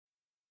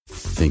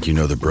Think you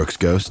know the Brooks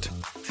Ghost?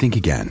 Think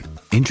again.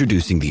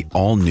 Introducing the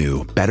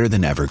all-new,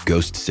 better-than-ever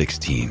Ghost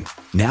 16.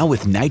 Now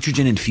with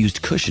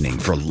nitrogen-infused cushioning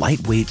for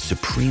lightweight,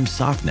 supreme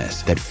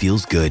softness that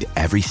feels good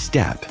every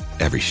step,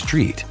 every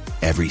street,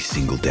 every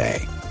single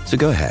day. So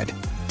go ahead,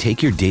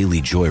 take your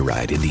daily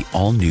joyride in the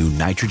all-new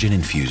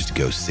nitrogen-infused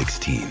Ghost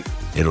 16.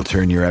 It'll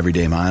turn your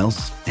everyday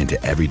miles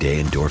into everyday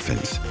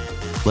endorphins.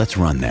 Let's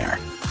run there.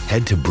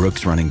 Head to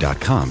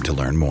brooksrunning.com to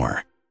learn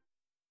more.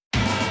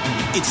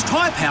 It's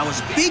Tyre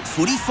Power's Big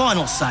Footy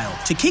Final Sale.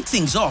 To kick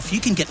things off, you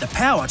can get the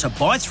power to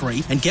buy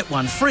 3 and get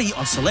 1 free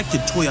on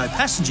selected Toyo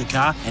passenger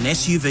car and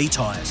SUV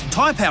tyres.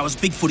 Tyre Power's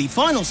Big Footy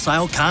Final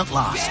Sale can't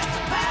last.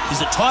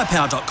 Visit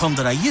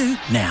tyrepower.com.au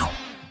now.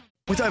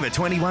 With over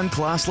 21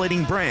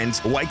 class-leading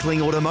brands,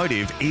 Wakeling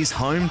Automotive is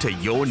home to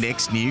your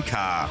next new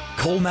car.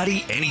 Call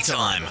Matty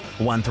anytime.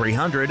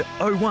 1300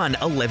 01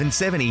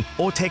 1170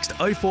 or text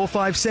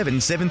 0457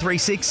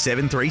 736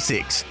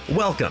 736.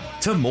 Welcome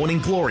to Morning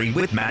Glory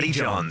with Matty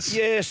Johns.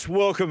 Yes,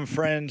 welcome,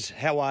 friends.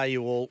 How are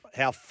you all?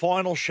 Our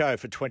final show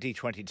for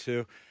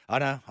 2022. I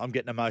know, I'm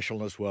getting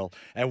emotional as well.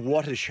 And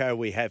what a show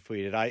we have for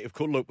you today. Of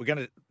course, look, we're going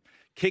to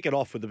kick it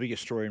off with the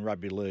biggest story in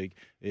rugby league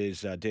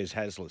is Des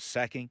Hasler's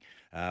sacking.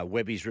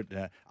 Webby's written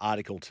an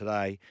article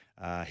today,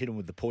 hit him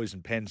with the poison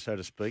pen, so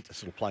to speak.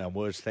 This little play on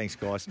words. Thanks,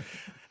 guys.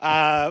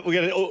 We're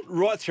going to,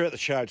 right throughout the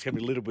show, it's going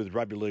to be littered with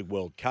Rugby League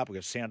World Cup. We've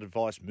got sound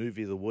advice,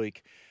 movie of the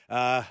week.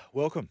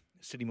 Welcome,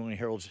 Sydney Morning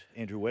Herald's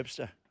Andrew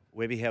Webster.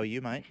 Webby, how are you,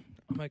 mate?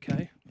 I'm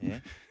okay. Yeah.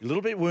 A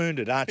little bit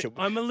wounded, aren't you?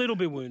 I'm a little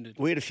bit wounded.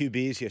 We had a few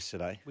beers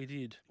yesterday. We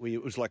did.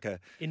 It was like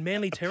in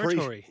Manly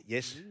territory.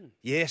 Yes.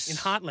 Yes. In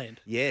Heartland.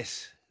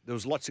 Yes. There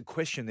was lots of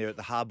question there at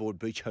the Harbord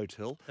Beach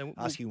Hotel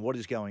asking what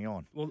is going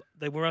on. Well,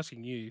 they were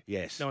asking you.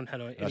 Yes. No one had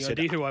any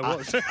idea who I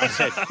was. I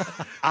said,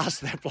 ask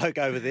that bloke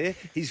over there.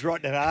 He's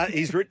writing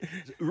he's written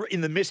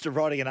in the midst of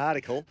writing an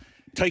article,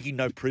 taking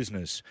no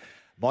prisoners.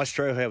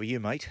 Maestro, how are you,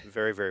 mate?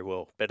 Very, very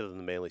well. Better than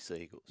the Manly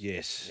Sea Eagles.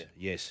 Yes, yeah,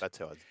 yes. That's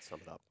how I'd sum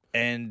it up.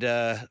 And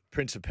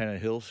Prince of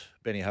Pennant Hills,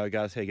 Benny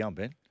Hogarth. How you going,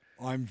 Ben?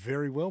 I'm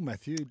very well,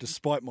 Matthew,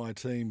 despite my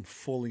team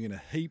falling in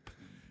a heap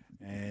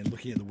and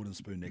looking at the wooden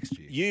spoon next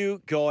year.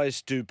 You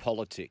guys do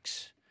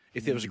politics.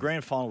 If there was a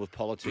grand final with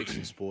politics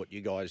in sport,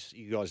 you guys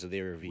are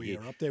there every year.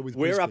 We are up there with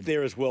We're Brisbane. up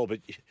there as well,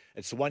 but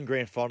it's the one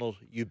grand final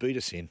you beat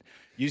us in.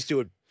 You do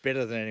it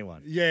better than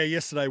anyone. Yeah,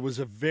 yesterday was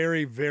a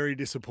very, very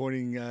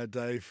disappointing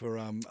day for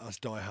us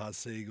diehard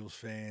Sea Eagles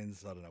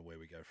fans. I don't know where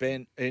we go from.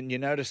 Ben, and you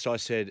noticed I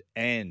said,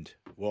 and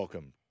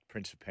welcome,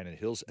 Prince of Pennant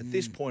Hills. At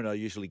this point, I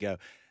usually go,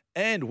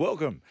 and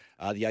welcome,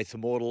 the Eighth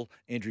Immortal,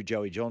 Andrew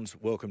Joey Johns.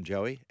 Welcome,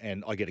 Joey.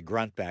 And I get a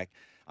grunt back.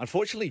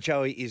 Unfortunately,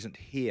 Joey isn't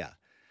here.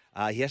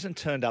 He hasn't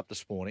turned up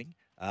this morning.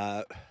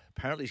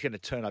 Apparently, he's going to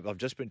turn up. I've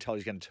just been told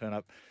he's going to turn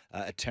up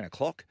at 10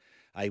 o'clock.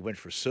 He went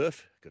for a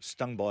surf, got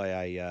stung by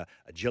a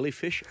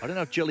jellyfish. I don't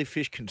know if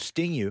jellyfish can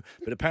sting you,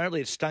 but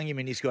apparently it stung him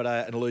and he's got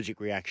an allergic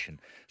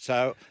reaction.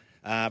 So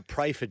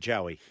pray for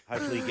Joey.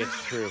 Hopefully he gets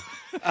through.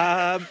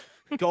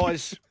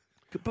 Guys,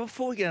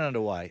 before we get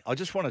underway, I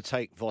just want to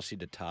take Vossi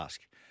to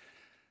task.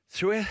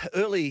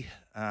 Early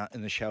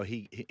in the show,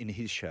 in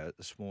his show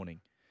this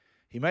morning,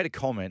 he made a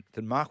comment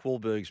that Mark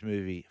Wahlberg's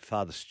movie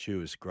Father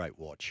Stew is a great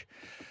watch.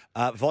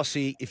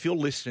 Vossi, if you're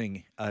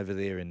listening over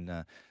there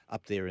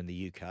up there in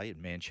the UK in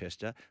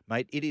Manchester,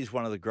 mate, it is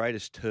one of the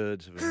greatest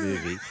turds of a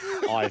movie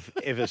I've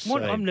ever seen.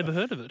 What? I've never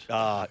heard of it.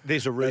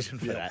 There's a reason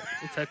for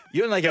that.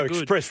 You and they go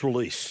good. Express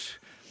release.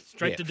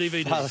 Straight to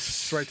DVD.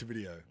 Straight to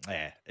video.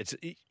 Yeah,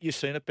 you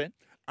seen it, Ben?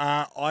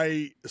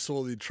 I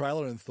saw the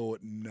trailer and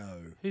thought, no.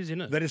 Who's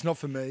in it? That is not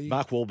for me.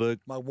 Mark Wahlberg.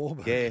 Mark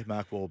Wahlberg. Yeah,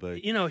 Mark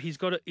Wahlberg. You know, he's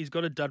got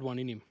a dud one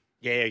in him.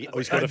 Yeah,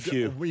 he's got a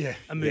few.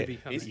 A movie.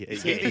 Yeah.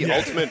 He's the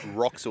ultimate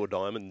rocks or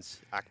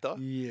diamonds actor.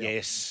 Yeah.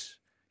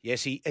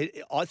 Yes.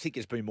 I think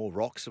there's been more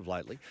rocks of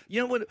lately.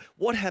 You know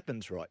what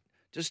happens, right?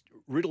 Just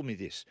riddle me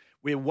this.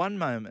 At one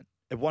moment,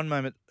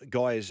 a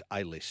guy is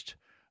A-list.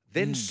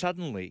 Then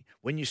suddenly,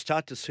 when you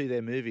start to see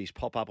their movies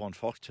pop up on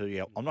Fox 2, you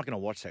go, I'm not going to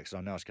watch that because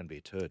I know it's going to be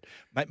a turd.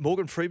 Mate,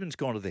 Morgan Freeman's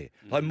gone to there.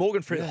 Like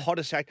Morgan Freeman, the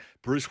hottest act.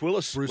 Bruce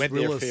Willis went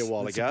there a fair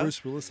while it's ago. The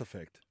Bruce Willis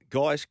effect.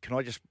 Guys, can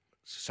I just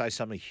say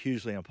something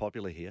hugely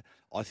unpopular here?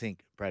 I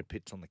think Brad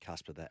Pitt's on the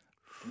cusp of that.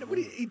 No, but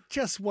he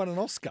just won an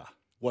Oscar.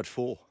 What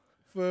for?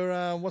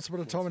 For Once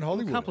Upon a Time in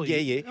Hollywood. That was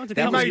a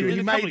couple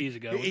of years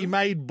ago. He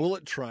made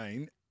Bullet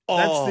Train.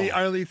 That's the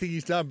only thing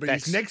he's done. But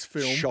his next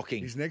film,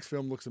 shocking. His next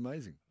film looks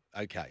amazing.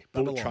 Okay,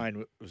 Bullet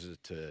Train was a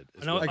turd.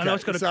 I know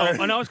it's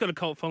got a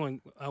cult following.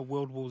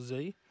 World War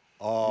Z.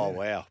 Oh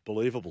wow,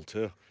 believable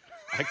too.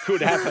 It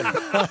could happen.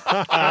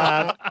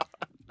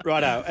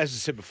 Righto, as I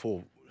said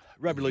before,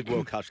 Rugby League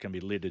World Cup's going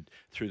to be littered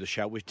through the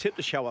show. We've tipped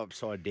the show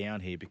upside down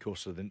here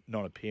because of the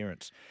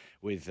non-appearance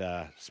with,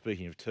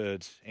 speaking of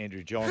turds,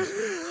 Andrew Johns.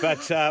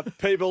 But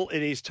people,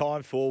 it is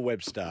time for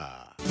Webster.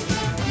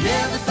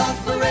 Never thought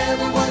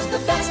forever was the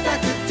best I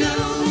could do.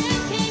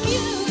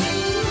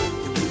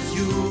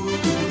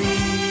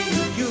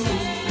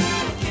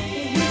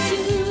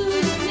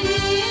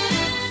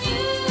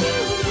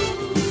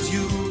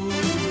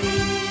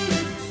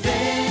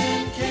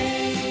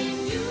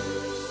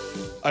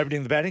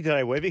 Opening the batting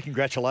today, Webby.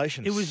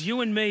 Congratulations. It was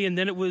you and me, and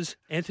then it was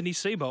Anthony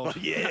Seibold.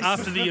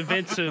 After the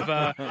events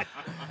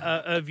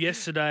of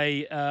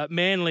yesterday,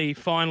 Manly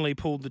finally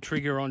pulled the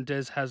trigger on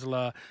Des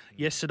Hasler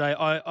yesterday.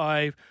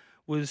 I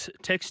was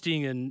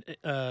texting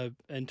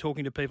and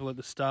talking to people at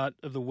the start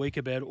of the week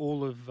about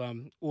all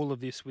of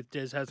this with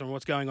Des Hasler and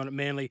what's going on at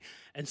Manly,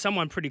 and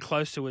someone pretty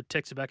close to it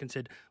texted back and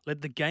said,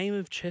 "Let the game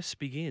of chess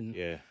begin."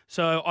 Yeah.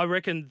 So I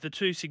reckon the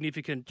two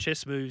significant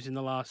chess moves in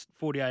the last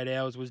 48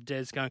 hours was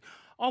Des going,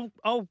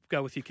 I'll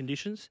go with your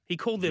conditions. He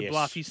called their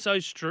bluff. He's so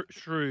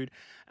shrewd.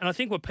 And I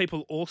think what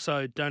people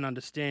also don't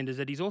understand is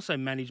that he's also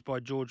managed by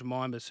George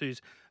Mimas,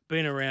 who's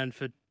been around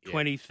for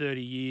 20,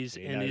 30 years.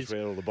 He knows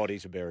where all the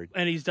bodies are buried.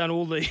 And he's done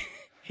all the...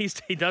 he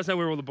does know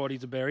where all the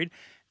bodies are buried,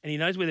 and he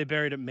knows where they're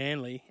buried at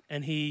Manly,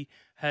 and he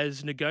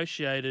has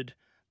negotiated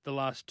the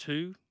last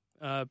two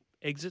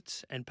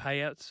exits and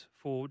payouts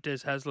for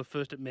Des Hasler,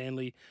 first at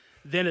Manly,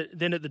 then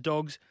at the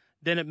Dogs,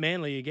 then at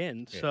Manly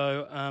again. Yeah.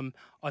 So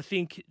I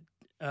think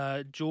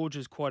George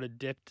is quite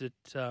adept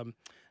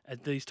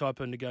at these type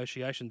of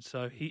negotiations.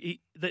 So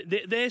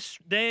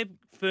they're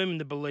firm in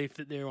the belief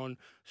that they're on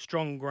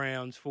strong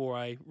grounds for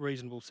a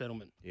reasonable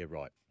settlement. Yeah,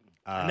 right.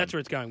 And that's where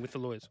it's going with the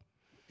lawyers.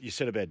 You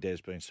said about Des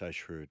being so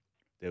shrewd.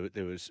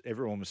 There was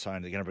everyone was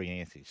saying they're going to bring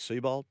Anthony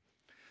Seibold.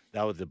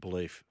 They were the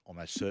belief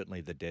almost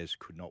certainly that Des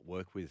could not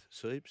work with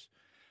Seibs.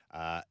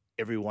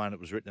 Everyone, it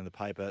was written in the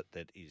paper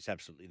that he's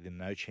absolutely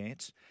no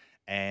chance.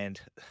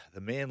 And the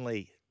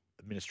Manly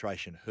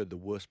administration heard the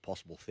worst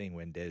possible thing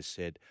when Des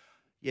said,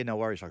 "Yeah, no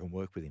worries, I can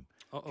work with him."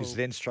 Because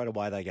then straight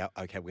away they go,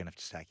 "Okay, we're going to have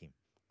to sack him."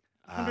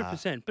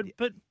 100%.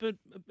 But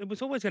it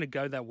was always going to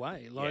go that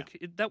way.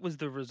 That was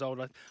the result.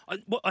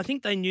 I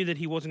think they knew that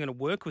he wasn't going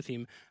to work with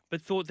him, but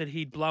thought that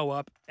he'd blow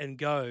up and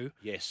go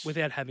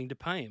without having to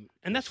pay him.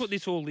 And that's what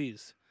this all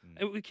is.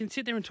 We can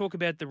sit there and talk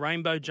about the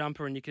rainbow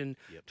jumper, and you can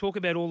talk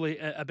about all the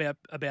about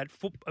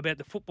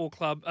the football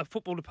club,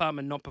 football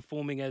department not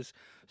performing, as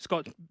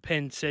Scott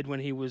Penn said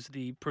when he was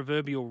the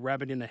proverbial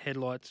rabbit in the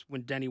headlights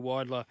when Danny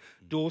Weidler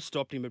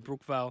door-stopped him at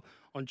Brookvale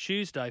on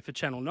Tuesday for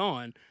Channel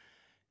 9.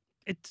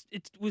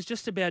 It was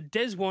just about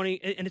Des wanting,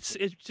 and it's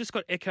just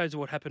got echoes of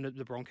what happened at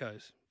the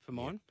Broncos for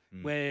mine,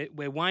 where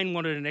Wayne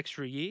wanted an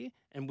extra year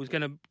and was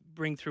going to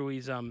bring through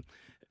his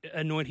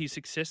anoint his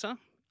successor,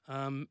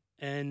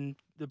 and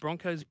the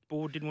Broncos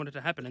board didn't want it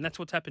to happen, and that's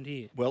what's happened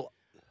here. Well,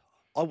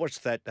 I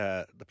watched that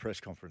the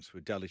press conference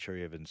with Daly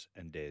Cherry Evans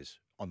and Des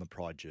on the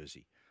Pride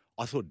jersey.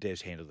 I thought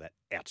Des handled that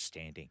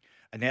outstanding,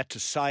 and now to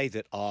say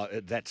that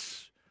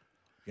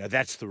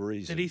that's the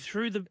reason. That he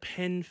threw the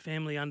Penn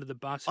family under the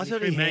bus. And he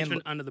threw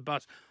management under the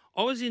bus.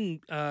 I was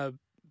in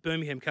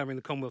Birmingham covering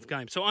the Commonwealth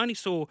Games, so I only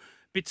saw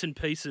bits and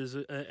pieces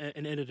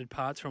and edited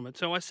parts from it.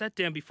 So I sat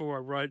down before I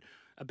wrote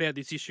about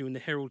this issue in the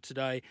Herald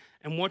today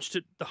and watched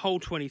it the whole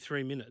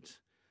 23 minutes.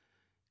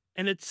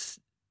 And it's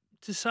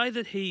to say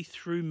that he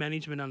threw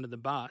management under the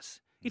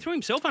bus. He threw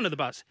himself under the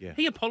bus. Yeah.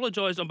 He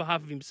apologised on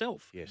behalf of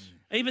himself. Yes.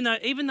 Even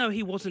though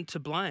he wasn't to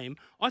blame,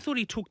 I thought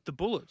he took the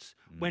bullets.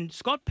 When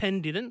Scott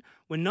Penn didn't,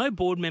 when no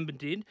board member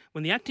did,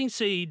 when the acting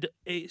CEO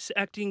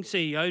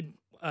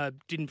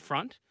didn't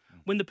front,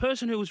 when the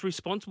person who was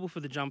responsible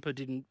for the jumper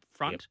didn't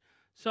front.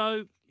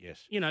 So,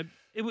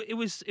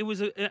 it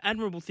was an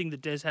admirable thing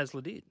that Des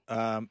Hasler did.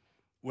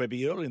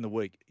 Webby, early in the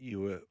week,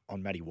 you were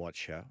on Matty White's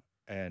show,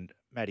 and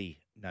Matty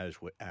knows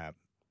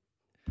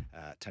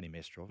Tony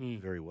Mestrov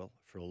very well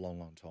for a long,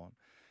 long time.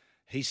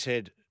 He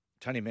said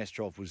Tony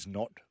Mestrov was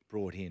not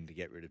brought in to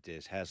get rid of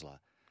Des Hasler.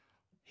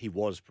 He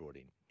was brought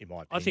in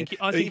my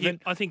opinion.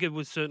 I think it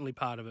was certainly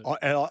part of it.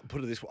 I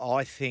put it this way: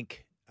 I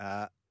think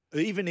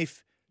even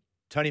if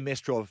Tony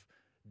Mestrov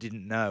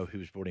didn't know he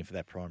was brought in for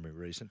that primary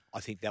reason,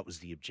 I think that was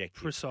the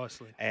objective.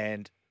 Precisely.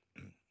 And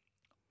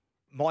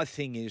my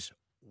thing is,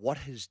 what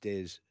has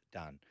Des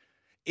done?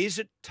 Is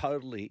it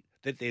totally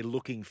that they're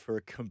looking for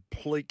a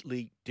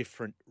completely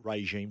different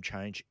regime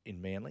change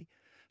in Manly?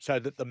 So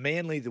that the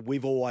Manly that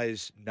we've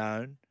always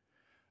known,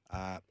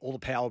 all the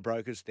power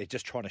brokers, they're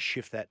just trying to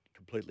shift that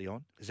completely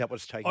on? Is that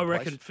what's taking place? I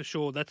reckon for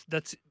sure.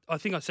 That's. I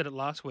think I said it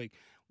last week.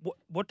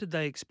 What did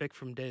they expect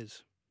from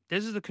Des? Des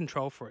is the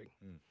control freak.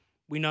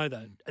 We know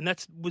that. And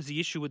that was the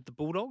issue with the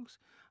Bulldogs.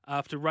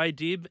 After Ray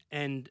Dibb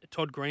and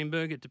Todd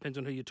Greenberg, it depends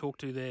on who you talk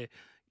to there,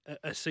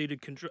 a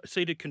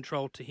ceded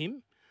control to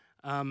him.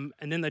 And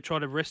then they tried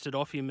to wrest it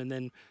off him and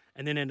then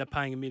end up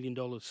paying $1 million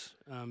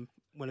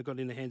when it got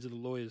in the hands of the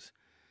lawyers.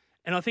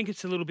 And I think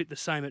it's a little bit the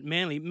same at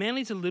Manly.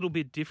 Manly's a little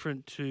bit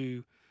different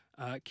to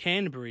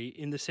Canterbury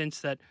in the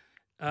sense that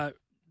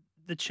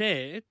the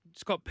chair,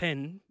 Scott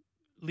Penn,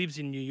 lives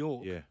in New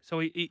York. Yeah. So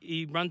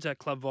he runs that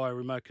club via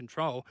remote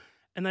control.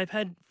 And they've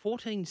had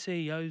 14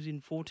 CEOs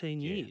in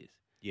 14 years.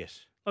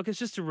 Yes. Like, it's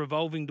just a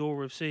revolving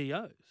door of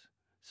CEOs.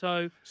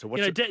 So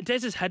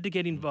Des has had to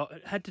get involved,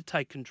 had to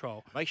take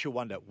control. Makes you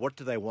wonder, what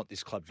do they want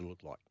this club to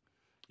look like?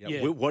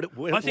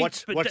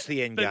 What's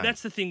the end game? But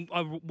that's the thing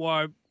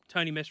why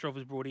Tony Mestrov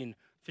was brought in,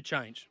 for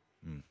change.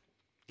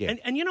 Yeah.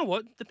 And you know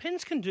what? The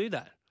Pens can do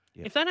that.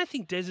 Yeah. If they don't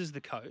think Des is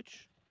the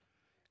coach,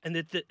 and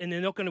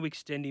they're not going to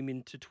extend him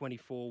into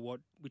 24,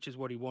 which is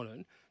what he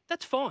wanted,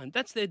 That's fine.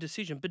 That's their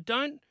decision. But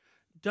don't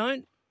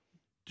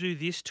do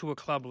this to a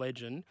club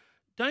legend.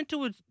 Don't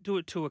do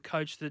it to a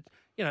coach that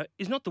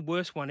is not the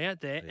worst one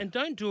out there, and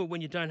don't do it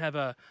when you don't have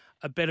a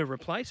better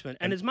replacement.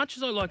 And as much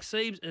as I like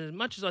Siebes, and as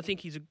much as I think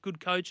he's a good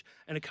coach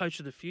and a coach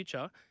of the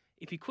future,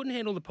 if he couldn't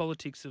handle the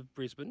politics of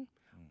Brisbane,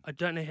 I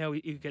don't know how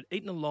he could get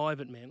eaten alive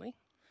at Manly.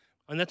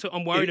 And that's what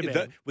I'm worried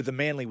about. With the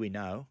Manly we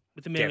know.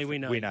 With the Manly we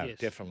know, yes.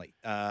 Definitely.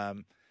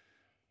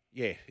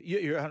 You're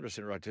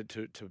 100% right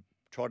to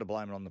try to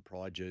blame it on the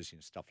pride jersey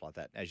and stuff like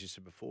that. As you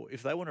said before,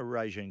 if they want a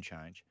regime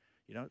change,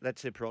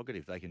 that's their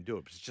prerogative. They can do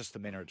it. It's just the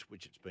manner in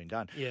which it's been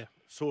done. Yeah.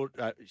 So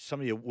some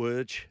of your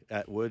words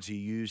you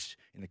used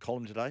in the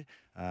column today,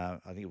 I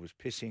think it was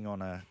pissing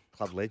on a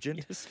club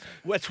legend. Yes.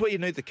 Well, that's where you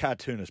need the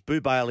cartoonist,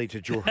 Boo Bailey,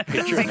 to draw a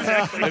picture.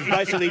 Exactly. And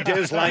basically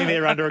Des laying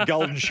there under a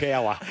golden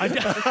shower.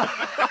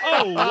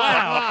 Oh,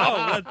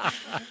 wow. Oh,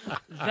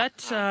 that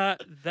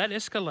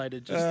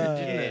escalated just then,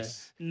 didn't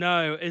it?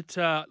 No,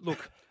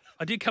 look,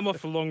 I did come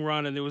off a long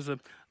run and there's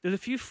a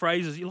few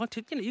phrases you like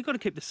to, you've got to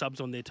keep the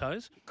subs on their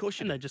toes. Of course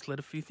you do. do. They just let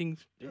a few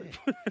things.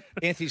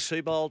 Anthony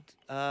Seibold,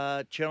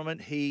 gentlemen,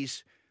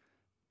 he's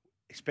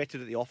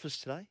expected at the office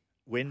today.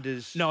 When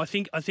does? No, I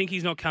think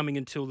he's not coming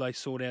until they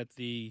sort out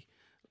the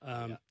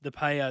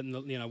payout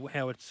and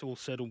how it's all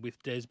settled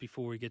with Des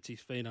before he gets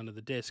his feet under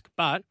the desk.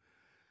 But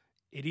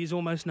it is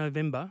almost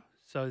November,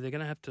 so they're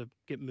going to have to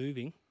get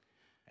moving.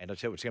 And I'll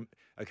tell you what's going.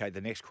 Okay, the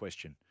next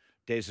question.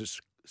 Des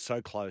is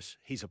so close.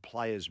 He's a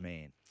player's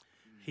man.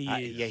 He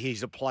is. Yeah,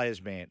 he's a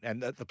player's man,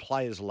 and the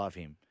players love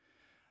him.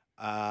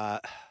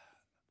 What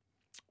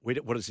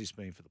does this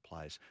mean for the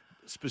players?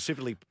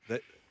 Specifically,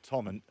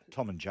 Tom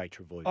and Jake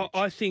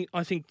Trbojevic.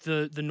 I think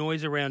the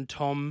noise around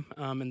Tom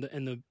and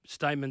the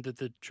statement that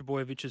the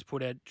Trbojevic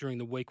put out during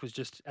the week was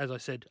just, as I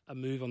said, a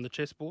move on the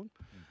chessboard.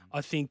 Mm-hmm.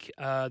 I think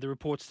the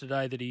reports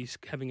today that he's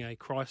having a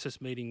crisis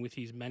meeting with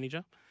his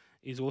manager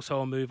is also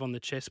a move on the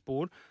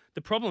chessboard.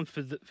 The problem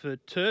for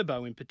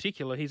Turbo in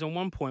particular, he's on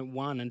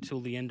 1.1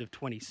 until the end of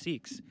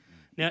 26.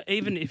 Now,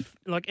 even if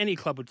any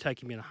club would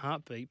take him in a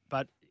heartbeat,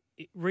 but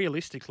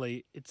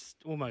realistically, it's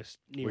almost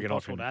near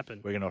impossible to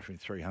happen. We're going to offer him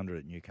 300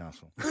 at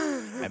Newcastle.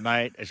 And,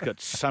 mate, it's got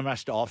so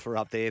much to offer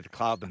up there, the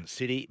club and the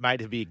city.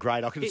 Mate, it'd be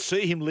great. I can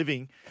see him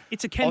living.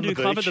 It's a can-do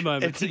club at the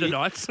moment, the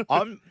Knights.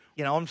 I'm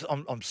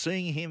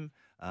seeing him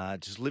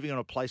just living on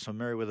a place on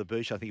Merriweather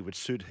Beach. I think it would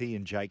suit he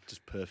and Jake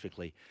just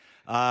perfectly.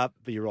 But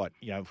you're right,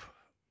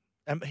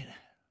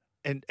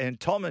 and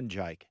Tom and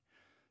Jake,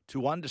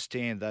 to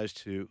understand those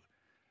two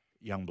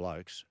young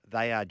blokes,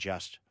 they are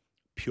just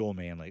pure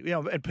Manly.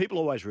 And people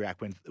always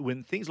react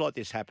when things like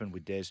this happen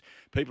with Des.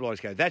 People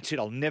always go, "That's it.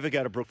 I'll never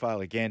go to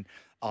Brookvale again.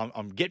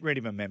 I'm getting rid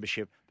of my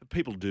membership." But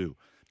people do.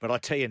 But I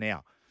tell you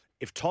now,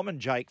 if Tom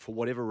and Jake, for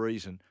whatever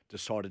reason,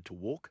 decided to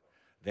walk,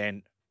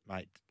 then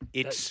mate,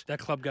 it's that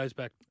club goes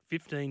back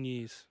 15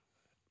 years,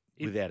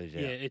 without a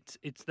doubt. Yeah,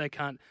 it's they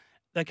can't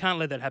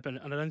let that happen,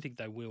 and I don't think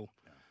they will.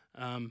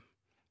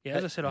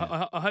 As I said,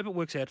 I hope it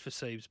works out for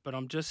Siebes, but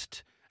I'm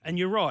just. And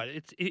you're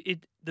right.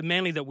 The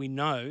Manly that we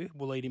know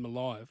will eat him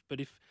alive. But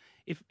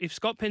if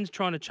Scott Penn's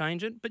trying to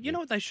change it, but you know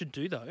what they should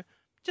do though?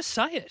 Just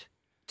say it.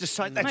 Just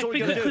say that's all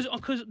you got to do.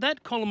 Because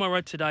that column I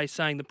wrote today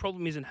saying the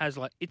problem isn't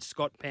Hasler, it's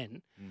Scott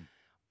Penn.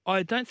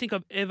 I don't think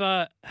I've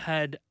ever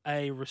had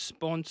a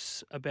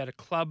response about a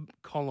club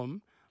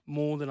column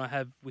more than I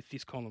have with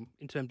this column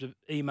in terms of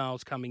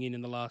emails coming in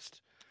the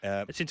last.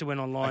 Since it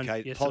went online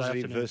yesterday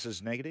positive afternoon.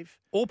 versus negative?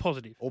 All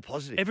positive. All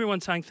positive.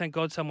 Everyone's saying, thank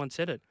God someone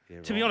said it. Yeah,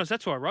 to be honest,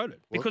 that's why I wrote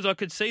it, because I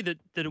could see that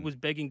it was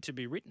begging to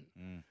be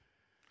written.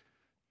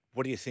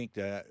 What do you think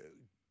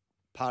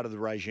part of the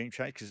regime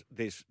change? Because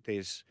there's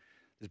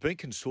been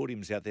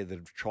consortiums out there that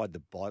have tried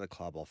to buy the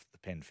club off the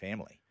Penn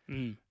family.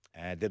 And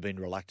they've been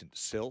reluctant to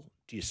sell.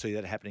 Do you see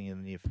that happening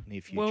in the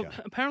near future? Well,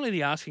 apparently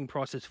the asking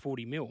price is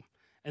 40 mil.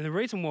 And the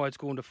reason why it's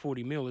gone to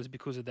 40 mil is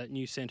because of that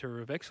new centre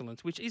of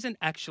excellence, which isn't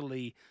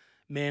actually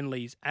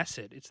Manly's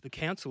asset, it's the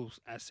council's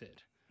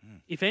asset.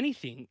 If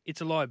anything,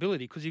 it's a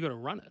liability because you've got to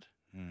run it.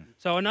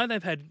 So I know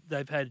they've had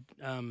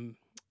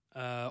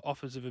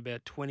offers of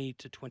about 20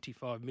 to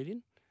 25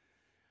 million.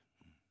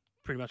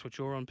 Pretty much what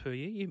you're on per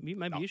year.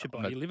 Maybe you should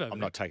buy your live over. I'm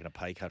not taking a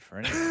pay cut for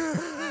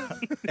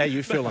anything. How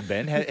you feeling,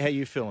 Ben? How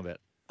you feeling about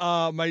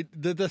it? Mate,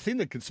 the thing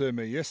that concerned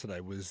me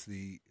yesterday was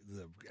the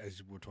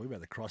as we were talking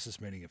about, the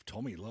crisis meeting of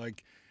Tommy.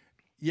 Like,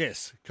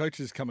 yes,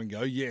 coaches come and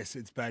go. Yes,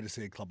 it's bad to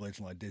see a club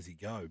legend like Desi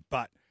go,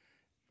 but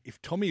if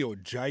Tommy or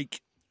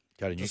Jake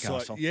go to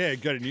Newcastle, go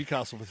to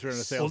Newcastle for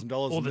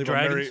 $300,000 and live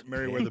on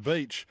Merriweather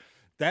Beach,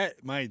 that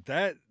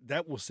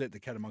will set the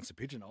cat amongst the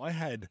pigeon. I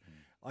had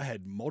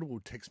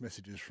multiple text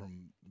messages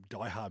from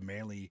diehard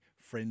Manly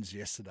friends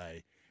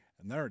yesterday,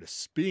 and they're at a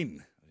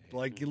spin.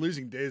 Like, you're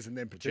losing Des and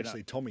then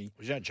potentially Tommy.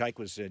 Jake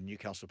was a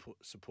Newcastle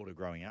supporter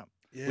growing up.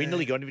 Yeah. We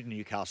nearly got him to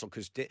Newcastle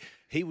because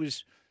Jake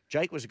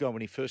was a guy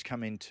when he first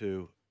came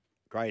into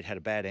grade, had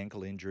a bad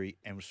ankle injury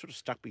and was sort of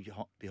stuck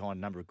behind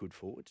a number of good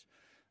forwards.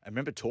 I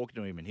remember talking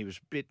to him, and he was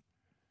a bit,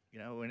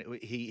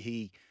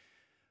 he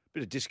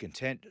bit of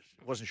discontent.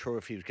 Wasn't sure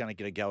if he was going to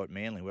get a go at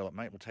Manly. Well,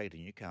 mate, we'll take it to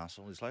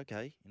Newcastle. He's like,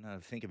 okay,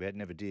 think about it.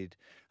 Never did.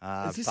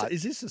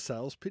 Is this a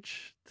sales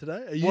pitch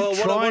today? Are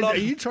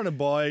you trying to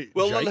buy?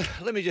 Well,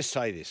 let me just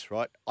say this,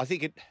 right? I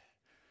think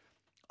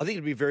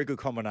it'd be a very good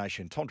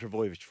combination. Tom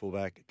Travojevic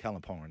fullback,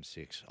 Callum Ponga in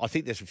 6. I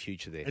think there's a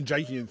future there. And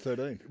Jakey in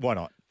 13. Why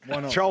not?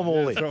 Why not? Throw them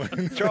all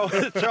in. Throw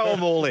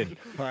them all in.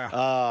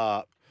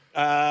 Wow.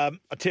 I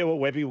tell you what,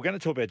 Webby, we're going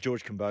to talk about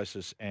George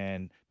Kambosos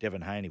and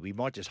Devon Haney. We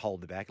might just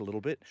hold the back a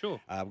little bit.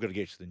 Sure. We've got to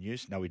get to the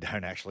news. No, we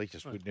don't actually.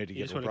 We need to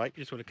get to a break.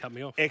 You just want to cut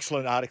me off.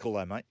 Excellent article,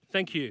 though, mate.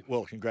 Thank you.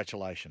 Well,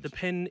 congratulations. The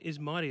pen is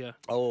mightier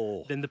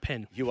than the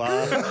pen. You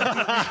are.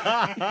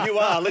 You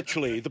are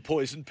literally the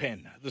poison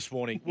pen this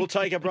morning. We'll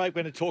take a break.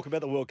 We're going to talk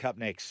about the World Cup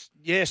next.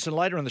 Yes, and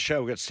later in the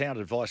show, we've got Sound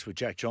Advice with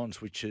Jack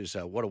Johns, which is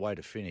What a Way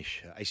to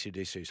Finish.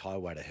 AC/DC's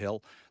Highway to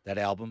Hell, that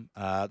album.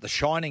 The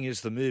Shining is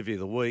the movie of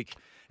the week.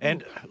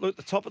 And look,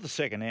 the top of the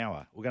second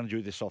hour, we're going to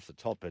do this off the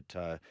top, but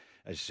as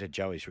I said,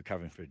 Joey's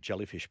recovering from a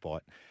jellyfish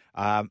bite.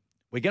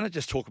 We're going to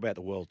just talk about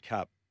the World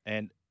Cup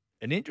and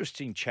an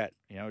interesting chat,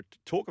 to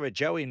talk about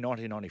Joey in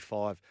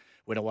 1995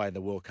 went away in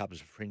the World Cup as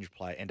a fringe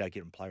player and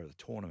End-Game Player of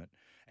the tournament.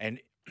 And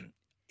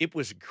it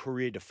was a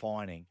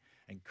career-defining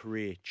and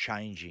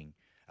career-changing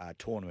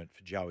tournament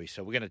for Joey.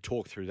 So we're going to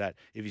talk through that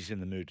if he's in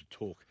the mood to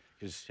talk,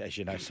 because, as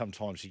you know,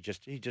 sometimes he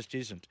just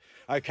isn't.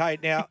 Okay,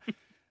 now...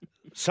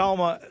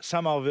 Samoa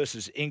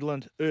versus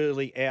England,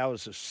 early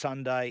hours of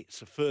Sunday. It's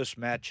the first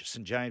match,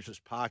 St James's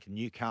Park in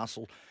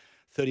Newcastle,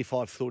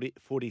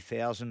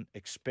 40,000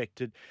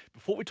 expected.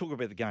 Before we talk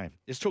about the game,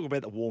 let's talk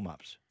about the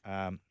warm-ups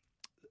that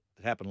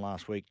happened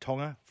last week.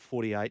 Tonga,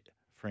 48,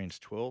 France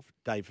 12.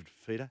 David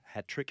Fifita,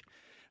 hat-trick.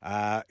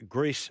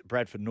 Greece,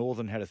 Bradford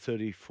Northern had a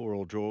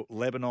 34-all draw.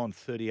 Lebanon,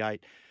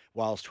 38.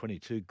 Wales,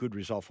 22. Good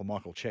result for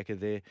Michael Checker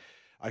there.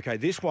 Okay,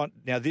 this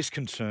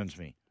concerns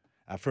me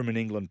from an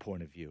England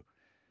point of view.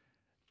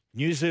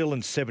 New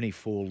Zealand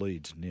 74,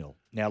 Leeds 0.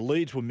 Now,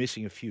 Leeds were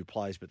missing a few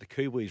players, but the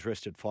Kiwis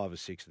rested 5 or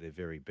 6 of their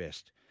very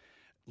best.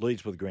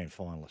 Leeds were the grand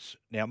finalists.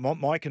 Now,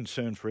 my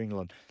concern for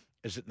England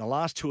is that in the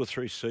last 2 or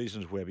 3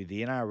 seasons, Webby,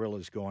 the NRL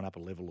has gone up a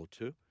level or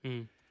two.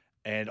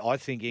 And I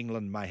think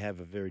England may have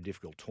a very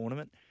difficult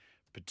tournament,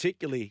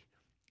 particularly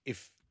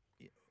if,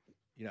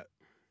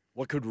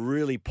 what could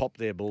really pop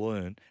their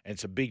balloon, and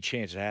it's a big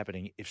chance of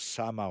happening, if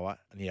Samoa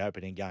in the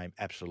opening game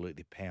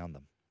absolutely pound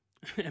them.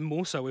 And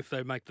more so if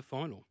they make the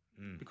final.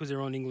 Because they're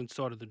on England's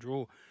side of the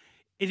draw.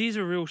 It is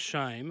a real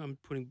shame, I'm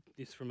putting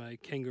this from a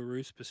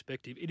Kangaroos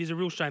perspective, it is a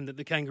real shame that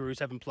the Kangaroos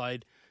haven't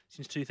played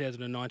since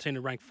 2019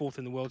 and ranked 4th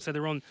in the world. So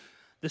they're on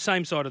the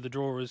same side of the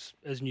draw as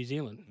New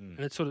Zealand. And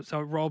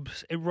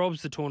it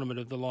robs the tournament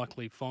of the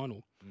likely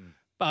final.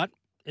 But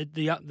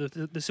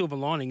the silver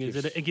lining is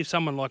that it gives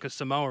someone like a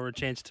Samoa a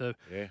chance to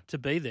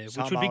be there,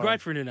 which would be great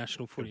for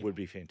international footy. It would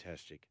be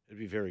fantastic. It would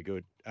be very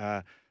good.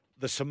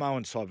 The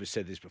Samoan side, we've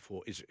said this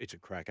before, it's a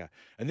cracker.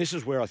 And this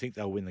is where I think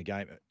they'll win the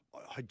game.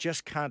 I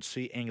just can't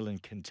see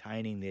England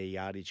containing their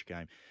yardage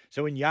game.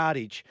 So in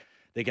yardage,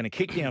 they're going to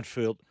kick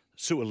downfield.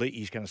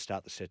 Su'ali'i's going to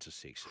start the sets of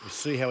 6. You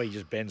see how he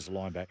just bends the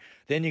line back.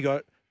 Then you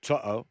got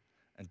To'o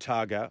and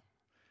Targo.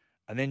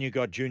 And then you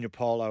got Junior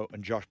Polo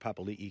and Josh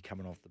Papali'i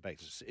coming off the back.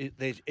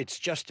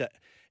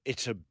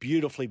 It's a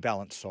beautifully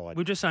balanced side.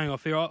 We're just saying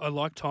off here, I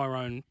like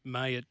Tyrone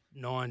May at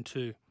 9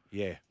 too.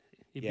 Yeah.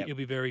 He'll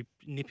be very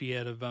nippy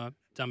out of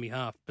dummy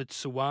half. But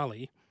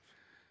Suwali...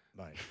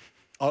 Mate,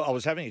 I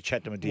was having a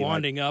chat to my dear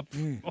winding up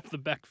off the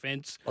back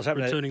fence,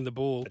 returning the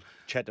ball.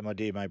 Chat to my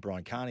dear mate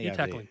Brian Carney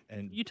over there.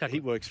 And he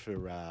works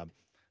for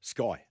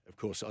Sky, of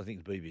course. I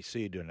think the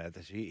BBC are doing that.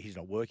 He's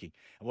not working.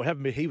 And what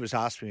happened, he was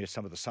asking me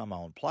some of the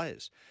Samoan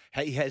players.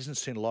 He hasn't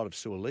seen a lot of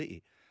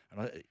Su'ali'i.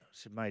 And I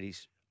said,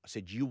 mate,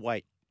 you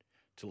wait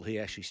till he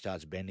actually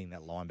starts bending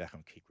that line back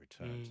on kick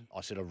returns.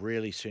 I said, I've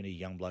rarely seen a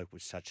young bloke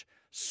with such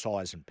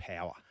size and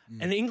power.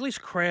 And the English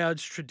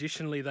crowds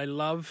traditionally they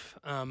love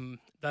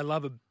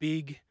a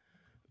big,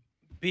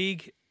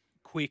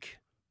 quick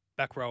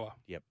back rower.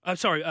 Yep.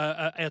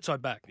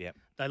 Outside back. Yep.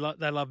 They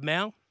love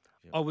Mal.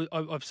 Yep.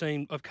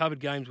 I've covered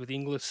games with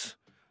Inglis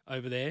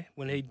over there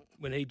when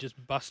he just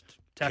bust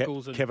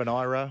tackles and Kevin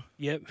Iro.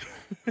 Yep.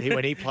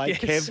 When he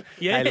played, yes.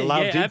 Kev, they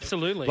loved him.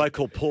 Absolutely. A bloke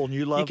called Paul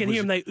Newlove. You can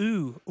hear him. They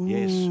ooh.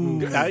 Yes.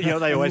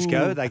 They always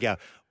go. They go,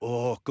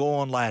 oh, go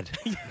on, lad.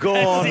 Go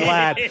on,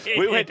 lad.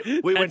 We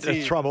went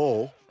to Thrum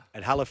Hall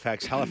at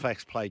Halifax.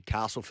 Halifax played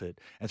Castleford,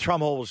 and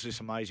Thrum Hall was this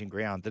amazing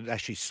ground that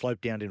actually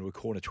sloped down into a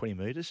corner 20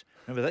 metres.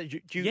 Remember that?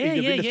 You've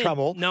been to Thrum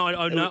Hall? No,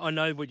 I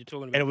know what you're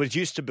talking about. And it was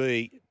used to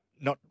be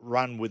not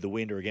run with the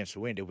wind or against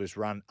the wind. It was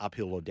run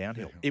uphill or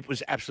downhill. It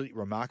was absolutely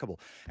remarkable.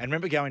 And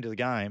remember going to the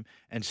game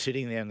and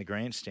sitting there in the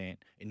grandstand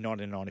in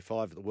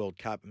 1995 at the World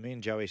Cup. Me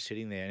and Joey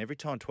sitting there, and every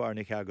time Twyra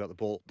Nico got the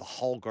ball, the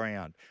whole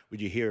ground, would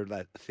you hear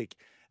that thick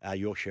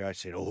Yorkshire? I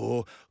said,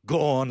 oh, go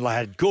on,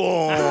 lad, go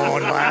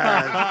on,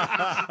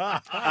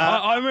 lad.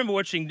 I remember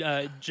watching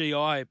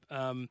GI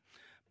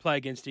play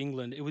against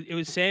England. It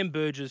was Sam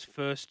Burgess'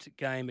 first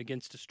game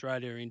against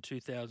Australia in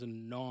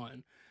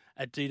 2009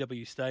 at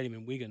DW Stadium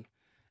in Wigan.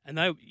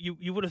 And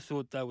you would have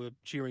thought they were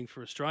cheering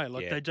for Australia.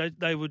 Like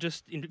they were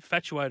just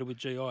infatuated with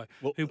GI,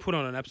 who put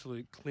on an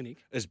absolute clinic.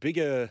 As big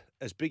a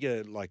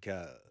like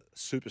a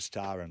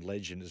superstar and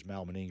legend as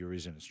Mal Meninga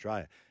is in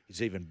Australia,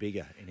 he's even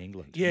bigger in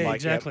England. Yeah,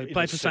 exactly.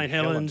 Played for St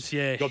Helens.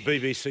 Yeah, got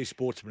BBC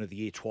Sportsman of the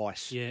Year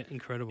twice. Yeah,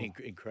 incredible.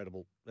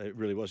 Incredible. It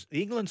really was.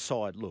 The England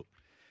side, look,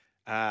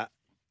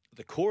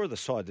 the core of the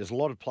side. There's a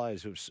lot of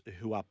players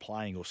who are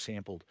playing or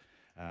sampled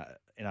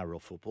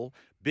NRL football.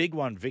 Big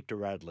one, Victor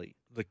Radley.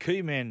 The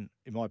key men,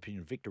 in my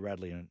opinion, Victor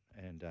Radley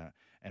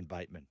and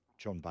Bateman,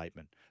 John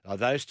Bateman.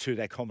 Those two,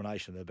 that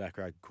combination of the back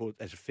row,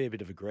 there's a fair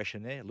bit of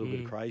aggression there, a little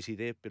bit of crazy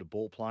there, a bit of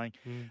ball playing.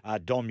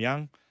 Dom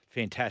Young,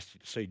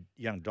 fantastic to see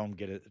young Dom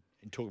get it.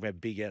 And talking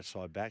about big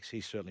outside backs,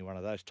 he's certainly one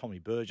of those. Tommy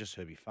Burgess,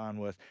 Herbie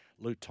Farnworth,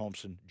 Luke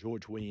Thompson,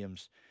 George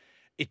Williams.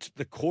 It's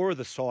the core of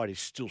the side is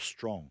still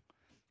strong,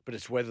 but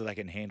it's whether they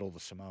can handle the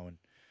Samoan,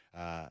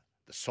 the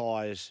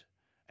size,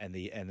 and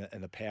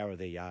the power of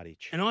their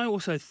yardage. And I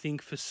also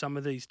think for some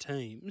of these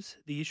teams,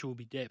 the issue will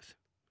be depth.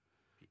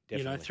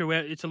 Definitely.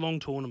 Throughout, it's a long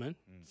tournament,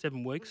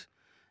 7 weeks,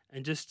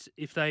 and just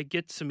if they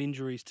get some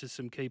injuries to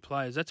some key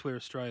players, that's where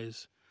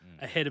Australia's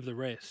ahead of the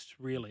rest,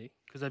 really,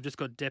 because they've just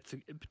got depth,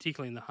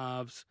 particularly in the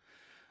halves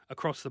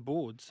across the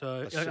board.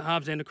 So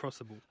halves and across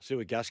the board. See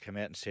where Gus came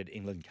out and said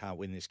England can't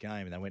win this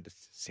game, and they went to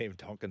Sam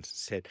Tompkins and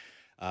said,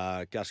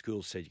 Gus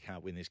Gould said you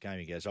can't win this game.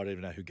 He goes, I don't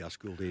even know who Gus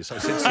Gould is. I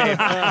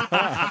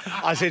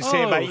said,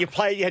 Sam, mate, you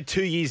had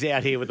 2 years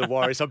out here with the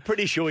Warriors. I'm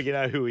pretty sure you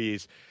know who he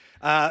is.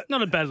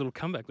 Not a bad little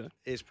comeback, though.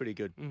 It's pretty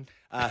good.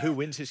 Who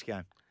wins this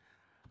game?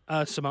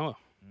 Samoa,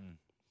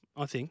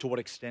 I think. To what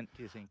extent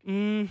do you think?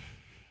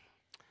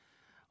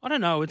 I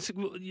don't know. It's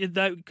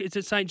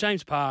at St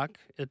James Park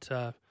at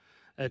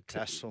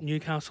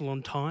Newcastle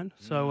on Tyne,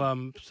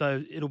 so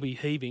it'll be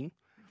heaving.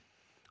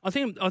 I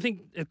think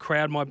a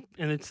crowd might,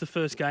 and it's the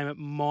first game. It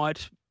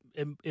might.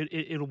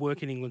 It'll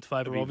work in England's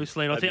favour,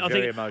 obviously. And I think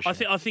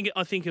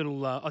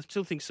it'll. I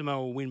still think Samoa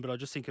will win, but I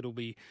just think it'll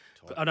be.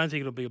 I don't think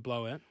it'll be a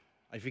blowout.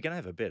 If you're going to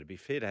have a bet, it'd be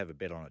fair to have a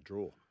bet on a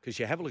draw because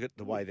you have a look at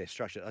the way they're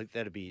structured. I think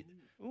that'd be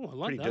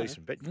pretty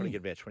decent bet. Probably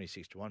get about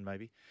 26-1,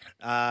 maybe.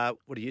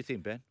 What do you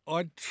think, Ben?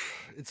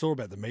 It's all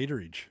about the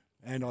meterage,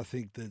 and I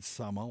think that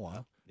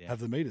Samoa have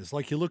the meters.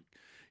 Like you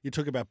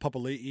talk about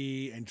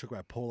Papali'i and you talk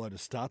about Paulo to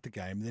start the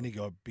game, and then you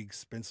got big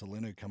Spencer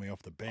Leonard coming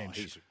off the bench.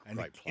 He's a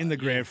great player. In the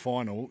grand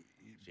final,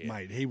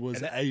 mate, he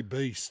was a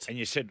beast. And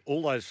you said a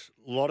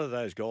lot of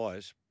those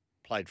guys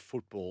played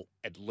football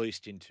at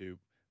least into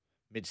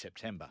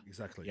mid-September.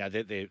 Exactly. Yeah,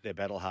 they're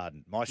battle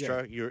hardened.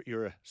 Maestro,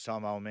 you're a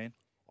Samoa man.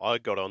 I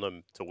got on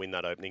them to win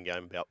that opening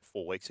game about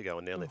 4 weeks ago,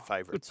 and now they're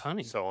favourites. Good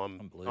punning. So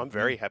I'm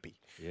very happy.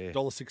 Yeah,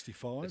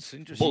 $1.65. It's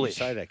interesting you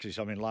say that because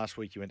last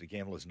week you went to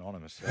Gamblers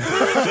Anonymous. So.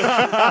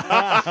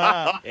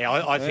 I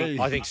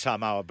think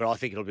Samoa, but I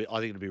think it'll be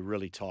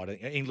really tight.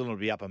 England will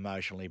be up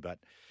emotionally, but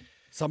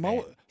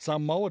Samoa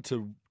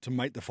to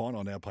make the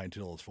final now paying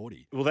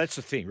 $2.40. Well, that's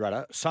the thing,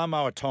 right?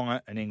 Samoa,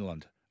 Tonga, and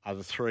England are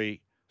the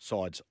three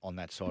sides on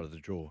that side of the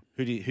draw.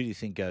 Who do you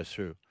think goes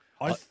through?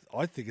 I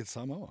think it's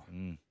Samoa.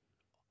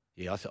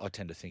 Yeah, I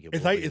tend to think it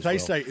if will if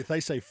they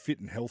say fit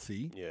and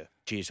healthy,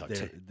 geez,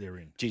 they're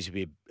in. Geez, it'll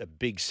be a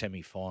big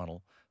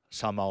semi-final,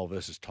 Samoa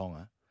versus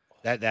Tonga.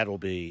 That'll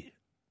be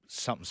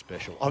something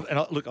special.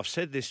 I've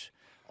said this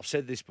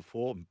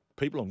before.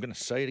 People, I'm going to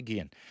say it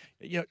again.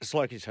 It's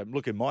like you said.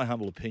 Look, in my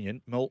humble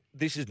opinion, Mel,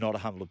 this is not a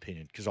humble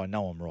opinion because I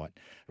know I'm right.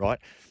 Right?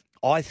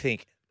 I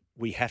think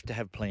we have to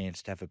have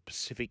plans to have a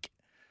Pacifica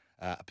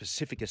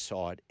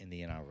side in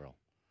the NRL.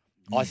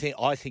 I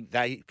think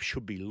they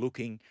should be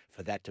looking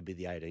for that to be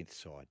the 18th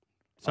side.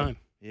 Same.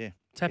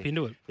 Tap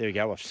into it. There you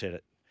go. I've said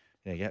it.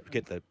 There you go.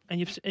 Get the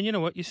and you know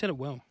what? You said it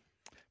well.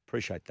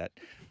 Appreciate that.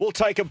 We'll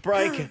take a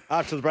break.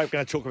 After the break, we're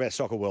going to talk about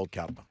Soccer World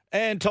Cup.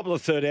 And top of the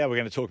third hour, we're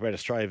going to talk about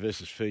Australia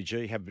versus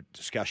Fiji. Have a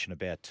discussion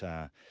about,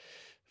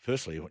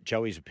 firstly,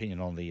 Joey's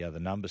opinion on the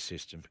number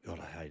system. God,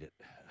 I hate it.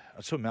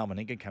 I saw Mal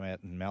Meninga come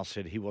out and Mal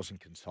said he wasn't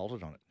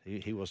consulted on it.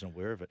 He wasn't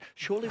aware of it.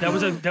 Surely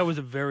that was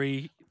a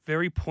very,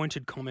 very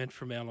pointed comment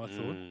from Mal, I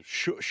thought.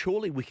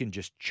 Surely we can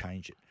just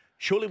change it.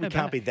 Surely we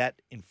can't be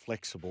that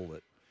inflexible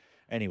that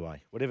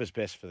anyway, whatever's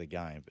best for the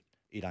game, but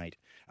it ain't.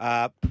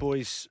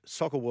 Boys,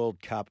 Soccer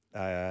World Cup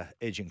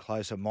edging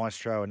closer.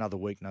 Maestro, another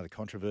week, another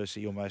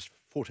controversy. Almost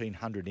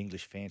 1,400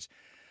 English fans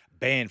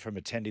banned from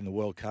attending the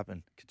World Cup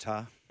in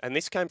Qatar. And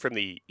this came from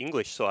the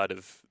English side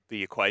of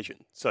the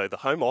equation. So the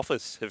Home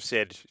Office have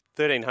said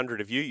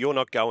 1,300 of you're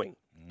not going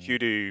due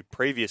to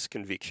previous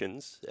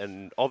convictions.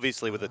 And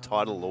obviously with the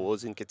title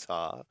laws in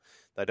Qatar,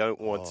 they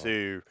don't want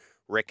to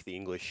wreck the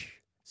English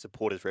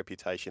supporters'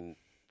 reputation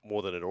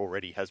more than it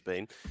already has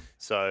been.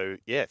 So,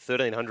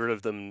 1,300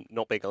 of them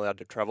not being allowed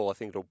to travel, I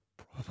think it'll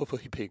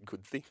probably be a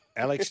good thing.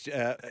 Alex,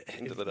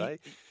 end of the day.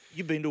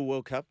 You've been to a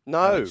World Cup?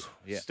 No.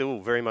 Still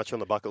very much on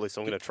the bucket list.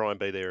 I'm going to try and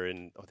be there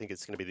I think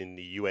it's going to be in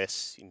the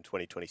US in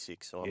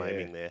 2026. So I'm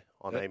aiming there.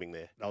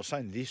 I was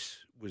saying this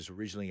was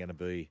originally going to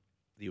be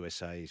the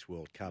USA's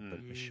World Cup,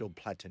 but Michel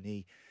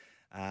Platini,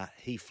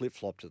 he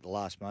flip-flopped at the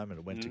last moment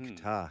and went to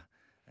Qatar.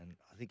 and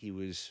I think he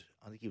was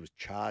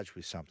charged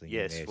with something.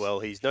 Yes, in well,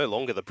 he's no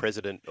longer the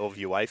president of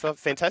UEFA.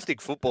 Fantastic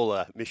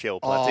footballer,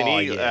 Michel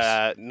Platini. Oh,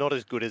 yes. Not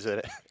as good as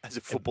a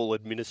football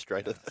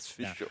administrator, that's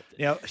for sure.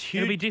 Now,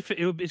 It'll be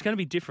different. It's going to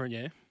be different,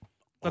 yeah.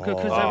 Because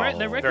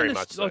they reckon. Very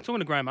much so. I was talking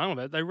to Graham Arnold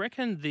about it. They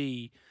reckon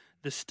the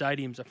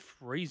stadiums are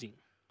freezing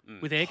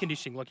with air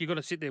conditioning. Like you've got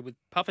to sit there with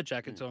puffer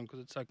jackets on because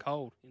it's so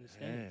cold in the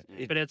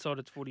stands. But outside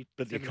it's 40.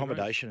 But the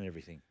accommodation and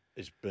everything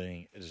is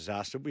being a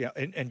disaster.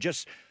 And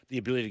just the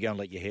ability to go and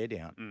let your hair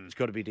down. It's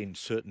got to be in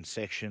certain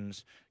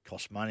sections.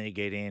 Costs money to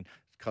get in.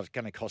 It's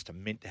going to cost a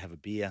mint to have a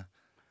beer.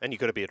 And you've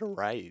got to be at a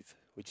rave,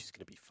 which is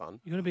going to be fun.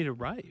 You're going to be at a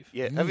rave?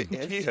 Yeah. Have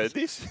you heard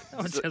this?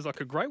 Oh, it sounds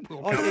like a great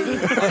World Cup.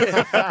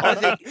 I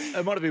think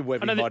it might have been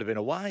Webby might have been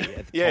away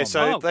at the time.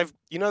 So they've,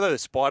 the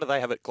spider they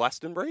have at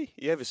Glastonbury?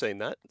 You ever seen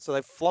that? So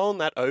they've flown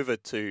that over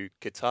to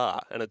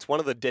Qatar, and it's one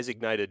of the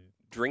designated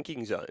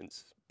drinking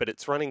zones, but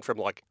it's running from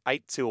like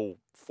 8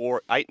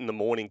 in the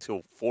morning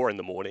till 4 in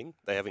the morning.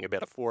 They're having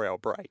about a 4-hour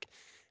break.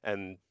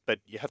 But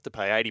you have to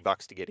pay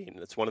 $80 to get in.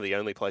 It's one of the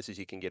only places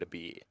you can get a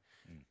beer.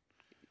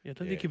 Yeah, I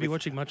don't think you'll be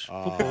watching much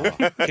football.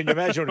 Can you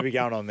imagine what would be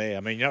going on there? I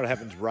mean, you know what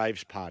happens?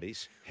 Raves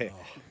parties.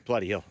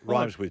 Bloody hell.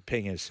 Rhymes with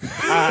pingers.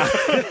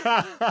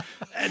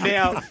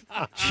 Now,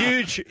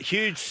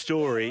 huge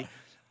story.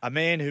 A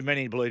man who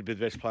many believe to be the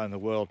best player in the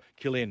world,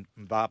 Kylian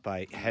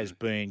Mbappe, has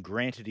been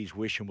granted his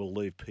wish and will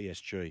leave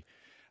PSG.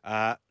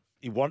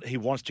 He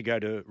wants to go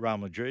to Real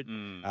Madrid.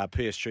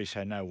 PSG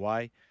say no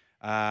way.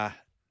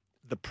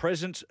 The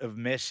presence of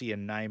Messi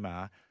and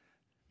Neymar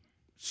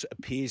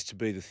appears to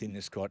be the thing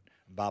that's got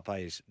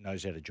Mbappe's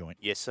nose out of joint.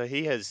 Yes, so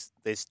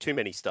there's too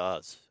many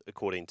stars,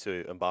 according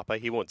to Mbappe.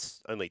 He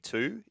wants only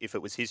 2. If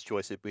it was his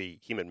choice, it'd be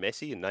him and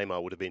Messi, and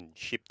Neymar would have been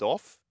shipped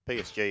off.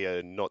 PSG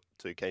are not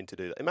too keen to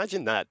do that.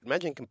 Imagine that.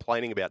 Imagine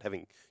complaining about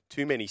having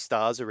too many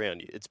stars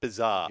around you. It's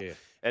bizarre. Yeah.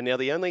 And now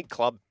the only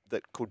club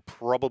that could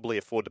probably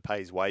afford to pay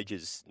his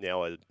wages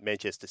now are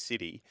Manchester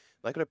City.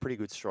 They've got a pretty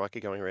good striker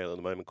going around at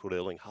the moment called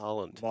Erling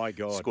Haaland. My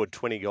God. Scored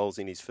 20 goals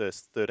in his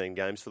first 13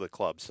 games for the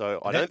club.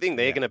 So I don't think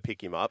they're going to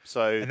pick him up.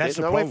 So there's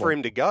nowhere for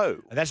him to go.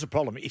 And that's the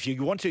problem. If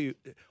you want to,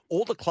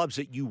 all the clubs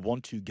that you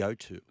want to go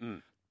to,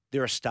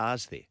 there are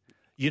stars there.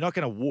 You're not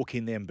going to walk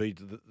in there and be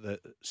the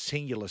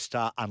singular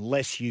star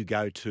unless you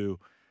go to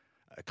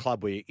a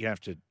club where you have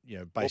to,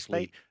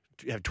 basically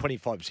have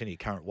 25% of your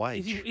current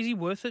wage. Is he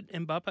worth it,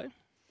 Mbappe?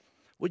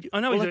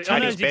 I know he's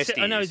an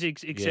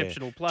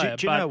exceptional player.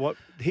 Do you know what?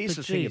 Here's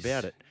the thing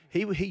about it.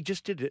 He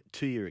just did a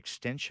 2-year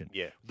extension.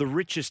 Yeah. The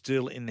richest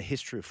deal in the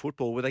history of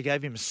football where they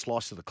gave him a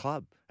slice of the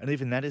club. And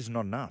even that is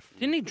not enough.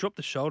 Didn't he drop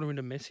the shoulder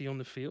into Messi on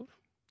the field?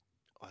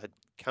 I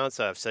can't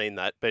say I've seen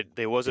that, but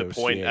there was a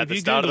point at the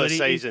start of the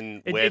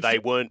season where they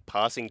weren't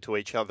passing to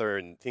each other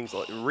and things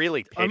like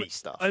really petty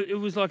stuff. It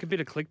was like a bit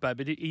of clickbait,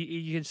 but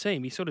you can see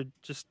him. He sort of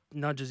just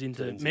nudges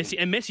into Messi,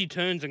 and Messi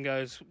turns and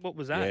goes, "What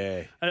was that?"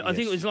 Yeah, I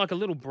think it was like a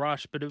little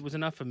brush, but it was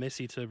enough for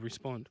Messi to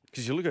respond.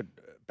 Because you look at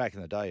back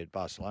in the day at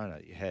Barcelona,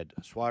 you had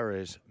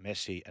Suarez,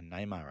 Messi, and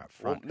Neymar up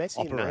front. Well,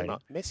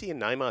 Messi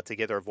and Neymar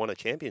together have won a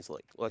Champions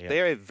League.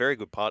 They're a very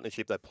good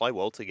partnership. They play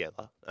well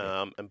together.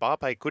 And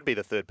Mbappe could be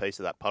the third piece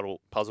of that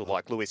puzzle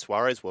like Luis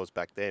Suarez was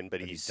back then, but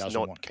he's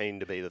not keen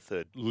to be the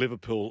third.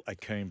 Liverpool are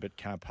keen but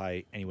can't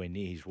pay anywhere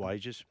near his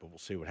wages, but we'll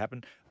see what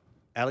happens.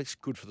 Alex,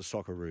 good for the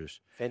Socceroos.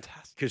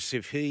 Fantastic. Because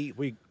if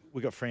we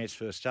got France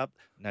first up,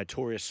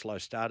 notorious slow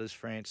starters,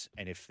 France,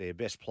 and if their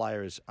best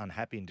player is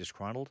unhappy and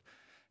disgruntled,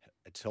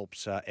 it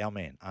helps our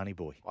man, Arnie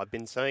Boy. I've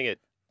been saying it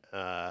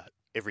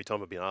every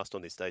time I've been asked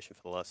on this station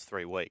for the last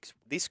 3 weeks.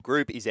 This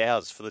group is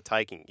ours for the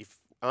taking. If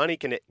Arnie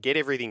can get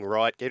everything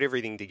right, get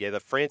everything together,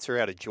 France are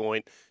out of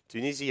joint.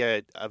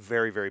 Tunisia are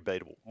very, very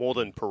beatable, more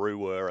than Peru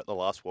were at the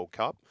last World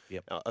Cup.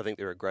 Yep. I think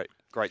they're a great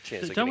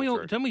chance of don't getting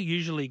through. Don't we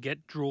usually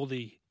draw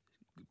the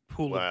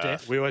pool of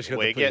death? We always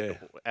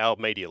our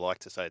media like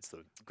to say it's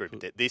the group of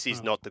death. This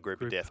is not the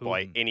group of death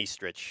by any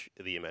stretch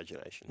of the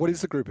imagination. What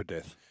is the group of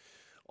death?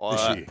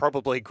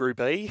 Probably Group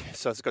E.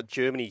 So it's got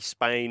Germany,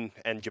 Spain,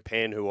 and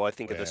Japan, who I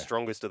think are the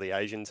strongest of the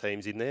Asian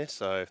teams in there.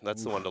 So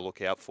that's the one to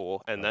look out for.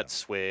 And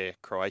that's where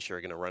Croatia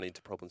are going to run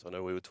into problems. I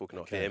know we were talking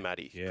off air,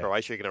 Matty. Yeah.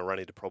 Croatia are going to run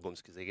into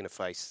problems because they're going to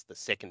face the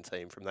second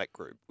team from that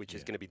group, which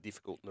is going to be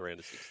difficult in the round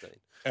of 16.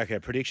 Okay,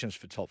 predictions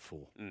for top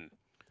 4.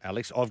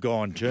 Alex, I've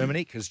gone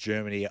Germany because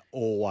Germany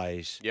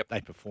always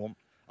they perform.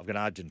 I've gone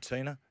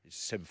Argentina.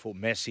 It's 7-4.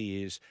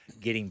 Messi is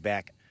getting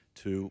back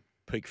to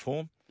peak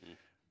form.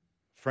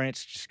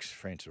 France, just because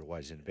France are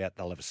always in about,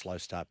 they'll have a slow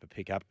start but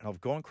pick up. And I've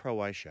gone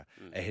Croatia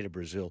ahead of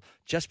Brazil,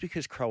 just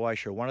because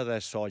Croatia are one of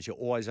those sides you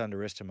always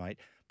underestimate,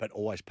 but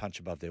always punch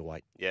above their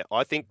weight. Yeah,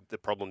 I think the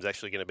problem's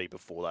actually going to be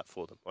before that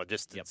for them. I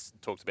just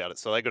talked about it.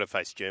 So they've got to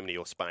face Germany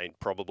or Spain,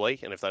 probably.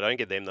 And if they don't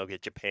get them, they'll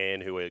get Japan,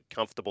 who are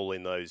comfortable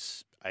in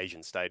those Asian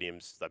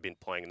stadiums. They've been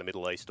playing in the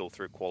Middle East all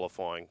through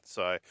qualifying.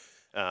 So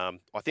I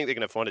think they're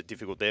going to find it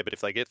difficult there. But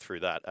if they get through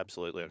that,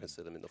 absolutely, I can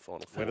see them in the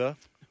final four. Weber?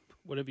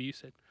 whatever you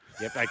said.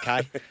 Yep,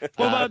 okay.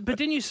 Well, but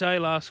didn't you say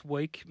last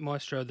week,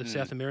 Maestro, the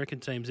South American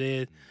teams,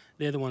 they're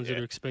the ones that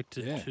are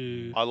expected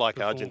to I like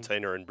perform.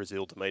 Argentina and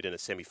Brazil to meet in a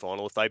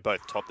semi-final. If they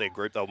both top their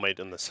group, they'll meet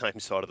on the same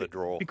side of the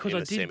draw. Because in I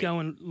the did semi. go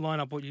and line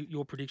up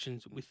your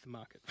predictions with the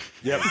market.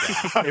 Yep.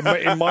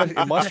 in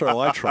my style,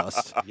 I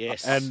trust.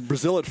 Yes. And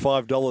Brazil at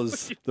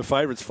 $5, the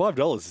favourites,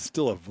 $5 is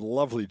still a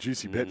lovely,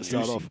 juicy bet to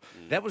start off.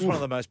 That was one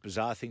of the most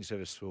bizarre things I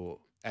ever saw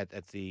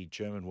at the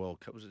German World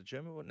Cup. Was it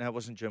German World? No, it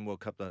wasn't German World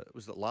Cup.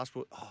 Was it last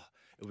World? Oh,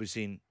 it was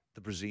in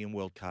the Brazilian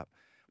World Cup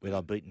where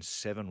they've beaten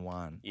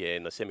 7-1. Yeah,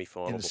 in the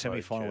semi-final. In the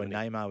semi-final when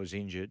Neymar was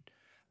injured.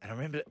 And I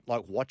remember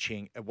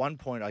watching, at one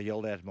point I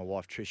yelled out to my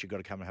wife, Trish, you've got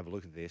to come and have a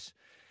look at this.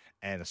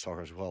 And the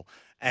soccer as well.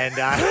 And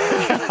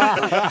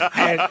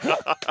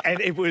and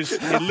it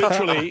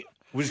literally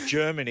was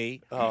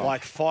Germany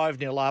like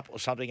 5-0 up or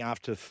something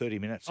after 30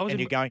 minutes. And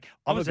you're going,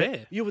 I was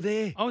there. You were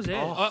there. I was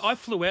there. Oh. I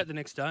flew out the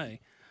next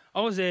day.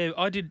 I was there.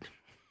 I did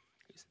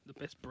the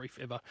best brief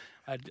ever.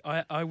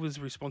 I was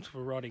responsible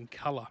for writing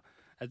colour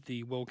at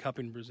the World Cup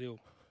in Brazil.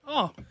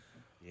 Oh.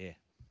 Yeah.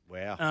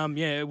 Wow.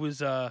 It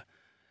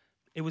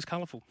was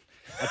colourful.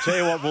 I'll tell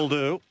you what we'll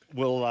do.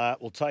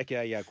 We'll take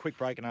a quick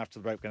break, and after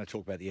the break, we're going to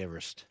talk about the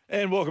Everest.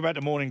 And welcome back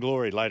to Morning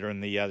Glory. Later in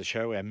the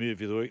show, our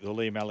movie of the week, the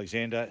Liam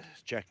Alexander,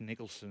 Jack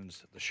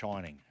Nicholson's The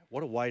Shining.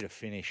 What a way to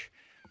finish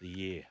the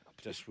year,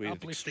 just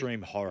with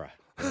extreme horror,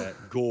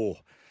 gore.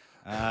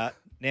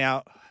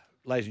 Now,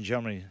 ladies and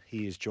gentlemen,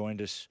 he has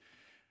joined us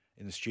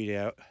in the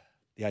studio,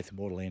 the eighth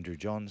immortal Andrew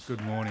Johns.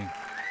 Good morning.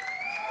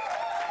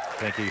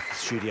 Thank you for the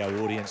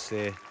studio audience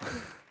there.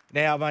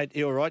 Now, mate,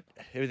 you all right?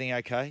 Everything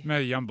okay?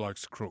 Matty, young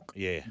bloke's crook.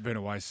 Yeah. Been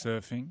away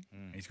surfing.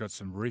 He's got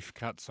some reef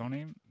cuts on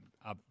him.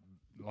 Up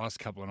last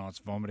couple of nights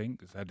vomiting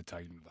because I had to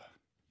take him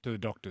to the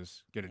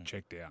doctors, get it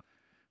checked out.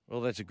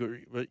 Well,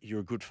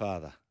 you're a good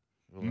father.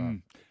 Well,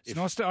 it's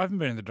nice I haven't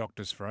been to the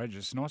doctors for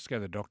ages. It's nice to go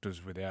to the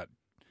doctors without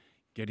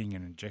getting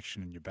an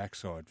injection in your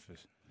backside for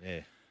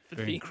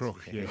being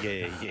crook. Yeah.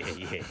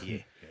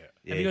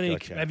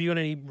 Have you got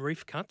any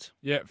reef cuts?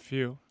 Yeah, a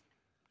few.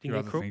 Think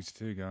Other things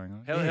too going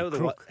on. How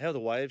are the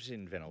waves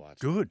in Vanuatu?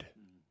 Good.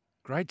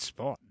 Great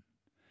spot.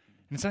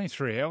 And it's only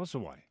 3 hours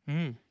away.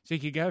 So you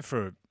could go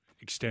for an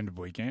extended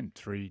weekend,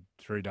 3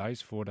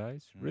 days, 4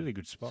 days. Really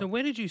good spot. So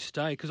where did you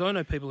stay? Because I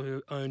know people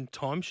who own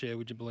timeshare,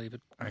 would you believe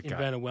it, in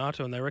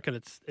Vanuatu, and they reckon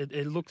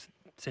it looks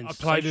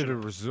sensational. I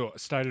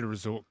stayed at a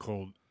resort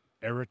called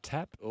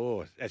Eritap.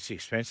 Oh, that's the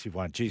expensive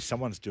one. Geez,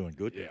 someone's doing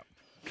good. Yeah.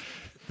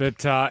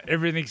 But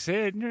everything's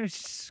there.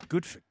 It's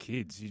good for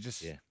kids. You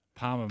just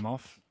palm them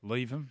off,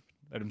 leave them,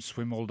 let them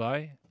swim all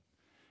day.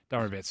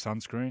 Don't worry about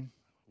sunscreen.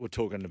 We're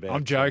talking about...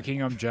 I'm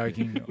joking. All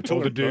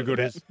the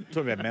do-gooders.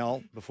 Talking about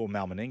Mal, before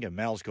Mal Meninga.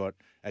 Mal's got...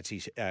 That's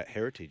his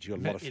heritage.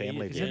 You've got a lot of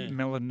family Is there. it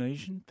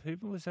Melanesian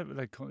people? Is that what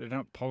they call it? They're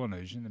not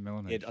Polynesian, they're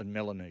Melanesian. Yeah,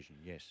 Melanesian,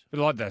 yes. But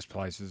like those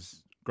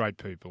places, great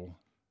people.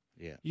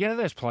 Yeah. You go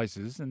to those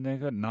places and they've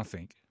got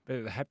nothing.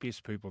 They're the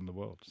happiest people in the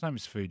world. Same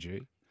as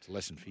Fiji. It's a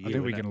lesson for you. I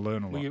think we can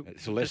learn a lot.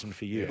 It's a lesson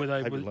for you.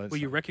 Were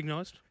you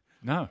recognised?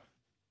 No.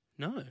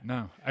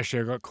 No.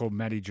 Actually, I got called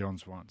Matty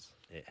Johns once.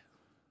 Yeah.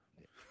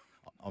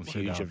 I'm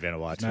huge in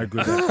Vanuatu. No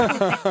good.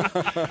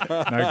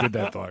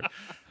 That bloke.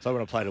 So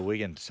when I played a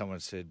Wigan,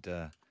 someone said,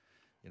 do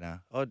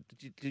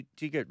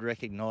you get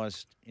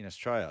recognised in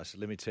Australia? I said,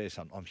 let me tell you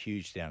something. I'm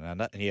huge down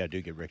under. And yeah, I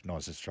do get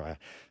recognised in Australia.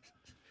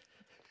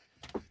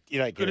 You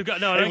don't get it.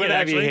 No, I don't get it,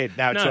 actually. Your head.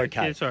 No, it's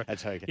okay. Yeah, sorry.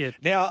 That's okay. Yeah.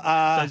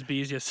 Now, those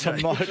beers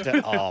yesterday.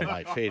 Oh,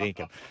 mate, fair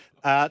income.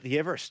 The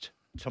Everest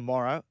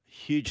tomorrow,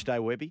 huge day,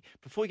 Webby.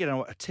 Before we get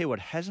on, I tell you what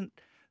hasn't.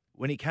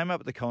 When he came up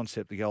with the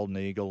concept, the Golden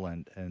Eagle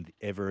and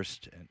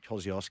Everest and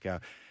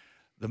Kosciuszko,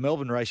 the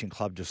Melbourne Racing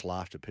Club just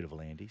laughed at Peter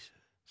V'landys.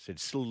 Said,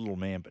 still a little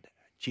man, but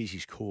geez,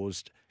 he's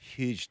caused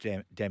huge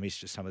damage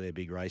to some of their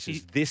big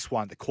races. This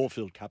one, the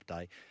Caulfield Cup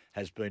Day,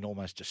 has been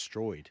almost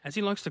destroyed. As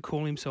he likes to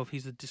call himself,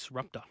 he's a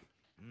disruptor.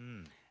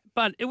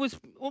 But he was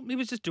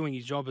just doing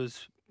his job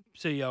as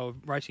CEO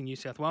of Racing New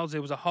South Wales.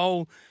 There was a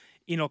hole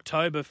in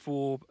October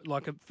for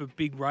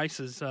big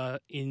races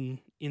in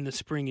the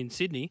spring in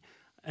Sydney,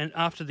 and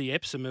after the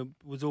Epsom, it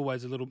was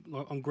always a little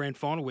on grand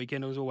final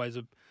weekend. It was always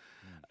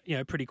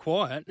pretty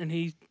quiet, and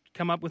he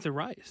come up with a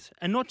race,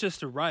 and not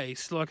just a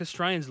race. Like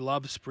Australians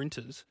love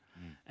sprinters,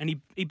 and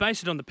he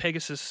based it on the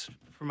Pegasus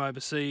from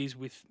overseas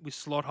with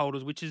slot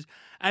holders, which has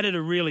added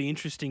a really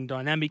interesting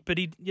dynamic. But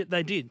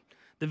they did.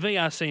 The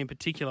VRC in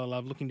particular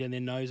love looking down their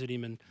nose at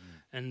him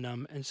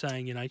and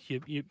saying,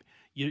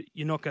 you're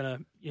not going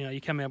to,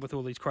 you're coming up with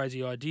all these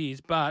crazy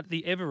ideas. But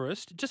the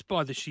Everest, just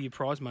by the sheer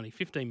prize money,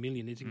 $15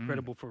 million is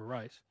incredible for a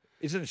race.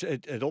 Isn't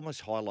it almost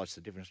highlights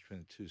the difference between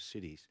the two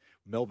cities.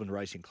 Melbourne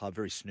Racing Club,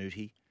 very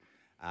snooty,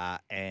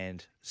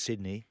 and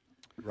Sydney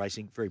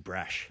Racing, very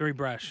brash. Very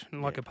brash,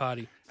 like a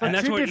party. And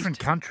that's two different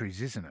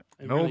countries, isn't it?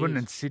 Melbourne really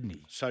and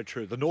Sydney. So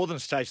true. The northern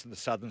states and the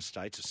southern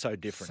states are so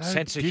different.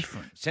 Sense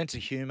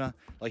of humour.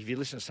 Like if you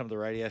listen to some of the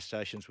radio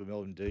stations with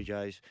Melbourne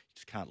DJs, you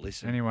just can't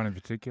listen. Anyone in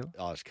particular?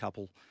 Oh, there's a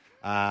couple.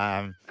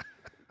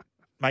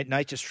 Mate,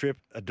 Nature Strip,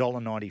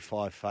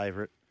 $1.95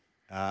 favourite.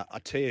 I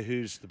tell you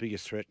who's the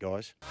biggest threat,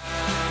 guys.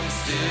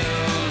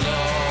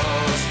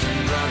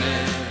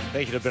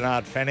 Thank you to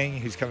Bernard Fanning,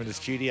 who's coming to the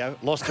studio.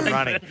 Lost and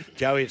running.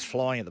 Joey, it's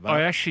flying at the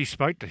moment. I actually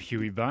spoke to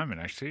Huey Bowman,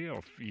 actually.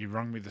 You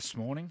rung me this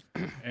morning.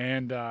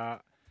 And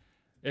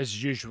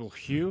as usual,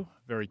 Hugh,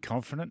 very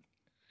confident.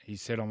 He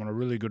said, I'm on a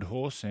really good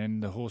horse,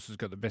 and the horse has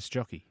got the best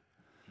jockey.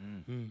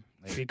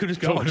 Maybe good as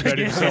gold. Talking about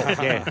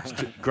himself. Yeah,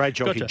 great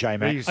jockey,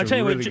 J-Mac. He's I a tell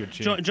you really what,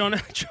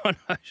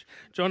 good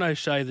John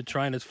O'Shea, the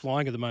trainer's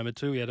flying at the moment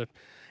too.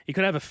 He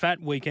could have a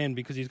fat weekend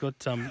because he's got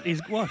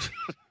he's what?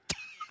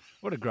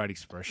 What a great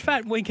expression.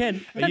 Fat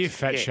weekend. Are you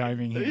fat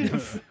shaming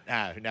him?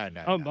 No.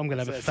 I'm going to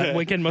have a fat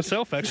weekend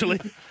myself,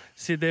 actually.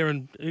 Sit there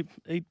and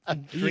eat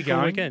and drink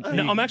all weekend.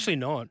 No, I'm actually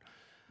not.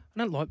 I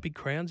don't like big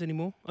crowds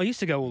anymore. I used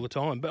to go all the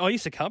time, but I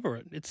used to cover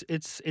it.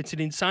 It's an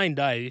insane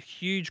day, a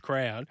huge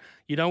crowd.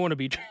 You don't want to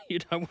be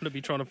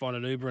trying to find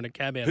an Uber and a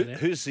cab out of there.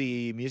 Who's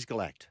the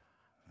musical act?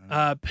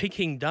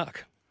 Peking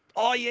Duck.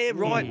 Oh yeah,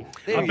 right.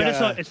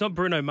 But it's not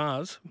Bruno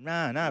Mars.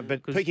 No.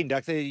 But Peking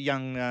Duck, they're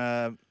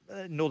young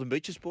Northern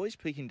Beaches boys.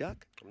 Peking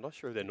Duck. I'm not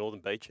sure if they're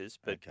Northern Beaches,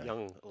 but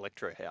Young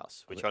Electro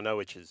House, which I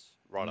know is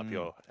right up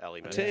your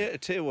alley,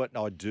 mate. Tell you what,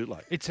 I do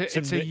like. It's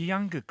a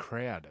younger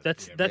crowd.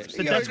 That's what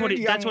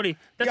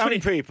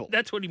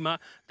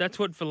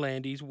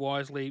Volandis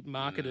wisely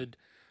marketed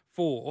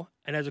for,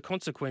 and as a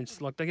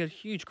consequence, like they get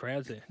huge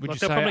crowds there. Would like you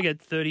they'll say probably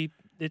get 30.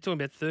 They're talking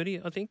about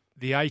 30, I think.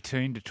 The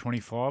 18 to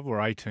 25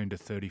 or 18 to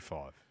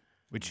 35,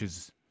 which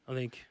is I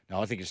think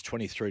it's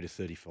 23 to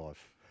 35.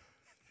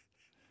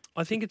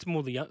 I think it's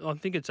more I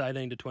think it's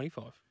 18 to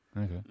 25.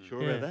 okay.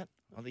 Sure about that?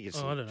 I think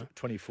it's I don't know.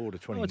 24 to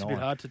 29. It's a bit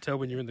hard to tell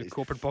when you're in the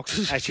corporate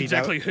boxes. Actually,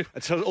 exactly. No,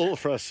 it's all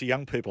for us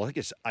young people. I think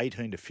it's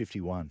 18 to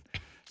 51.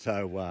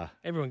 So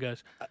everyone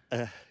goes.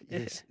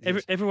 Yes,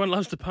 everyone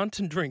loves to punt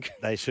and drink.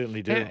 They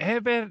certainly do. How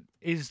about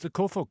is the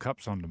Caulfield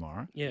Cup's on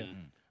tomorrow? Yeah.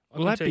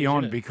 Will that be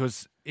on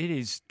because it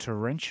is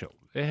torrential?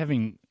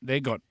 They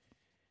got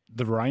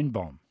the rain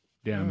bomb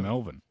down in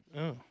Melbourne.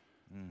 Oh.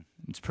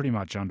 It's pretty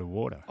much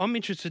underwater. I'm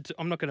interested.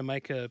 I'm not going to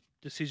make a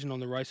decision on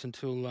the race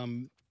until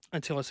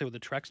I see what the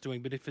track's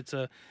doing. But if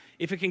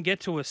it can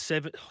get to a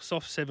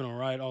soft 7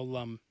 or 8,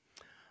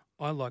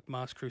 I like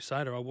Masked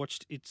Crusader. I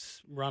watched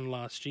its run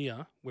last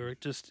year where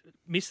it just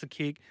missed the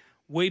kick,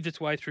 weaved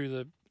its way through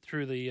the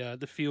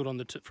field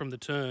from the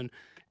turn,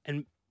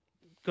 and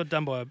got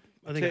done by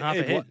I think half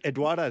a head.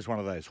 Eduardo is one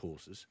of those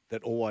horses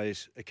that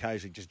always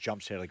occasionally just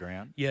jumps out of the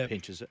ground,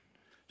 pinches it.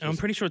 And I'm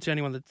pretty sure it's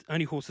the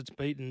only horse that's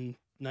beaten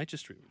Nature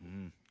Strip.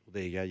 Well,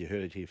 there you go. You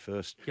heard it here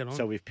first. Get on.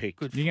 So we've picked.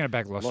 Good. You're going to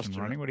back Lost and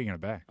Running? What are you going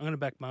to back? I'm going to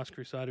back Masked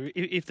Crusader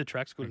if the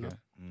track's good enough.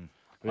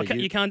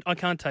 You I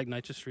can't take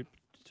Nature Strip.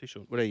 Too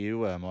short. What are you,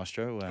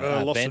 Maestro?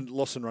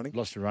 Lost and Running.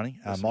 Lost and Running.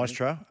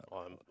 Maestro.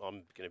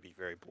 I'm going to be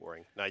very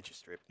boring. Nature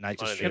Strip.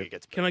 Nature I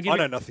Strip. Can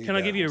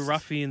I give you a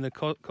roughie in the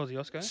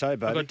Kosciuszko? So,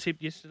 buddy. I got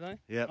tipped yesterday.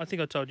 Yeah. I think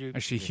I told you.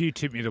 Actually, Hugh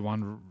tipped me the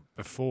one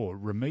before,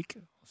 Ramik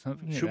or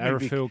something.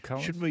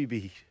 Shouldn't we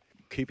be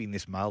keeping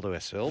this mail to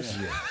ourselves?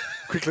 Yeah.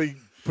 Quickly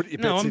put your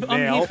No, bets in I'm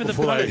now here for the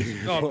before punters.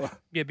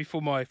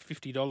 Before my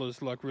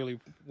 $50 like really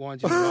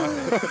winds in the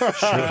market.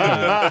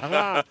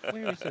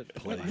 Where is it?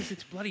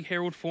 It's bloody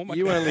Herald form.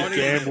 You only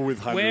gamble with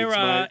hundreds,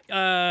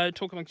 mate.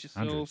 Talk amongst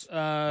yourselves.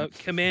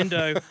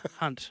 Commando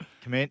Hunt.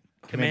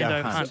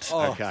 Commando Hunt.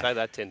 Oh, okay. Say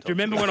that 10 times. Do you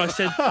remember when I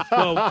said?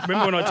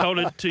 Remember when I told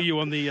it to you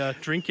on the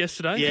drink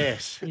yesterday?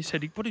 Yes. You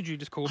said, "What did you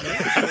just call me?"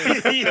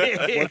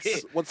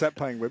 What's that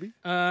paying, Webby?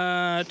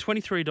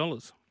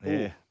 $23.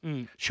 Yeah.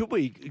 Should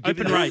we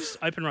Open race?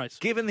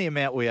 Given the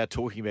amount we are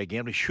talking about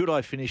gambling, should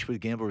I finish with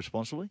gamble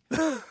responsibly?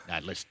 No,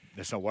 let's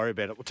not worry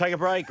about it. We'll take a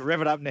break.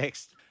 Rev it up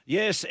next.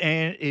 Yes,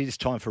 and it is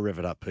time for Rev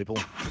it up, people.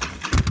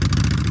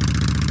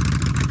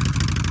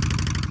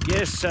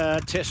 Yes,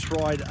 test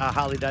ride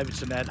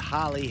Harley-Davidson at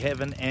Harley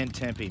Heaven and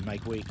Tempe.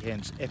 Make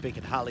weekends epic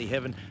at Harley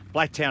Heaven.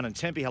 Blacktown and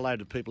Tempe. Hello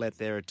to people out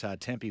there at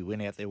Tempe.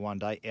 Went out there one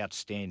day.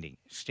 Outstanding.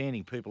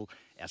 Outstanding people.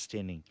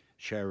 Outstanding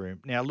showroom.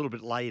 Now, a little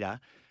bit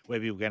later, where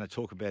we were going to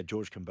talk about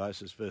George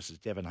Kambosos versus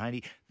Devin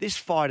Haney. This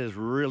fight has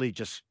really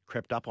just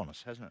crept up on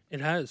us, hasn't it?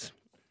 It has.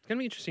 It's going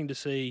to be interesting to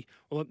see.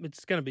 Well,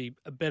 it's going to be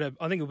a better.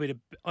 I think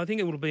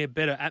it will be a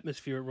better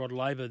atmosphere at Rod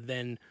Laver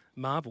than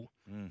Marvel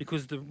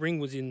because the ring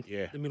was in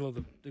the middle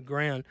of the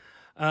ground.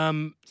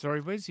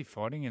 Sorry, where's he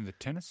fighting in the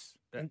tennis?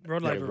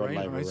 Rod Laver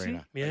Arena.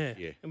 Arena. Yeah.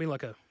 I mean,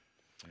 like a.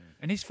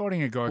 And he's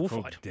fighting a guy called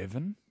fight.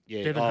 Devin.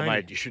 Yeah. Devin Haney.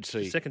 Mate, you should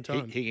see. Second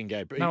time. He can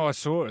go. No, I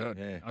saw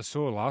it. I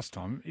saw last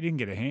time. He didn't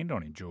get a hand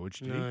on him, George,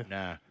 did he?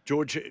 No.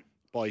 George,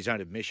 by his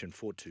own admission,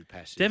 fought too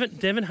passive.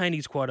 Devin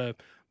Haney's quite a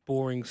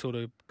boring sort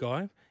of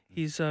guy.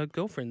 His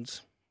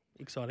girlfriend's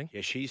exciting. Yeah,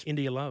 she's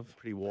India Love.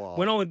 Pretty wild.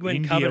 When I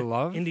went India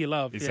Love? India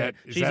Love. Is yeah.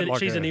 that like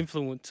she's an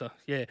influencer.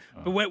 Yeah.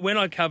 Oh. But when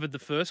I covered the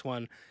first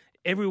one,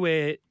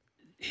 everywhere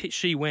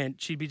she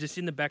went, she'd be just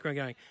in the background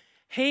going,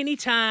 Haney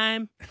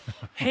time.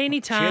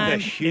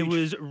 It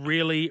was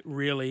really,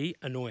 really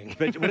annoying.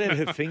 But whatever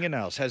her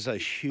fingernails has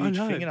those huge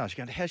fingernails. She's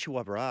going, how'd she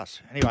wipe her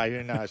ass? Anyway,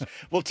 who knows?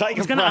 We'll take I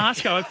was going to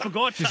ask her. I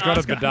forgot. She's got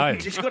a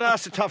bidet. She's got to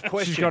ask a tough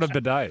question. She's got a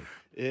bidet.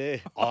 Yeah,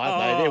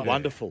 they're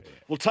wonderful.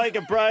 We'll take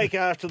a break.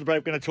 After the break,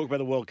 we're going to talk about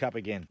the World Cup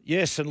again.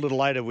 Yes, and a little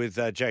later with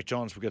Jack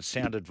Johns, we've got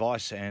sound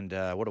advice, and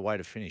what a way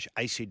to finish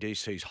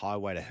AC/DC's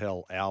Highway to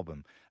Hell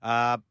album.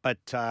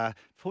 But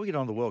before we get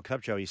on to the World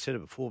Cup, Joe, you said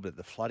it before, but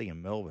the flooding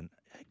in Melbourne,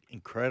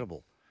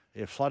 incredible.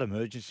 Yeah, flood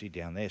emergency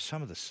down there.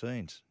 Some of the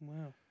scenes.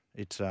 Wow.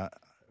 It's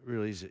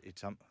really is.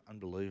 It's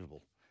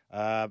unbelievable.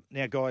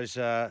 Now, guys,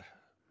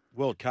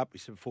 World Cup, we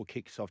said before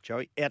kicks off,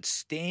 Joey,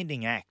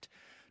 outstanding act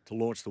to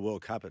launch the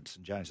World Cup at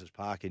St James's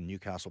Park in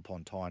Newcastle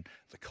upon Tyne,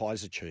 the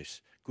Kaiser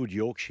Chiefs. Good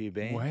Yorkshire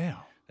band.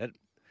 Wow.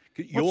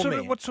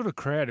 What sort of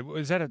crowd?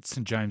 Was that at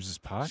St James's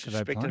Park?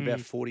 Expecting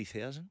about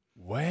 40,000.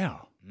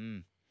 Wow.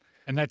 Mm.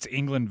 And that's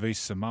England v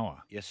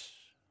Samoa. Yes.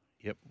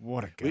 Yep.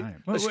 What a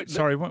game.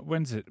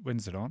 When's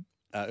it on?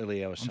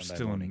 Early hours Sunday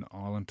still morning. in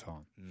Island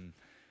time. Mm.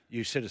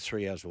 You said it's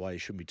 3 hours away. You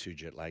shouldn't be too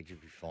jet lagged. You'll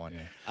be fine.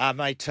 Yeah.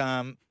 Mate,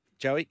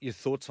 Joey, your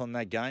thoughts on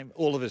that game?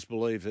 All of us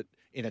believe that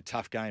in a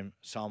tough game,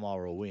 Samoa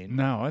will win.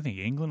 No, I think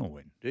England will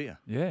win. Do you?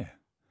 Yeah.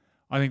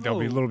 I think they'll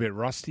be a little bit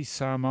rusty,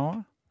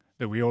 Samoa,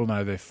 that we all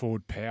know their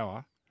forward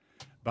power.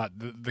 But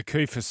the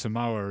key for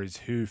Samoa is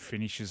who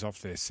finishes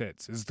off their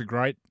sets. As the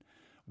great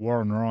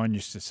Warren Ryan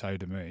used to say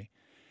to me,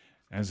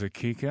 as a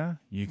kicker,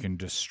 you can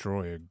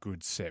destroy a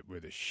good set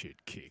with a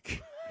shit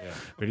kick. Yeah.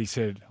 But he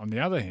said, on the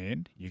other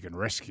hand, you can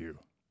rescue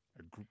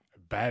a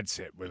bad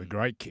set with a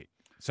great kick.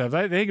 So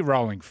they're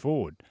rolling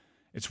forward.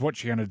 It's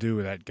what you're going to do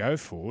with that go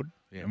forward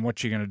and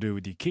what you're going to do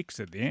with your kicks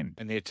at the end.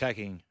 And the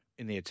attacking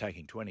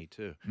 20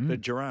 too.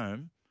 But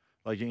Jerome,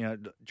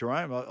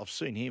 I've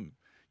seen him,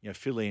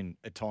 fill in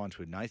at times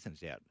when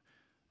Nathan's out.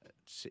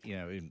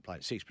 Even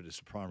playing six, but as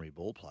a primary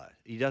ball player,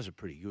 he does it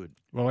pretty good.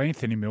 Well,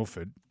 Anthony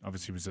Milford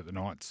obviously was at the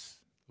Knights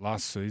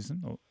last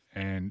season,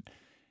 and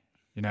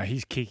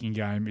his kicking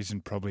game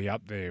isn't probably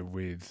up there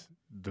with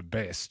the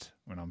best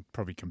when I'm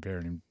probably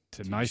comparing him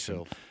to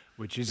Nathan,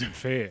 which isn't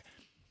fair.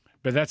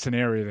 But that's an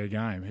area of their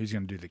game. Who's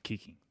going to do the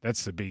kicking?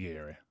 That's the big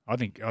area. I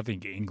think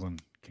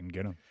England can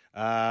get them.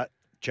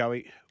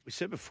 Joey, we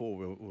said before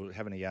we were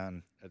having a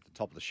yarn at the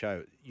top of the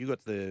show. You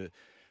got the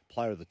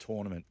player of the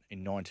tournament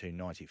in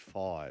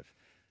 1995.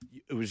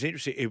 It was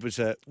interesting. It was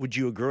would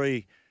you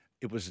agree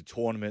it was a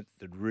tournament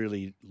that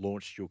really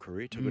launched your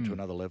career, took it to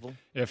another level?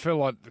 Yeah, I felt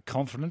like the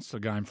confidence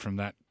that came from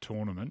that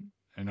tournament,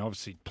 and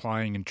obviously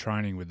playing and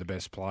training with the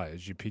best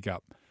players, you pick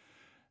up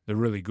the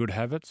really good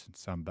habits and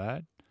some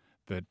bad.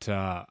 But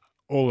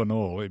all in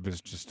all, it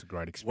was just a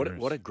great experience.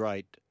 What a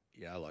great,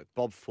 like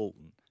Bob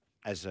Fulton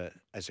as a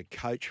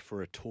coach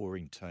for a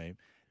touring team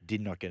did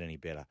not get any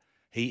better.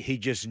 He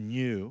just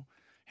knew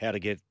how to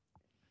get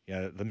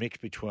the mix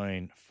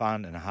between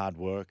fun and hard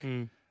work.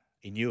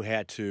 He knew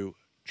how to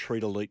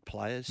treat elite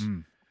players.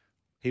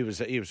 He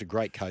was a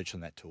great coach on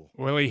that tour.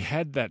 Well, he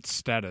had that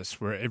status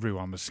where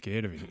everyone was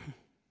scared of him.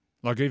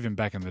 Like even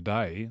back in the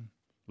day,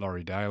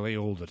 Laurie Daly,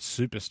 all the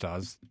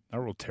superstars, they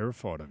were all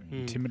terrified of him,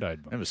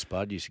 intimidated by him. Remember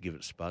Spud used to give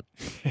it to Spud?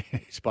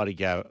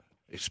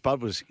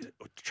 Spud was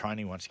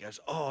training once, he goes,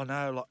 oh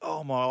no,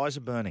 my eyes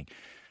are burning.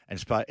 And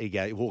Spud,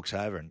 he walks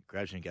over and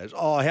grabs him and goes,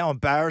 oh, how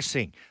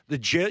embarrassing.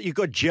 You've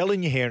got gel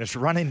in your hair and it's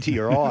run into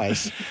your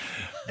eyes.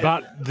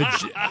 But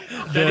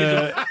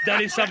that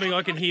is something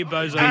I can hear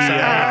Bozo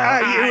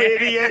say. You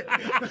idiot.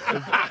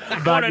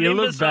 But you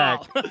look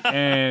back,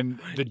 and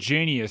the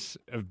genius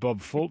of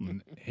Bob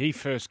Fulton, he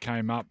first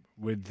came up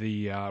with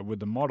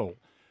the model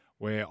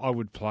where I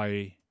would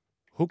play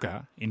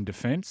hooker in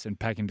defence and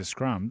pack into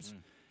scrums,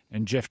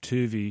 and Jeff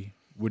Tuvey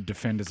would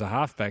defend as a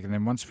halfback, and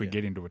then once we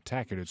get into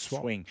attack, it would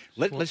swing.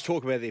 Let's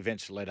talk about the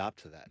events that led up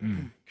to that,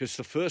 because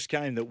the first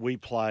game that we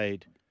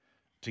played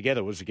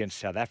together was against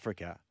South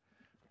Africa.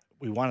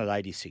 We won at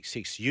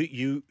 86-6.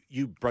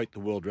 You broke the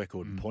world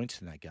record in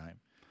points in that game.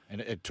 And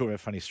talking about a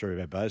funny story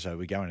about Bozo,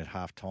 we go in at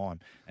half time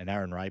and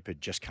Aaron Raper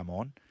had just come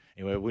on.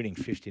 And we were winning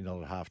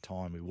 15-0 at half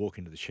time. We walk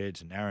into the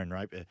sheds and Aaron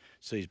Raper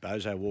sees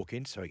Bozo walk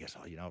in. So he goes,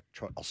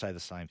 I'll say the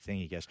same thing.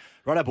 He goes,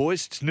 righto,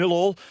 boys, it's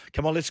 0-0.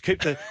 Come on, let's keep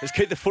the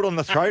foot on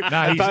the throat.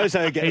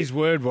 His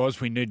word was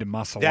we need to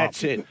muscle up.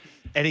 That's it.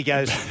 And he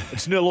goes,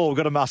 it's 0-0, we've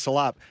got to muscle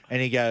up. And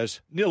he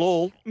goes,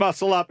 0-0,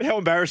 muscle up. How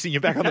embarrassing,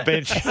 you're back on the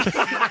bench.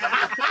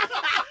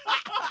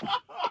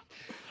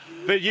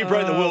 But you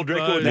broke the world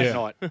record that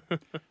night.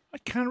 I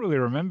can't really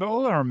remember.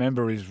 All I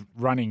remember is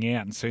running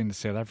out and seeing the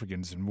South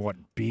Africans and what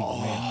big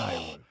men they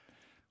were.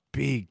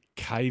 Big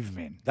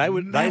cavemen. They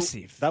were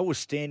massive. They were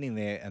standing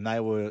there and they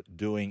were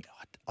doing,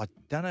 I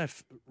don't know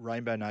if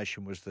Rainbow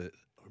Nation was it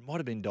might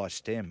have been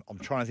Stem. I'm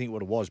trying to think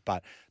what it was,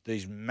 but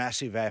these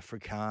massive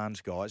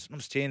Afrikaans guys. And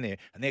I'm standing there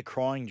and they're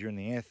crying during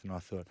the anthem. And I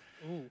thought,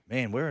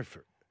 man, we're in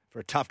for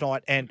a tough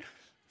night. And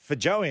for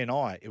Joey and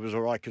I, it was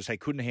all right because they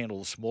couldn't handle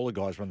the smaller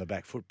guys on the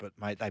back foot. But,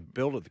 mate, they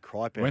belted the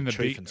cripe out of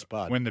Chief and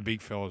Spud. When the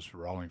big fellas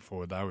were rolling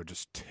forward, they were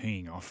just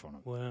teeing off on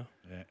them. Wow.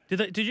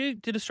 Yeah.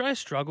 Did Australia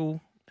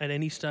struggle at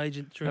any stage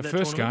during that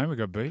first tournament? game, we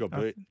got beat.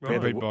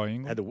 Got beat by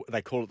England.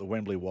 They call it the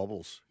Wembley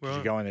Wobbles. Right.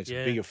 You go in, it's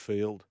a bigger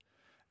field.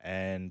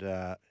 And,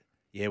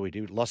 we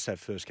did. Lost that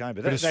first game.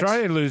 But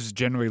Australia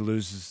generally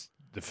loses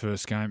the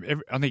first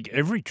game. I think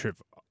every trip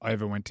I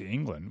ever went to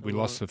England, we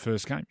lost the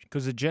first game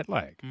because of jet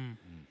lag.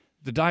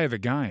 The day of the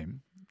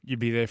game, you'd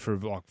be there for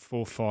like 4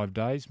 or 5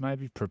 days,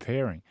 maybe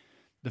preparing.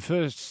 The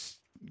first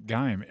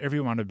game,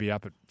 everyone would be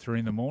up at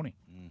 3 a.m.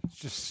 It's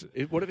just.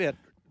 What about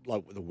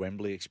like the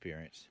Wembley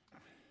experience?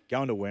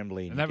 Going to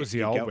Wembley, and that was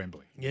the old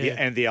Wembley,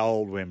 and the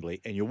old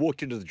Wembley, and you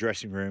walked into the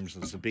dressing rooms.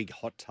 And there's a big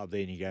hot tub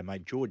there, and you go,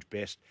 mate, George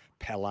Best,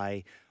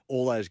 Pelé,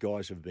 all those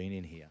guys have been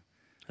in here.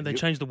 And they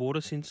changed the water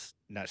since?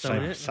 No,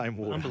 same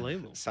water.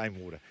 Unbelievable.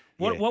 Same water.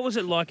 What was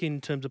it like in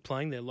terms of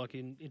playing there? Like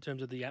in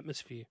terms of the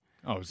atmosphere?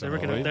 Oh, it was they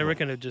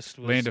reckon it just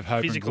was land of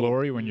hope physical. and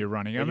glory when you're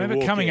running. I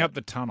remember coming up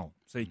the tunnel.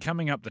 So you're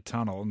coming up the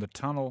tunnel, and the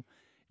tunnel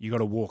you got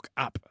to walk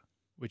up,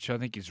 which I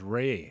think is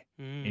rare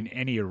in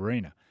any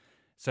arena.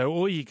 So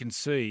all you can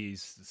see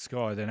is the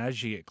sky. Then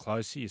as you get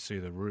closer, you see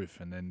the roof,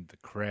 and then the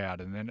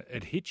crowd, and then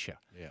it hits you.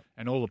 Yeah.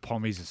 And all the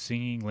pommies are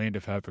singing "Land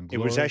of Hope and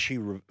Glory." It was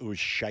actually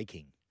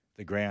shaking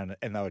the ground,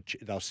 and they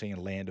were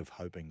singing "Land of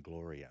Hope and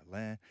Glory."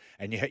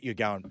 And you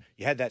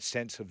had that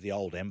sense of the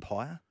old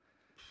empire,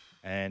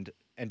 and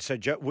so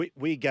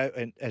we go,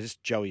 and as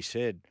Joey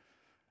said,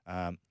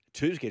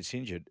 Tubes gets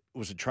injured. It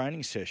was a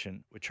training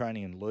session. We're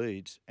training in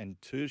Leeds,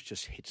 and Tubes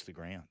just hits the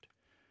ground,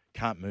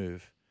 can't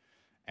move.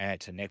 And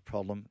it's a neck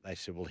problem. They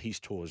said, well, his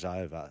tour's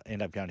over.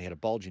 Ended up going, he had a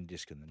bulging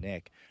disc in the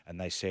neck. And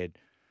they said,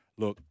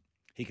 look,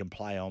 he can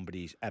play on, but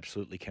he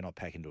absolutely cannot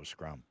pack into a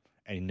scrum.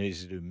 And he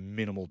needs to do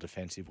minimal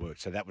defensive work.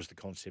 So that was the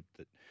concept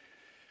that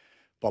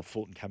Bob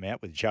Fulton came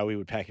out with. Joey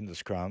would pack into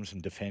the scrums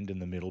and defend in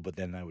the middle, but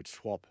then they would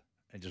swap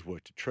and just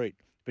work to treat.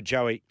 But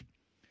Joey,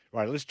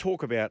 right, let's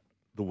talk about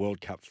the World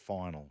Cup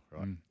final,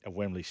 right, at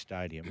Wembley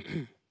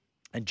Stadium.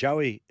 And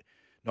Joey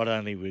not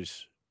only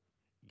was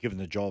given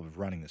the job of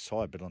running the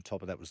side, but on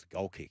top of that was the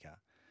goal kicker.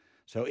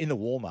 So in the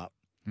warm-up...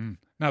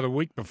 No, the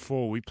week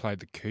before we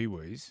played the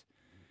Kiwis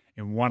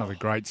in one of the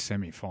great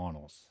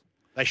semi-finals.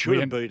 They should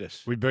have beat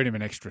us. We beat them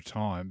in extra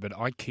time, but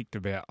I kicked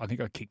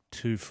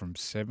 2 from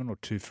 7 or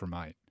 2 from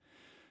 8.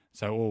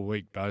 So all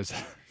week,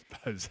 Bozo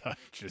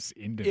just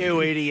ended.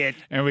 You idiot.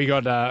 And we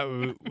got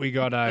a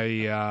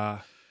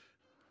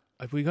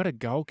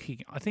goal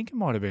kick. I think it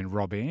might have been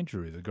Rob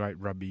Andrew, the great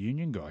rugby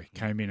union guy. He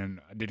came in and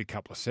I did a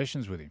couple of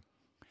sessions with him.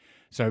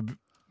 So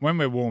when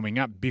we're warming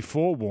up,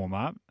 before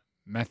warm-up,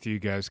 Matthew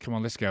goes, come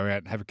on, let's go out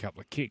and have a couple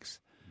of kicks.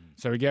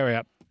 So we go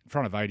out in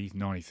front of 80,000,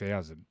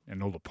 90,000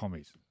 and all the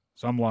pommies.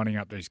 So I'm lining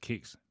up these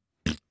kicks,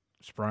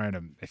 spraying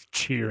them, they're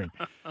cheering.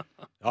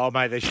 Oh,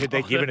 mate,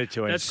 they're giving it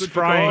to him. That's good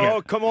spraying for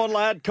it. Come on,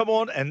 lad, come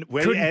on. And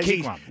when couldn't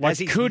kick one.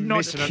 Could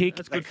not kick.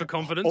 That's good for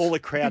confidence. All the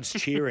crowd's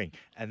cheering.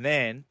 And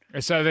then...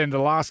 So then the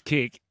last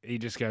kick, he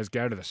just goes,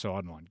 go to the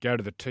sideline. Go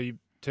to the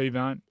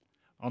T-bone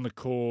on the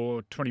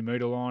core,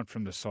 20-metre line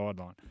from the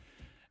sideline.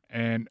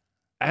 And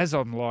as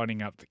I'm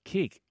lining up the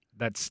kick,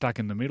 that Stuck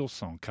in the Middle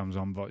song comes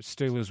on by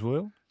Steelers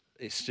Wheel.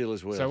 It's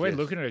Steelers Wheel. So we're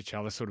looking at each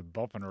other, sort of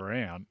bopping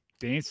around,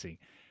 dancing.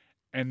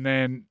 And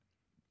then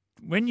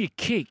when you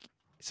kick,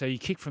 so you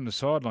kick from the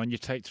sideline, you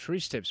take 3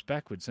 steps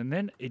backwards, and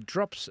then it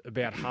drops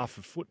about half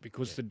a foot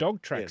because the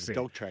dog track's there.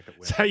 Dog track it.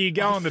 So you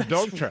go on the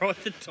dog track.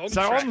 Right, the dog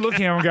so track. I'm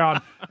looking and I'm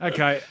going,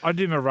 okay, I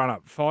do my run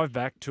up, 5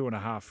 back,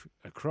 2.5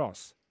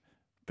 across.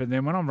 But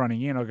then when I'm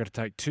running in, I've got to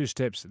take 2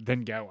 steps,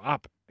 then go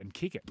up and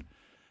kick it.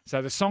 So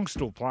the song's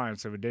still playing,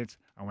 so we dance.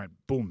 I went,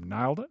 boom,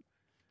 nailed it.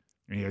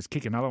 And he goes,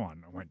 kick another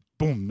one. I went,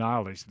 boom,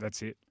 nailed it. He said,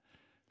 that's it.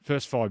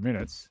 First 5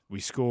 minutes, we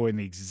score in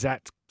the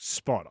exact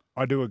spot.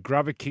 I do a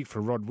grubber kick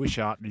for Rod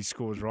Wishart, and he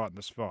scores right in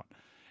the spot.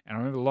 And I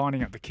remember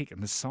lining up the kick,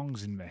 and the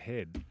song's in my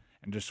head,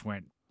 and just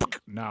went,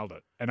 nailed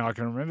it. And I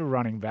can remember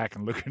running back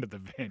and looking at the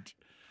bench,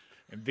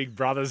 and big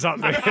brothers up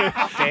there.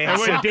 And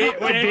we're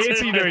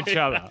dancing to each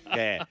other.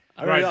 Yeah.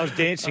 I was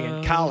dancing,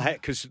 and Carl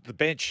because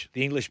the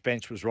English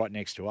bench was right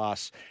next to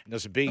us, and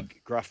there's a big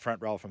gruff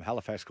front row from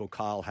Halifax called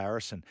Carl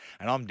Harrison,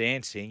 and I'm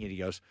dancing, and he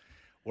goes,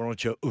 why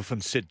don't you oof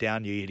and sit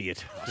down, you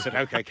idiot? I said,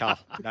 okay, Carl,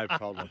 no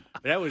problem.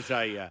 But that was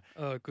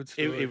good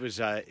story. It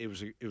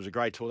was a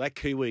great tour. That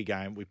Kiwi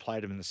game, we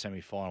played them in the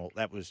semi-final.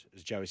 That was,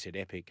 as Joey said,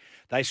 epic.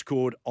 They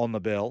scored on the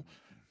bell.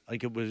 I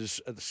think it was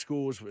the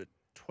scores were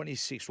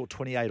 26 or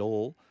 28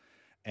 all.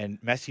 And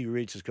Matthew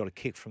Ridge has got a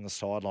kick from the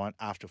sideline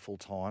after full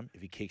time.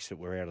 If he kicks it,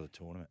 we're out of the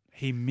tournament.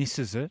 He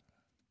misses it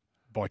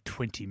by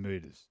 20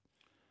 metres.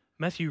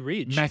 Matthew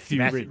Ridge?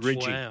 Matthew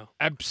Ridge. Wow.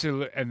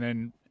 Absolutely. And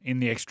then in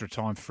the extra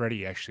time,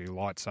 Freddie actually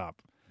lights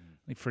up. I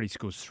think Freddie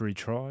scores 3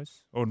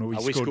 tries. Oh, no, we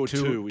scored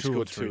 2. We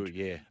scored 2,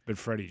 yeah. But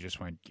Freddie just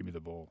went, give me the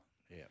ball.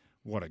 Yeah.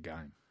 What a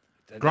game.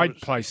 Great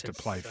place to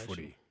play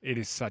footy. It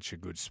is such a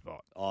good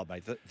spot. Oh,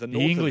 mate, the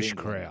north English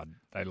crowd,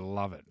 they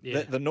love it.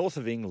 Yeah. The north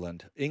of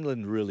England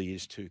really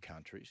is 2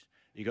 countries.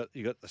 You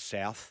got the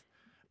south,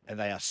 and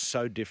they are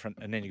so different,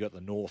 and then you got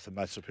the north, and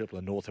most of the people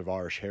are north of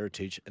Irish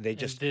heritage, and they're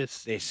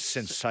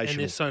sensational. And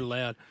they're so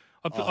loud.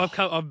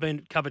 I've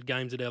been covered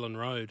games at Ellen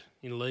Road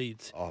in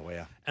Leeds. Oh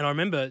wow! And I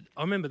remember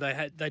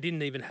they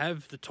didn't even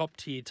have the top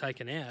tier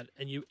taken out,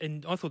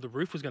 and I thought the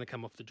roof was going to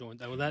come off the joint.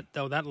 They were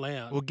that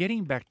loud. Well,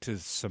 getting back to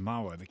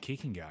Samoa, the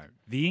kicking game,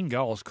 the in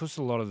goals, because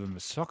a lot of them are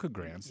soccer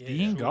grounds.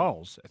 The in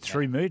goals are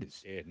 3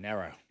 metres. Yeah,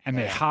 narrow, and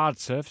they're hard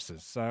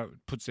surfaces, so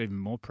it puts even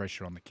more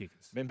pressure on the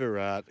kickers.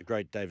 Remember the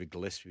great David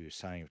Gillespie was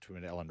saying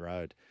between Ellen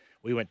Road.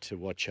 We went to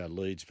watch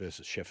Leeds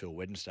versus Sheffield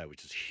Wednesday,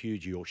 which is a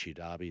huge Yorkshire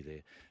derby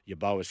there.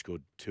 Yeboah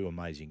scored 2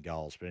 amazing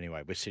goals. But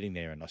anyway, we're sitting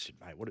there and I said,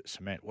 mate,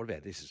 what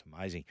about this? Is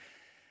amazing.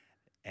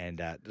 And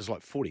there's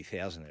like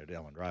 40,000 there at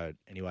Ellen Road.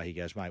 Anyway, he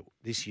goes, mate,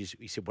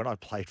 he said, when I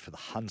played for the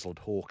Hunslet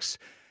Hawks,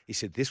 he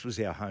said, this was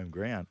our home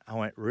ground. I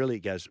went, really? He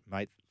goes,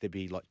 mate, there'd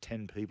be like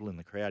 10 people in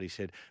the crowd. He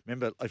said,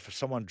 remember, if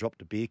someone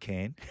dropped a beer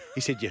can,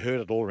 he said, you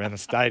heard it all around the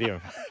stadium.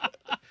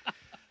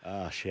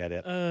 Shout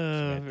out.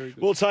 Very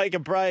good. We'll take a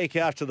break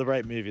after the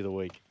break movie of the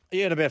week.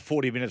 Yeah, in about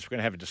 40 minutes, we're going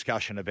to have a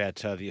discussion about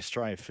the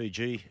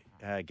Australia-Fiji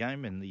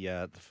game in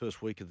the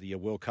first week of the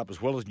World Cup,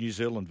 as well as New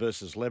Zealand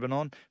versus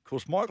Lebanon. Of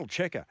course, Michael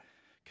Checker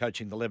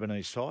coaching the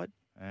Lebanese side,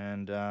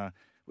 and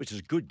which is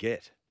a good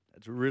get.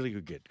 It's a really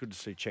good get. Good to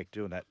see Check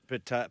doing that.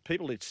 But,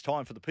 people, it's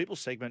time for the People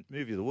segment,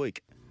 Movie of the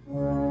Week.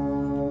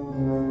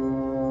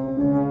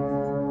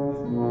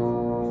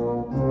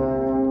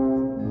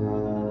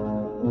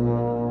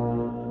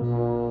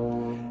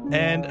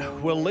 And,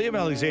 well, Liam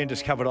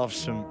Alexander's covered off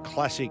some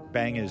classic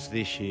bangers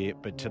this year,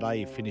 but today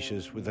he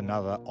finishes with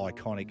another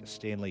iconic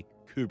Stanley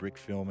Kubrick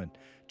film and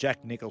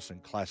Jack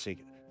Nicholson classic,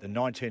 the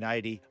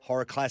 1980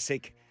 horror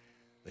classic,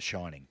 The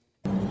Shining.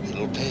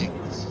 Little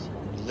pigs,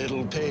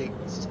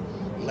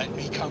 let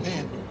me come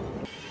in.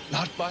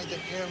 Not by the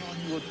hair on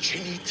your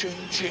chinny chin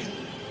chin.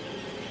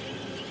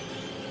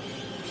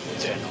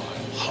 Then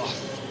I'll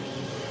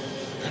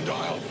huff, and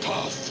I'll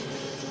puff,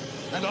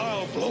 and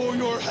I'll blow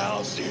your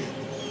house in.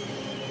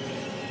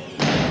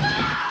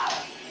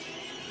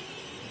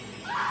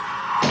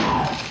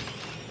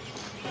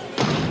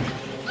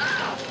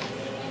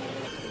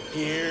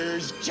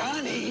 Here's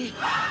Johnny.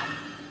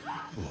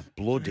 Oh,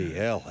 bloody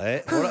hell, eh?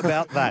 What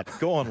about that?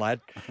 Go on,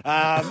 lad.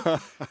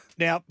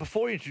 Now,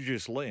 before we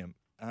introduce Liam,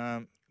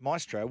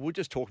 Maestro, we were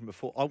just talking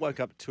before. I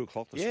woke up at 2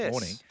 o'clock this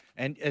morning,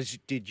 and as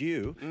did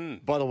you,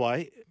 by the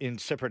way, in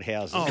separate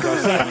houses. And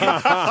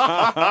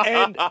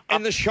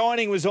The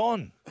Shining was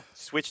on.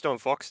 Switched on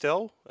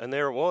Foxtel, and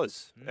there it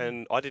was.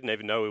 And I didn't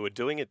even know we were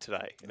doing it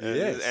today. And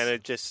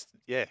it just,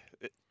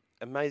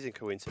 amazing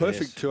coincidence.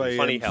 Perfect 2 a.m.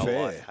 Funny how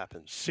fair. life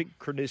happens.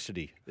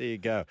 Synchronicity. There you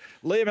go.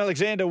 Liam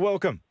Alexander,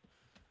 welcome.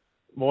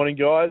 Morning,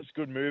 guys.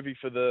 Good movie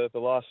for the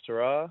last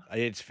hurrah.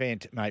 It's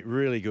fantastic, mate.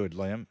 Really good,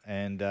 Liam.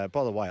 And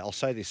by the way, I'll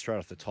say this straight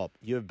off the top.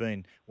 You have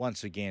been,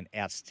 once again,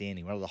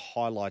 outstanding. One of the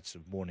highlights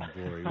of Morning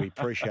Glory. We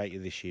appreciate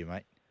you this year,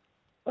 mate.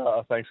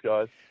 Thanks,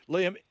 guys.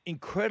 Liam,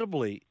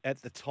 incredibly,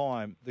 at the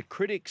time,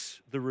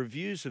 the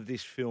reviews of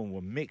this film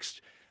were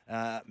mixed.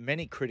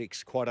 Many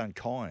critics quite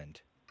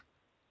unkind.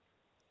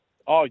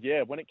 Oh,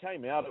 yeah. When it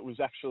came out, it was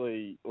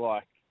actually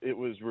it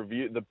was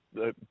reviewed,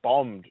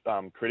 bombed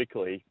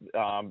critically.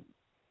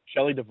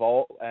 Shelley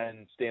Duvall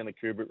and Stanley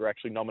Kubrick were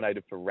actually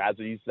nominated for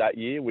Razzies that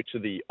year, which are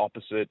the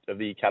opposite of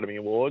the Academy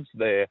Awards.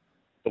 They're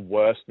the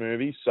worst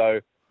movies. So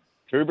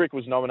Kubrick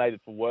was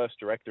nominated for Worst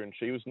Director and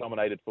she was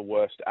nominated for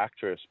Worst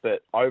Actress.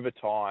 But over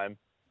time,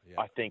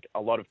 I think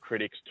a lot of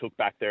critics took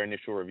back their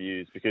initial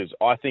reviews because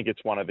I think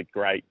it's one of the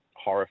great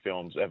horror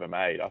films ever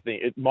made. I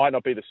think it might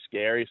not be the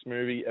scariest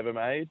movie ever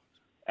made,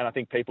 and I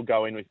think people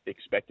go in with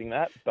expecting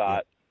that,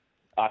 but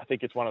I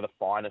think it's one of the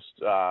finest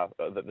that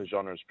the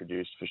genre has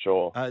produced for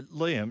sure.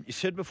 Liam, you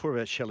said before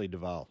about Shelley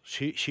Duvall.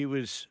 She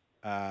was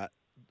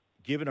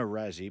given a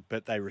Razzie,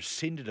 but they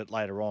rescinded it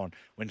later on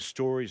when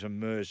stories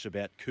emerged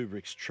about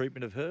Kubrick's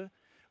treatment of her.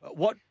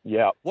 What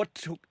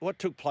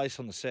took place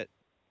on the set?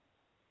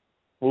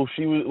 Well,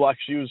 she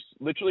was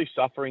literally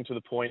suffering to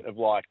the point of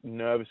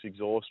nervous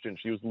exhaustion.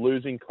 She was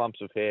losing clumps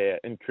of hair,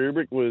 and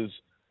Kubrick was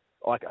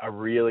a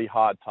really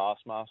hard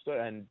taskmaster.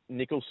 And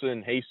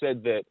Nicholson, he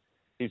said that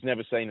he's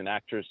never seen an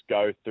actress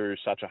go through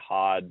such a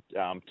hard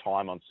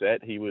time on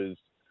set. He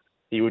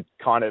would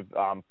kind of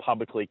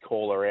publicly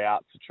call her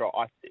out to try.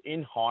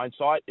 In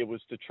hindsight, it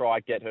was to try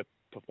get her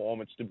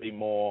performance to be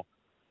more,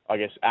 I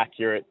guess,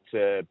 accurate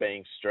to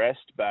being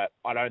stressed. But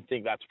I don't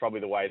think that's probably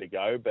the way to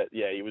go. But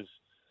yeah, he was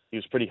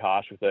pretty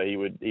harsh with her.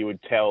 He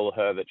would tell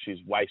her that she's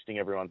wasting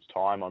everyone's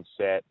time on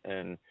set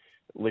and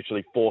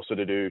literally force her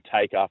to do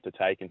take after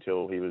take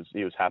until he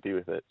was happy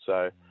with it.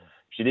 So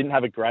she didn't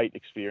have a great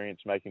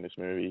experience making this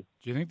movie.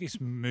 Do you think this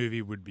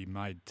movie would be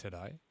made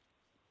today?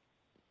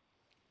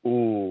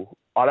 Ooh,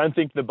 I don't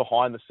think the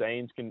behind the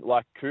scenes can.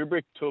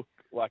 Kubrick took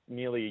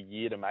nearly a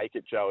year to make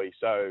it, Joey.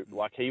 So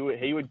he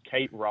would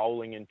keep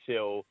rolling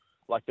until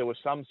there were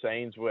some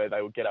scenes where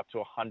they would get up to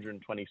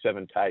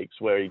 127 takes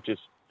where he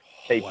just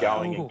keep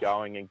going and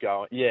going and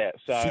going. Yeah,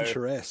 so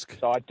Fincher-esque.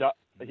 So I don't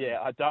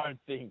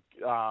think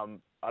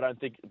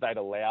they'd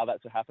allow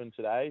that to happen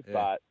today. Yeah.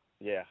 But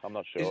yeah, I'm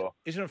not sure.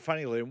 Isn't it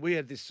funny, Liam? We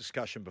had this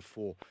discussion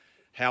before,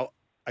 how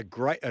a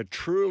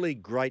truly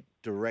great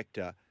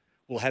director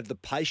will have the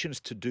patience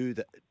to do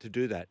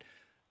that,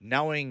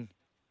 knowing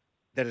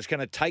that it's going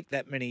to take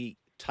that many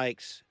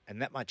takes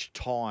and that much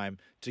time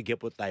to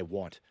get what they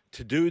want,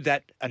 to do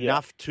that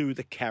enough to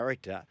the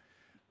character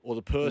or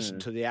the person,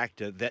 to the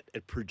actor, that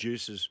it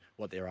produces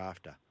what they're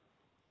after.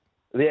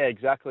 Yeah,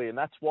 exactly. And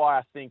that's why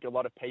I think a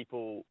lot of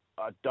people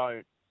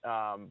don't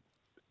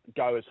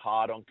go as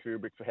hard on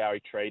Kubrick for how he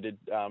treated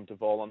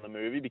Duvall on the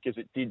movie, because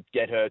it did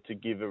get her to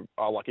give,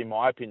 in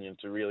my opinion,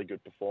 it's a really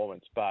good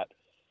performance. But,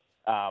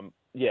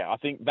 I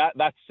think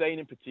that scene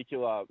in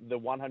particular, the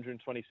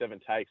 127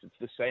 takes, it's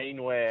the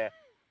scene where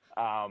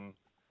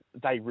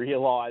they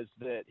realise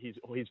that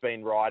he's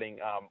been writing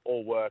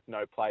all work,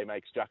 no play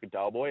makes Jack a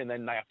dull boy, and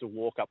then they have to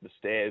walk up the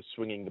stairs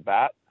swinging the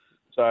bat.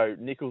 So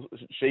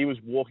she was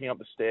walking up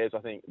the stairs. I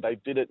think they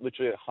did it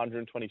literally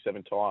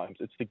 127 times.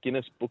 It's the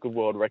Guinness Book of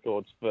World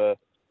Records for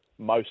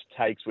most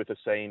takes with a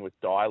scene with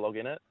dialogue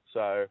in it.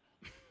 So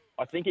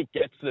I think it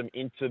gets them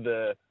into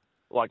the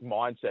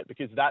mindset,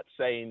 because that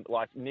scene,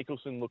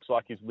 Nicholson looks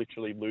like he's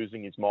literally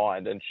losing his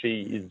mind, and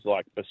she is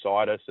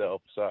beside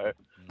herself. So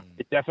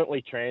it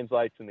definitely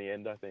translates in the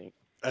end, I think.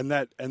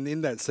 And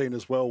in that scene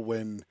as well,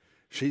 when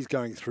she's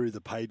going through the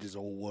pages,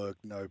 all work,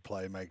 no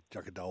play, make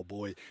Jack a dull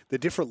boy, they're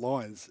different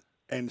lines,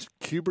 and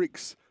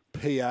Kubrick's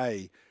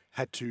PA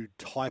had to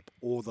type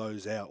all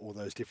those out, all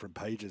those different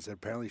pages. And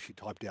apparently she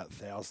typed out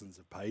thousands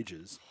of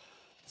pages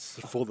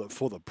for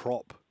the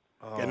prop.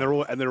 Oh. And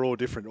they're all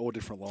different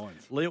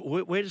lines. Leo,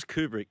 where does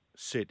Kubrick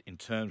sit in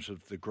terms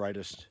of the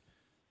greatest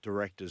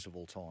directors of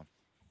all time?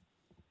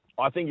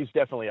 I think he's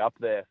definitely up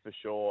there for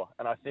sure.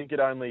 And I think it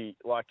only,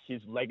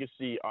 his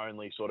legacy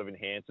only sort of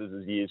enhances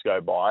as years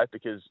go by,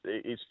 because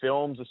his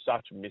films are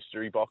such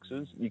mystery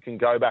boxes. You can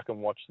go back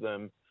and watch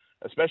them,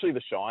 especially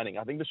The Shining.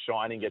 I think The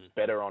Shining gets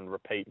better on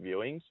repeat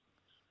viewings.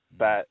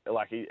 But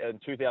in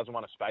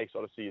 2001: A Space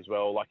Odyssey as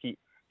well,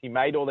 he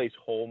made all these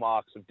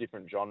hallmarks of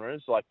different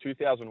genres.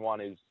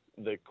 2001 is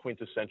the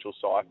quintessential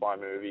sci-fi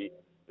movie.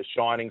 The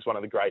Shining's one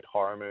of the great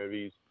horror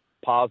movies.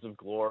 Paths of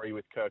Glory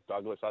with Kirk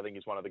Douglas, I think,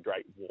 is one of the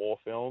great war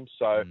films.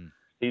 So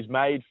he's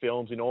made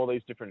films in all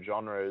these different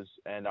genres,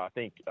 and I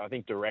think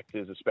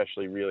directors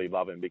especially really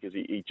love him, because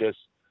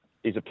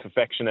he's a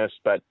perfectionist,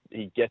 but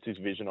he gets his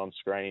vision on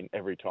screen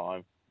every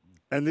time.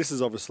 And this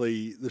is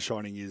obviously, The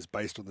Shining is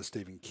based on the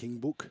Stephen King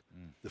book,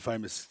 the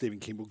famous Stephen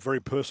King book. Very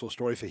personal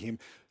story for him,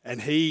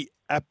 and he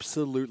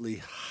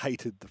absolutely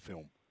hated the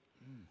film,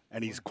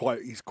 and he's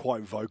quite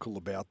vocal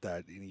about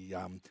that. And he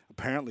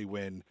apparently,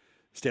 when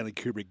Stanley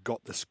Kubrick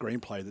got the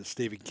screenplay that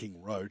Stephen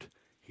King wrote,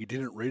 he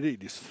didn't read it. He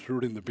just threw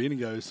it in the bin and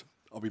goes,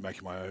 "I'll be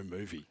making my own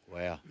movie."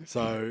 Wow!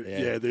 So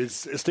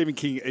there's Stephen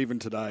King even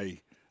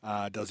today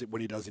does it when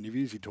he does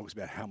interviews. He talks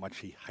about how much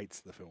he hates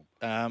the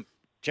film.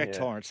 Jack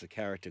Torrance, the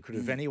character, could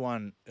have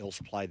anyone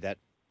else played that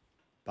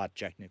but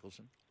Jack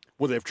Nicholson?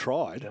 Well, they've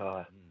tried.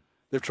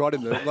 They've tried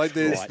in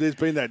the there's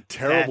been that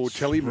terrible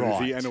telly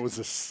movie, and it was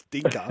a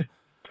stinker.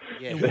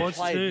 Yeah, who was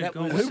that?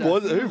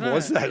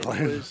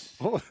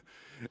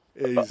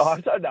 I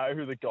don't know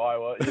who the guy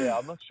was. Yeah,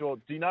 I'm not sure.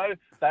 Do you know,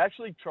 they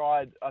actually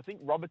tried, I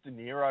think Robert De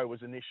Niro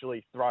was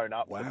initially thrown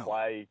up to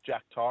play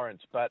Jack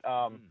Torrance, but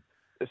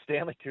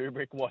Stanley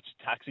Kubrick watched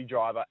Taxi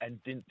Driver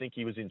and didn't think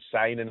he was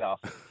insane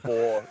enough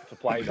to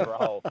play the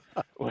role,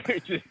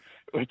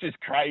 which is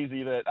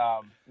crazy that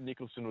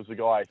Nicholson was the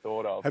guy I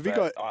thought of. Have you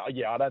got? I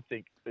don't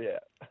think. Yeah.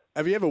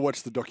 Have you ever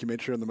watched the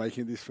documentary on the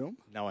making of this film?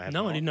 No, I haven't.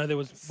 No, I didn't know there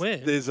was. Where?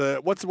 There's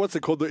what's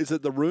it called? Is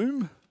it The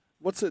Room?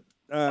 What's it?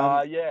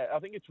 Yeah, I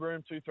think it's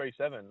Room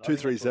 237.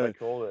 237. They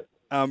call it.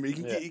 You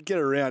can get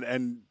around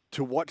and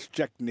to watch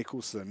Jack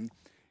Nicholson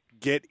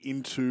get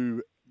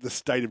into the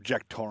state of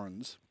Jack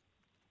Torrance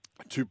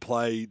to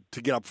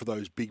get up for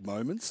those big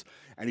moments,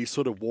 and he's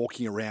sort of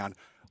walking around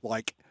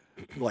like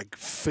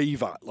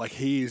fever, like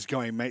he is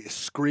going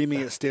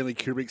screaming at Stanley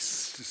Kubrick,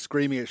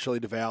 screaming at Shelley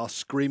Duvall,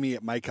 screaming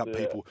at makeup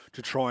people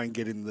to try and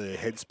get in the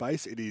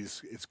headspace.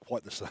 It's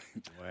quite the same.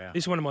 Wow,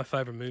 this is one of my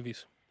favourite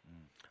movies.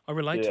 I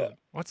relate to it.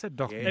 What's that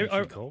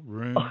documentary called?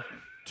 Room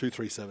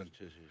 237.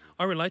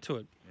 I relate to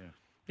it.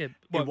 Yeah.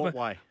 In what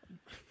way?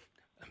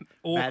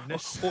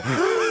 Madness.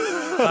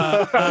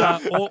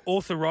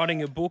 Author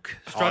writing a book,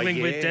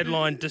 struggling with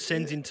deadline,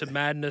 descends into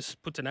madness,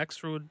 puts an axe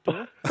through a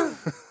door.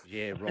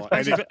 Yeah, right.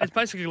 It's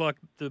basically like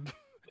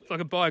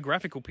a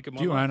biographical pick of my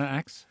life. Do you own an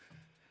axe?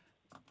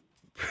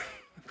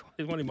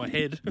 There's one in my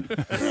head.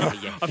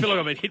 I feel like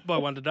I've been hit by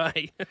one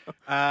today.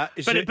 But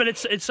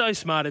it's so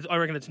smart. I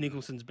reckon it's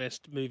Nicholson's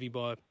best movie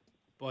by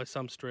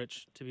some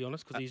stretch, to be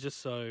honest, because he's just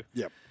so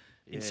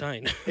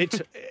insane.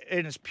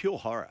 It's pure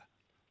horror.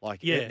 I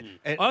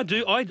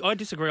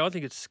disagree. I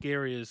think it's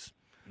scary as.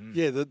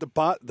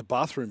 The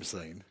bathroom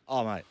scene.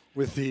 Oh mate,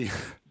 with the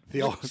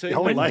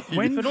old lady.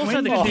 When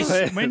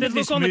did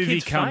this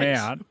movie come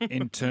out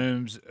in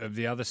terms of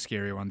the other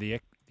scary one, The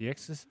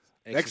Exorcist?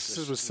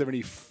 Exorcist was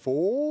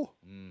 74,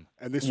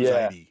 and this was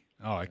 80.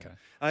 Oh, okay.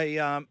 Hey,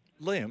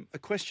 Liam, a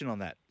question on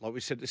that. Like we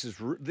said, this is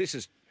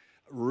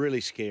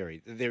really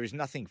scary. There is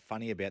nothing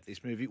funny about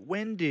this movie.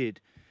 When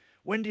did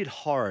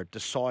horror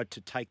decide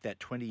to take that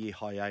 20-year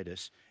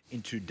hiatus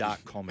into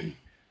dark comedy?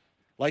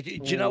 Like, do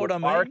you know what I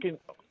mean? I reckon.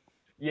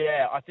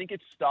 Yeah, I think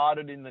it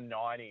started in the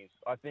 90s.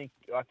 I think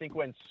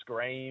when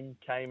Scream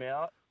came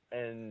out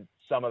and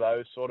some of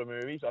those sort of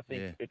movies, I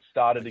think it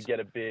started to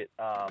get a bit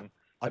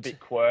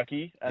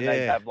quirky, and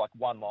they'd have like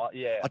one light.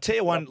 Yeah, I'll tell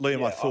you one,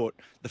 Liam. I thought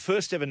the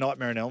first ever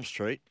Nightmare on Elm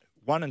Street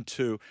 1 and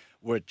 2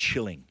 were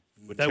chilling,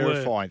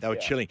 terrifying. They were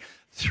chilling.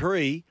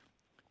 3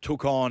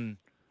 took on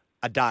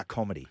a dark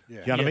comedy.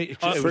 Yeah. You know what I mean?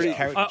 It was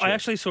I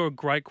actually saw a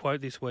great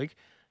quote this week.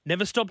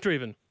 Never stop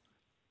dreaming.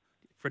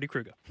 Freddy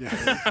Krueger.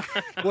 Yeah.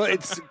 Well,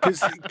 it's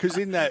because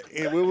in that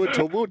we were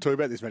talking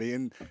about this, Matty.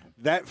 In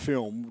that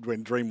film,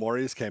 when Dream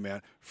Warriors came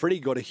out, Freddy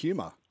got a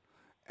humour,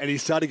 and he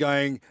started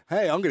going,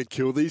 "Hey, I'm going to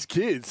kill these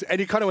kids," and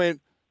he kind of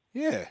went,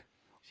 "Yeah."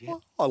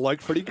 Well, I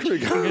like Freddy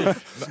Krueger.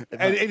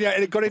 and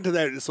it got into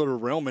that sort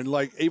of realm. And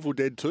like Evil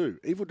Dead 2.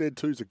 Evil Dead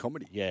 2 is a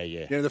comedy. Yeah,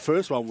 yeah. You know, the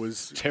first one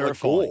was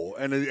terrifying. Like gore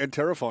and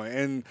terrifying.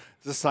 And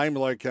the same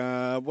like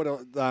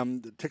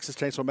Texas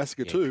Chainsaw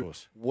Massacre 2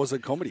 was a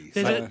comedy.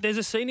 There's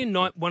a scene in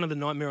one of the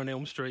Nightmare on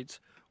Elm Streets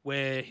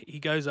where he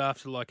goes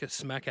after like a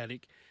smack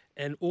addict,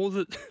 and all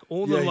the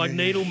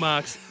needle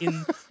marks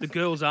in the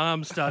girl's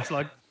arm starts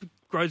like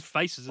grows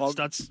faces and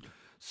starts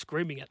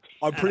screaming at.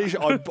 I'm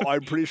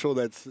pretty sure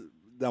that's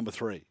number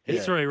 3.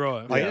 It's 3,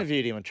 right. I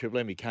interviewed him on Triple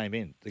M. He came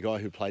in, the guy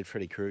who played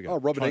Freddie Krueger.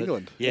 Oh, Robert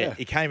Englund. Yeah,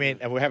 he came in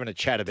and we're having a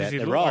chat about the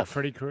role. Does he look like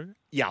Freddie Krueger?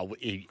 Yeah,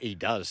 he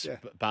does. Yeah.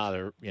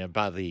 Bar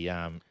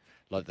the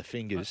like the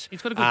fingers.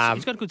 He's got a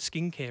good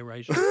skincare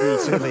regime. He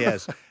certainly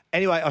has.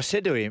 Anyway, I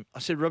said to him,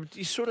 Robert, do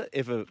you sort of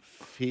ever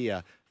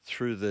fear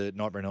through the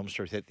Nightmare on Elm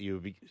Street that you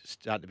would be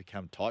starting to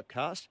become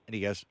typecast? And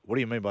he goes, "What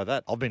do you mean by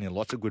that? I've been in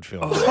lots of good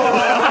films."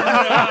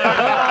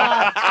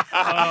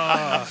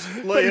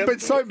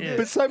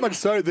 But so much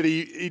so that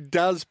he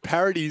does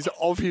parodies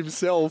of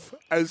himself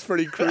as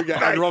Freddy Krueger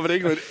and Robert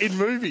Englund in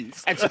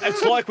movies.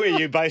 It's like where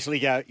you basically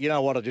go, you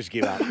know what, I'll just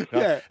give up. Right?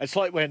 Yeah. It's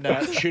like when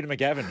Shooter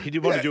McGavin, he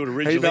didn't want to do it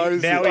originally.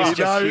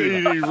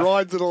 He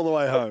rides it all the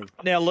way home.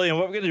 Now, Liam,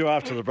 what we're going to do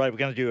after the break, we're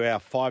going to do our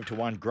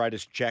 5-1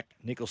 greatest Jack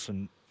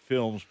Nicholson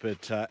films,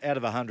 but out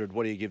of 100,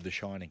 what do you give The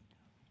Shining?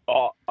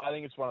 Oh, I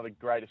think it's one of the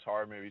greatest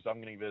horror movies.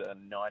 I'm going to give it a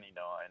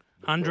 99.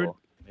 100?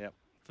 Yep.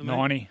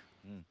 90.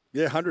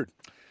 Yeah, 100.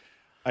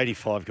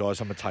 85, guys.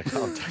 I'm going to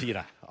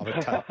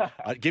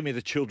take, give me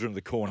the Children of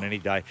the Corn any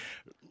day.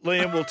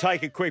 Liam, we'll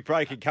take a quick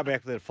break and come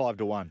back with that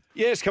 5-1.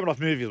 Yes, coming off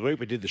movie of the week,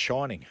 we did The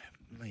Shining.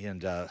 Me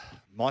and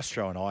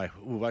Maestro and I,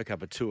 we woke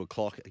up at 2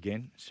 o'clock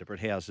again,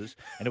 separate houses,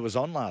 and it was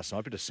on last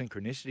night. Bit of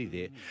synchronicity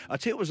there. I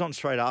tell you, it was on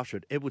straight after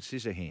it. Edward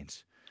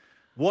Scissorhands.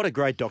 What a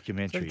great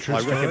documentary. I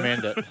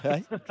recommend it.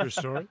 Hey? True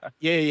story?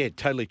 Yeah,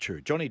 totally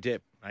true. Johnny Depp,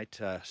 mate,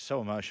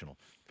 so emotional.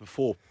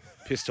 Before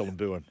Pistol and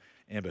Boo and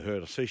Amber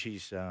Heard. I see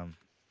she's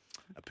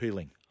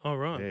appealing. Oh,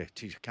 right. Yeah,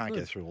 she can't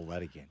go through all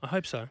that again. I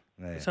hope so.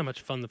 Yeah. It was so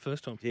much fun the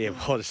first time. Yeah, it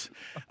was.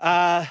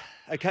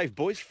 Okay,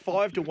 boys,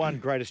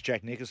 5-1 greatest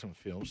Jack Nicholson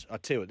films. I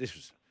tell you what, this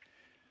was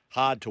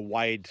hard to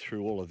wade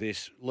through all of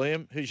this.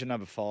 Liam, who's your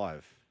number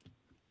 5?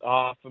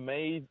 For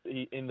me,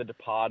 in The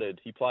Departed,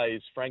 he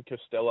plays Frank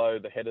Costello,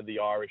 the head of the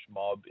Irish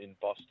mob in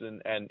Boston,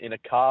 and in a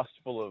cast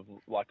full of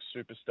like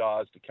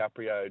superstars,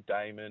 DiCaprio,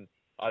 Damon.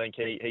 I think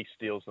he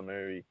steals the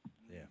movie.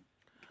 Yeah.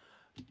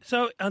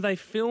 So, are they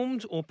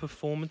filmed or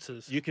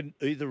performances? You can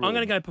either. I'm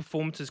going to go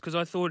performances because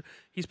I thought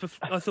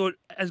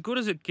as good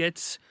as it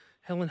gets.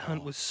 Helen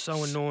Hunt was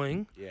so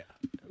annoying. Yeah.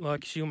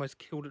 Like, she almost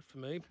killed it for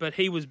me. But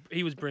he was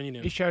brilliant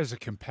in it. He shows a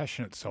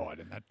compassionate side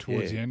in that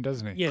towards the end,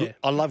 doesn't he? Yeah.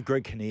 I love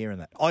Greg Kinnear in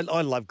that. I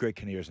love Greg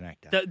Kinnear as an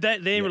actor.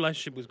 Their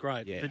relationship was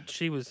great. Yeah. But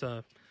she was...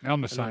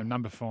 I'm the same.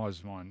 Number 5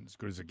 is mine, as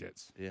good as it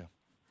gets. Yeah.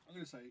 I'm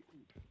going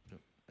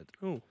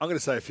to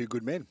say A Few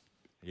Good Men.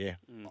 Yeah.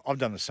 I've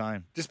done the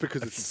same. Just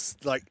because it's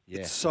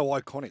so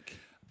iconic,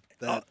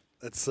 that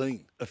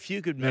scene. A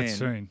Few Good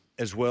Men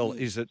as well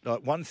is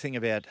that one thing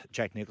about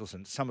Jack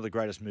Nicholson, some of the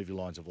greatest movie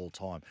lines of all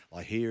time.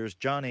 Like, here's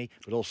Johnny,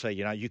 but also,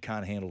 you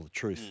can't handle the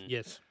truth.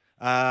 Yes.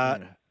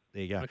 There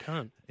you go. I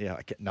can't. Yeah,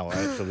 I can't. No, I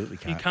absolutely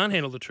can't. You can't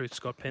handle the truth,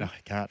 Scott Penn. No, I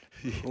can't.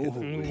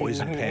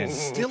 Poison pen.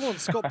 Still on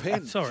Scott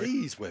Penn. Sorry.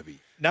 Jeez, Webby.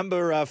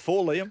 Number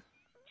 4, Liam.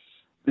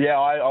 Yeah,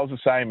 I was the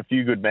same. A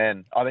Few Good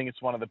Men. I think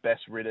it's one of the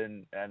best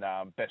written and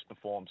best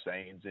performed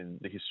scenes in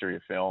the history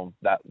of film.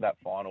 That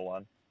final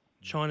one.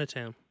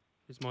 Chinatown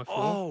is my 4.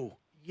 Oh,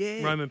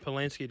 yeah. Roman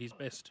Polanski at his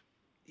best.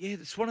 Yeah,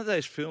 it's one of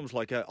those films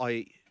like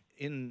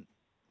in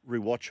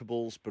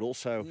rewatchables, but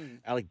also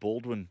Alec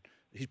Baldwin,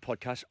 his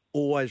podcast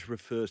always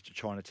refers to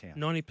Chinatown.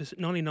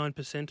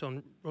 99%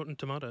 on Rotten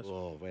Tomatoes.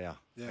 Oh, wow.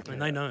 Yeah, and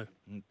they know.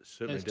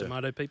 Certainly Those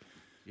tomato people.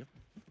 Yep.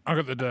 I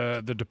got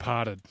the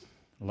Departed.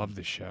 Love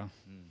this show.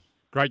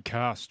 Great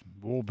cast.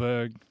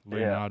 Wahlberg,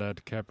 Leonardo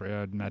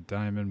DiCaprio, Matt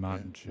Damon,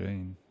 Martin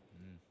Sheen.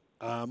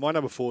 My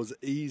number 4 is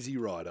Easy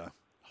Rider.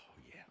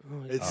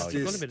 It's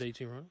just a bit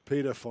easy, right?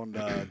 Peter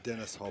Fonda,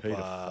 Dennis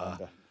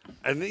Hopper.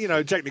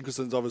 And, Jack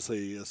Nicholson's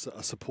obviously a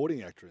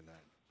supporting actor in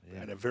that.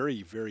 Yeah. And a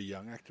very, very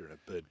young actor in it.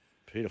 But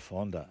Peter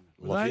Fonda.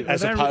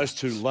 As opposed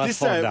to La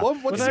Fonda.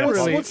 What's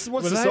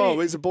the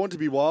song? Is it Born to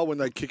Be Wild when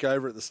they kick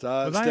over at the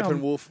start?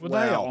 Steppenwolf. Were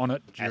they on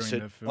it during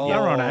Acid. the film? They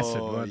were on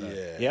acid, weren't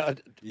they?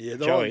 Yeah,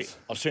 Joey,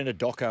 I've seen a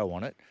doco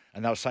on it,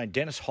 and they were saying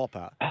Dennis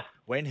Hopper,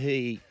 when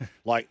he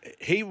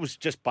was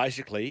just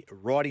basically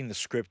writing the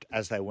script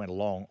as they went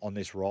along on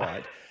this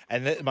ride,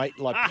 and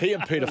he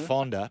and Peter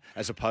Fonda,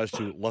 as opposed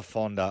to La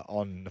Fonda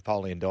on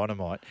Napoleon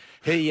Dynamite,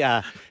 they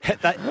were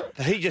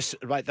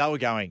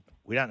going,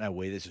 we don't know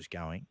where this is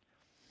going.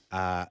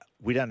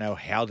 We don't know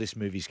how this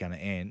movie's going to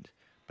end,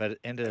 but it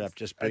ended up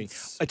just being...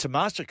 It's a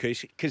masterpiece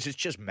because it's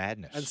just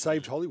madness. And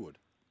saved Hollywood.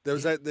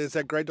 There's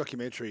that great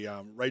documentary,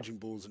 Raging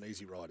Bulls and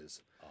Easy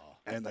Riders.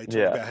 And they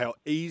talk about how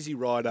Easy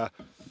Rider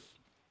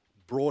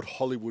brought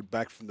Hollywood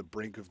back from the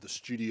brink of the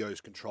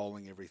studios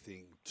controlling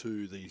everything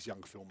to these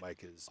young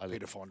filmmakers,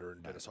 Peter Fonda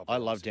and Dennis Hopper. I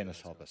love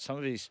Dennis Hopper. Some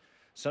of his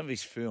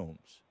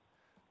films,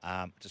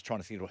 just trying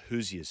to think of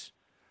Hoosiers,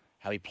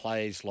 how he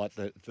plays like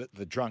the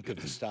drunk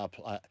of the star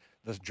player.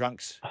 The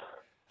drunks,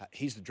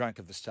 he's the drunk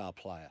of the star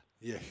player.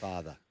 Yeah,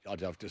 father.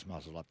 I've just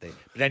muzzled up there,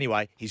 but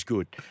anyway, he's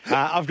good.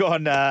 I've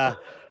gone The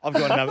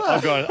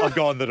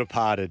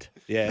Departed.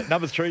 Yeah,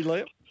 number 3,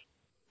 Liam.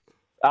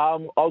 I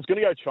was going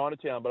to go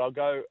Chinatown, but I'll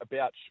go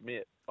About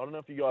Schmidt. I don't know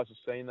if you guys have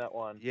seen that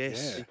one.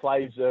 Yes, he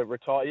plays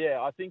retired.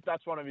 Yeah, I think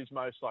that's one of his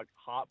most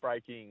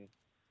heartbreaking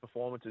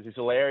performances. He's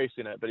hilarious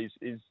in it, but he's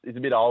a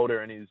bit older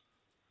and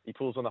he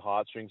pulls on the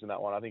heartstrings in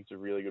that one. I think it's a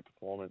really good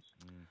performance.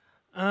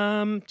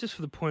 Just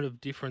for the point of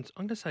difference,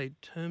 I'm going to say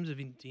Terms of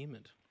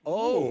Endearment.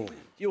 Oh,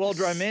 you old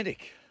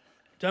romantic.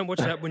 Don't watch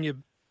that when you're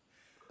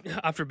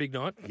after a big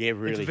night. Yeah,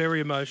 really. It's very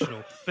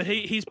emotional. But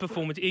his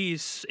performance,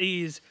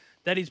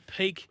 that is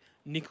peak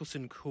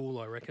Nicholson cool,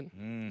 I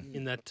reckon,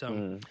 in that.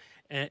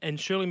 And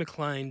Shirley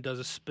MacLaine does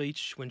a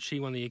speech when she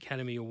won the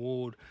Academy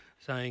Award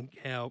saying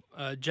how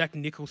Jack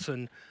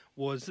Nicholson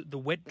was the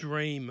wet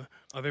dream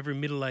of every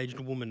middle-aged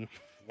woman.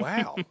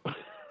 Wow.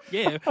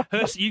 Yeah,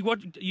 you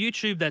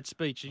YouTube that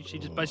speech. She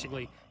just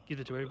basically gives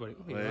it to everybody.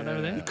 Right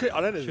over there.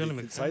 I don't know if you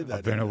can say that.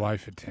 I've been away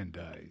for 10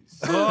 days.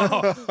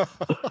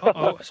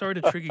 Sorry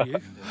to trigger you.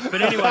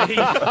 But anyway,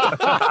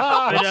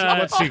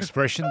 what's the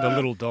expression? The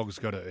little dog's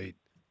got to eat.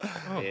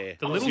 Yeah.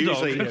 The little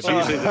usually, dog. It's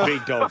usually the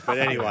big dog, but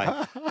anyway.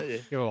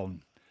 Go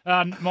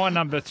on. My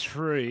number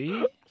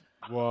 3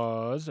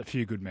 was A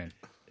Few Good Men.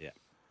 Yeah.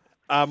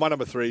 My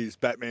number 3 is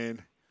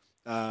Batman.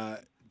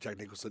 Jack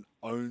Nicholson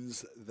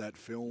owns that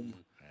film.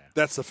 Yeah.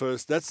 That's the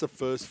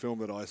first film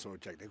that I saw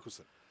of Jack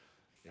Nicholson.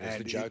 As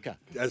the Joker.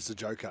 As the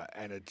Joker,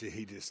 and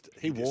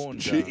he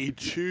warned. He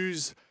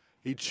chews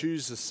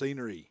the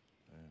scenery.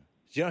 Yeah.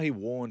 Do you know he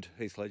warned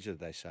Heath Ledger?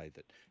 They say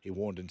that he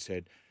warned and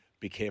said,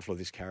 "Be careful of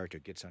this character;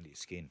 it gets under your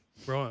skin."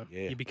 Right.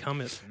 Yeah. You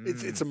become it.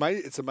 It's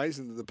amazing. It's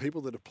amazing that the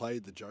people that have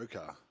played the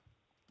Joker,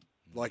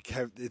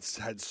 it's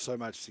had so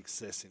much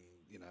success in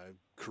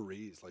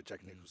careers, like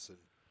Jack Nicholson,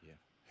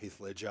 Heath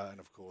Ledger, and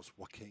of course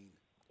Joaquin.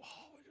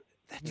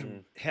 That's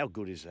how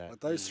good is that?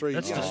 Like those three.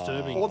 That's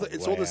disturbing. All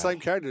the same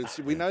characters.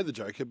 We know the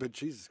Joker, but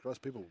Jesus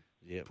Christ, people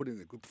put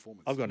in a good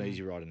performance. I've got an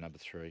Easy Rider number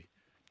 3.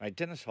 Mate,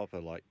 Dennis Hopper,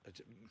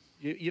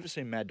 you ever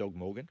seen Mad Dog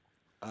Morgan?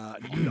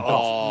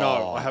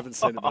 No, I haven't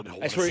seen it.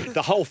 That's where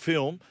the whole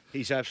film,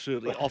 he's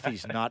absolutely off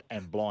his nut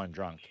and blind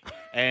drunk.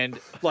 And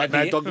like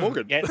Mad Dog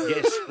Morgan. Yes,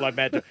 like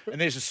Mad Dog. And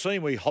there's a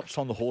scene where he hops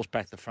on the horse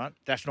back to front.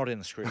 That's not in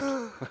the script.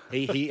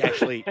 He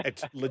actually,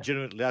 it's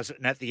legitimately does it.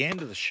 And at the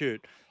end of the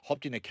shoot,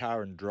 hopped in a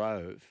car and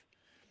drove,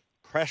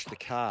 crashed the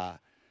car,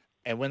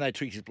 and when they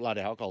took his blood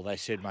alcohol, they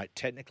said, mate,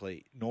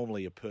 technically,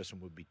 normally a person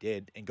would be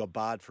dead, and got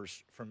barred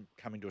from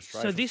coming to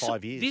Australia for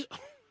 5 years.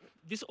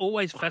 This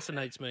always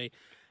fascinates me.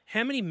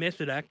 How many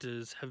method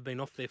actors have been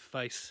off their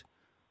face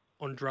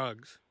on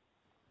drugs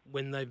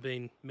when they've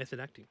been method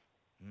acting?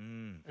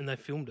 And they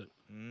filmed it.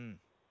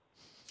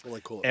 That's what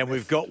they call it. And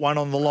we've got one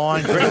on the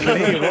line.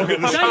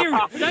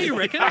 Don't you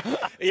reckon?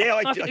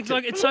 Yeah,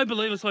 it's so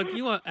believable. It's like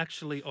you are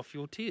actually off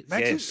your tits.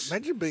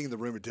 Imagine being in the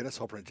room with Dennis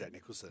Hopper and Jack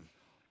Nicholson.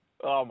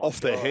 Off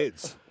their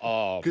heads.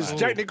 Because Oh,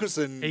 Jack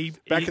Nicholson,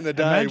 back in the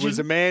day, was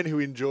a man who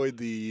enjoyed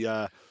the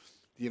high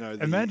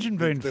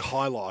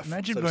life.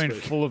 Imagine being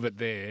full of it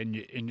there, and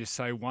you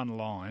say one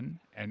line,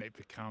 and it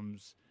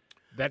becomes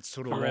that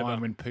sort of forever.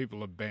 line when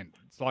people are bent.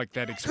 It's like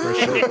that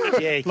expression.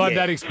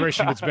 That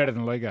expression. It's better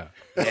than Lego.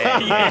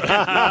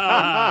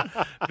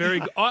 Very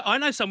good. I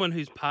know someone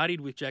who's partied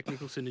with Jack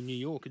Nicholson in New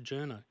York at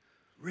Journo.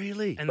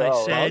 Really? And they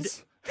said.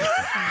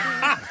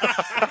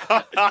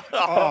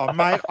 Oh,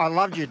 mate, I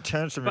loved your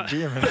terms of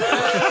endearment.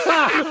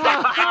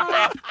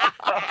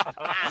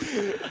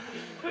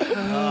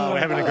 We're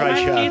having a great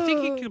show. Do you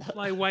think he could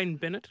play Wayne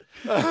Bennett?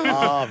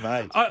 Oh,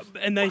 mate.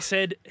 And they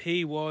said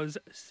he was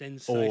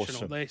sensational.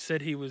 Awesome. They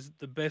said he was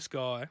the best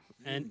guy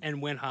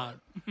and went hard.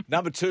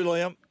 Number 2,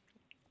 Liam.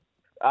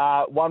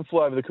 One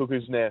Flew Over the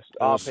Cuckoo's Nest.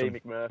 Awesome. R.P.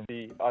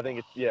 McMurphy. I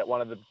think it's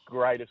one of the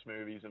greatest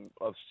movies and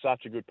of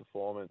such a good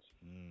performance.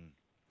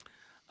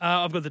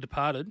 I've got The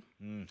Departed.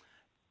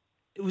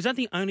 Was that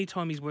the only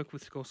time he's worked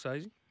with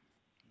Scorsese?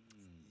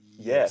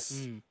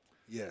 Yes.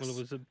 Yes.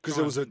 Well,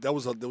 Because there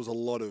was a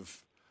lot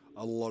of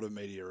a lot of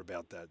media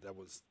about that. That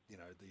was,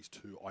 these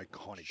two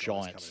iconic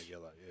Giants guys coming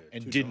together. Yeah,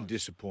 and didn't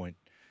disappoint.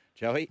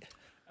 Joey?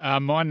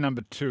 My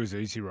number 2 is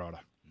Easy Rider.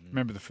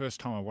 Remember the first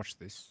time I watched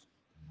this?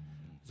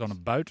 It was on a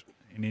boat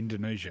in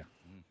Indonesia.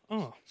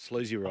 Oh.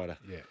 Sleazy Rider.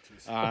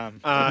 Yeah.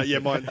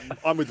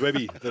 I'm with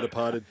Webby, The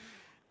Departed.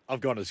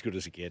 I've gone as good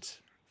as it gets.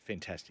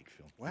 Fantastic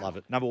film. Wow. Love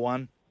it. Number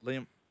 1,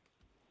 Liam?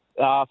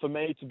 For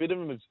me, it's a bit of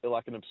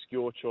an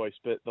obscure choice,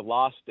 but The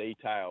Last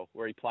Detail,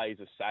 where he plays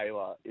a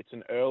sailor, it's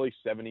an early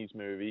 70s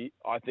movie.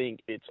 I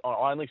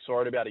only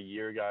saw it about a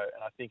year ago,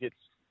 and I think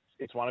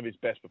it's one of his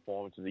best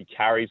performances. He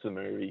carries the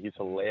movie. He's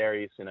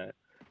hilarious in it.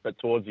 But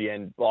towards the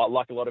end,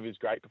 like a lot of his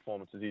great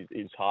performances,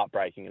 he's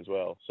heartbreaking as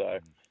well. So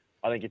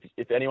I think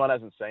if anyone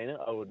hasn't seen it,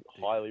 I would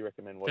highly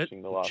recommend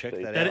watching The Last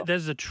Detail.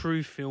 There's a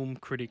true film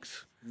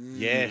critics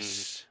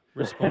Yes.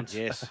 response.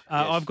 Yes.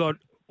 I've got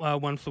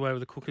One Flew Over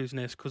the Cuckoo's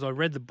Nest because I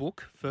read the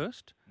book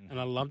first and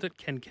I loved it.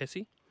 Ken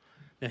Kesey.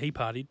 Now, he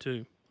partied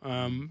too.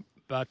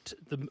 But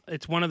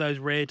it's one of those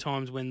rare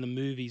times when the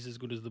movie's as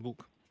good as the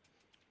book.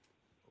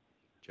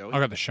 Joey? I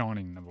got The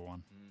Shining, number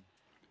 1.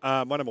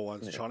 My number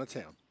 1 is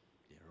Chinatown.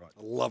 Yeah, right.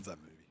 I love that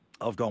movie.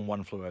 I've gone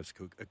One Flew Over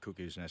a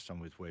Cuckoo's Nest. I'm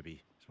with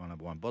Webby. It's my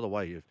number 1. By the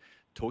way, you're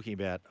talking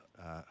about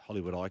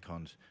Hollywood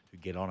icons who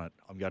get on it.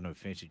 I'm going to a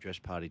fancy dress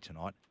party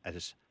tonight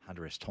as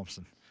Hunter S.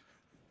 Thompson.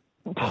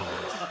 With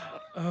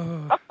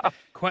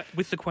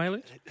the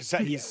Quaalude?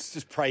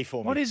 Just pray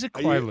for me. What is a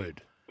Quaalude?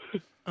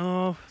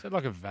 Oh, Is that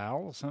like a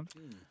vowel or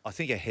something? I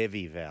think a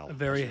heavy vowel. a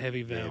very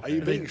heavy valve. Are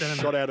you being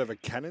shot out of a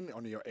cannon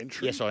on your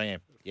entry? Yes, I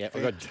am. Yeah, I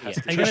got. Yeah.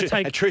 Are you gonna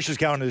take- and Trisha's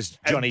going as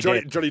Johnny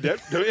Depp. Johnny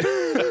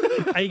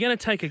Depp. Are you going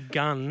to take a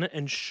gun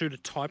and shoot a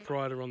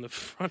typewriter on the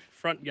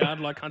front yard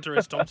like Hunter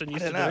S. Thompson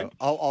used to do?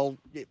 I'll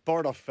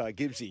borrow it off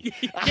Gibbsy.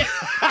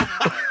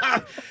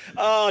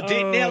 Now,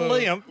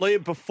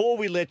 Liam, before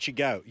we let you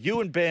go,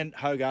 you and Ben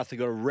Hogarth have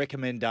got a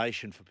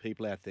recommendation for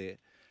people out there,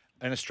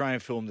 an Australian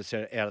film that's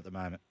out at the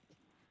moment.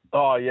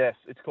 Oh, yes.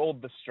 It's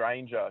called The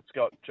Stranger. It's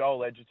got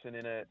Joel Edgerton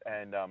in it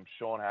and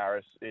Sean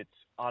Harris. It's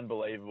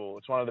unbelievable.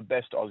 It's one of the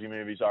best Aussie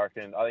movies, I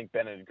reckon. I think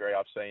Ben would agree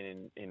I've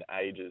seen in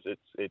ages.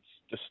 It's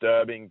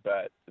disturbing,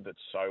 but it's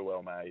so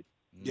well made.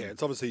 Yeah,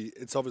 it's obviously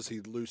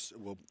loose.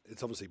 Well,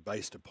 it's obviously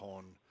based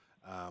upon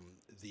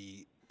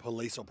the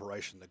police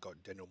operation that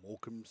got Daniel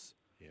Morecambe's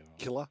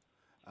killer.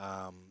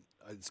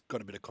 It's got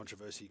a bit of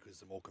controversy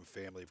because the Morecambe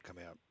family have come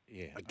out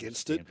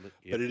against it,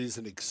 but it is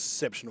an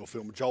exceptional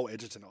film. Joel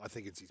Edgerton, I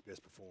think it's his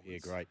best performance. Yeah,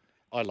 great.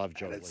 I love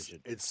Joel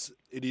Edgerton. It's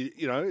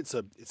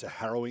a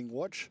harrowing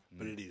watch,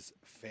 but it is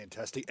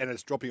fantastic, and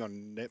it's dropping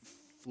on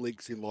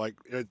Netflix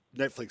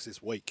Netflix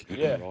this week.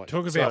 Yeah, right.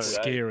 Talk about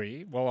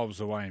scary. While I was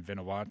away in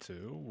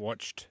Vanuatu,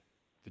 watched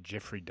the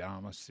Jeffrey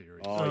Dahmer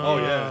series. Oh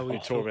yeah, we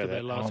talked about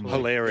that last week.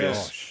 Hilarious.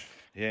 Gosh,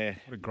 Yeah.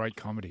 what a great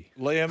comedy.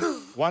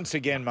 Liam, once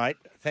again, mate,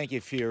 thank you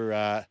for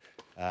your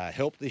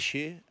help this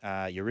year.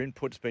 Your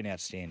input's been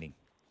outstanding.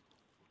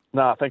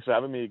 Nah, thanks for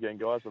having me again,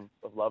 guys.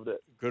 I've loved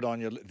it. Good on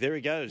you. There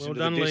he goes, Well into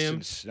done, the Liam.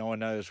 distance. No one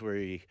knows where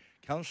he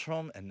comes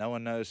from, and no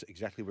one knows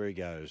exactly where he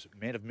goes.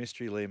 Man of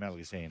mystery, Liam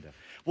Alexander.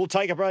 We'll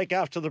take a break.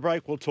 After the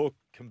break, we'll talk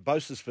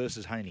Kambosos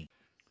versus Haney.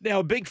 Now,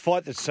 a big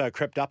fight that's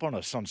crept up on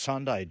us on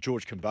Sunday,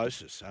 George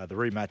Kambosos, the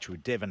rematch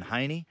with Devin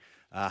Haney.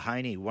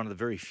 Haney, one of the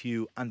very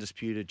few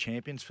undisputed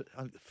champions,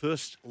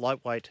 first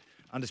lightweight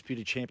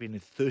undisputed champion in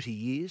 30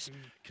 years,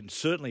 can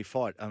certainly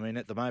fight. I mean,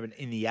 at the moment,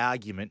 in the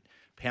argument,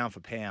 pound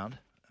for pound,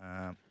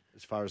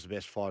 as far as the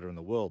best fighter in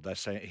the world, they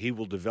say he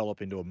will develop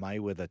into a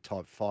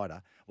Mayweather-type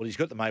fighter. Well, he's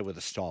got the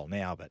Mayweather style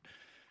now, but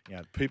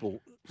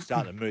people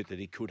start to moot that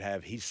he could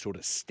have his sort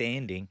of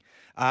standing.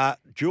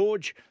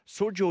 Fletch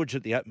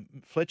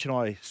and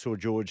I saw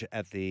George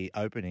at the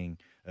opening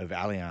of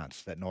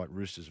Allianz that night,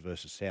 Roosters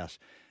versus South,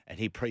 and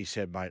he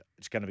said, mate,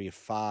 it's going to be a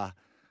far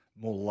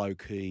more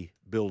low-key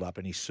build-up,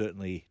 and he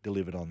certainly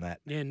delivered on that.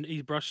 Yeah, and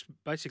he's brushed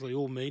basically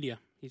all media.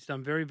 He's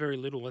done very, very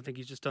little. I think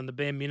he's just done the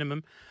bare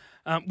minimum,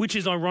 which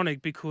is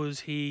ironic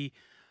because he,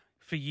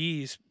 for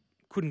years,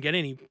 couldn't get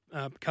any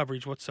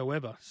coverage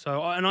whatsoever.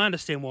 So, and I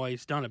understand why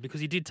he's done it,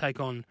 because he did take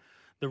on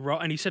the role,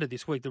 and he said it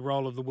this week, the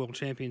role of the world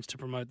champions to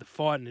promote the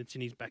fight, and it's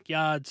in his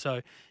backyard.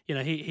 So,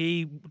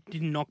 he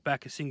didn't knock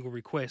back a single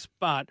request.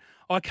 But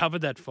I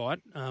covered that fight,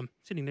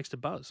 sitting next to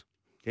Buzz.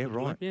 Yeah,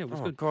 right. Yeah, it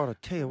was good. God, I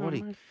tell you what,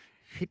 he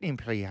hit him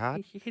pretty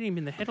hard. He hit him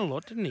in the head a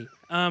lot, didn't he?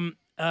 And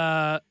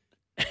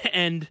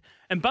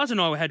Buzz and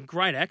I had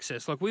great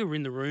access. Like, we were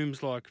in the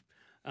rooms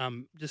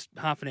just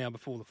half an hour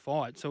before the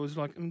fight, so it was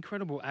like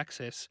incredible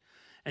access.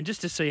 And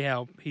just to see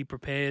how he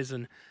prepares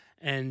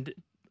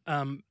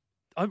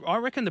I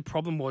reckon the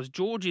problem was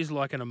George is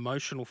like an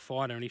emotional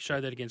fighter, and he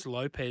showed that against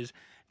Lopez.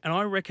 And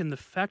I reckon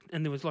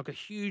and there was like a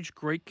huge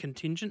Greek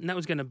contingent, and that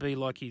was going to be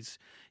like his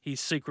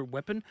secret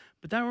weapon.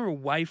 But they were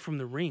away from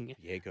the ring.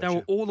 Yeah, gotcha. They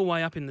were all the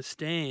way up in the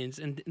stands,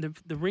 and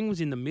the ring was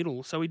in the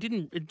middle. So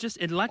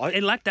it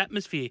lacked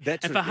atmosphere.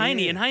 And for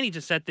Haney, and Haney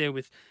just sat there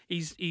with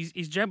his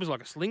jab was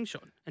like a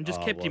slingshot, and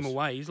just kept him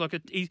away. He's like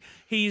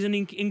he's an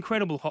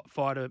incredible hot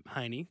fighter,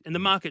 Haney, and the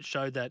market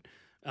showed that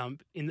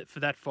for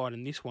that fight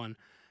and this one.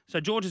 So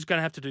George is going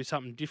to have to do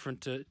something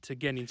different to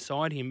get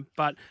inside him.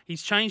 But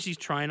he's changed his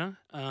trainer.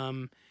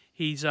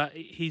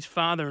 His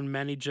father and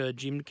manager,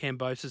 Jim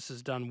Cambosis,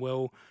 has done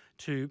well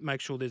to make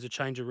sure there's a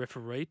change of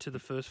referee to the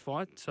first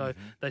fight. So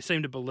they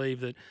seem to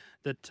believe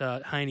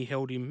that Haney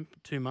held him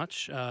too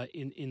much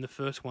in the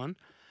first one.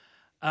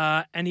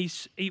 And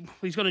he's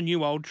got a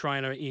new old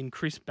trainer in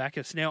Chris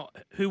Backus now,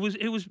 who was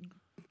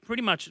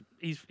pretty much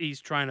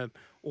his trainer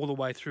all the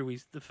way through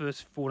the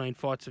first 14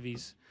 fights of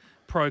his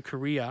pro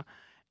career.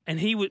 And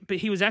he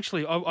was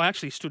actually, I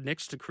actually stood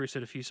next to Chris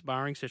at a few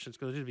sparring sessions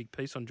because I did a big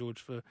piece on George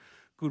for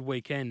Good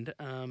Weekend.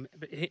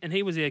 And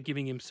he was there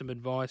giving him some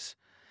advice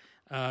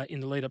in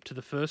the lead up to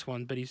the first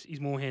one, but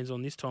he's more hands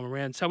on this time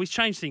around. So he's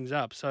changed things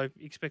up. So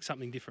expect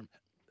something different.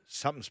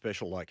 Something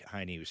special, like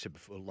Haney said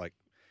before, like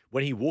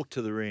when he walked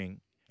to the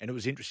ring. And it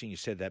was interesting you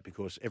said that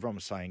because everyone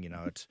was saying,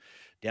 it's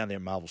down there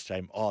at Marvel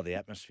Stadium, the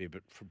atmosphere.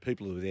 But from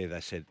people who were there, they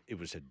said it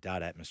was a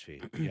dud atmosphere.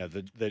 How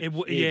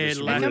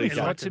can be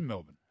fights in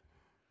Melbourne?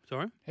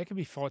 Sorry? How can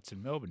be fights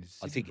in Melbourne?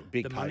 I think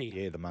big the money.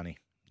 Yeah, the money.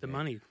 The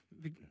money.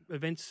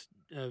 Events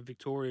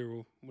Victoria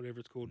or whatever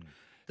it's called.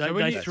 So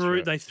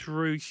They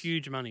threw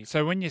huge money.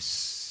 So when you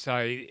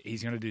say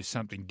he's going to do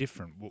something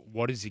different,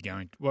 what is he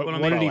going? What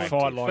did he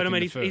fight like? But I mean,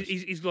 in the first?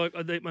 he's like.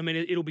 I mean,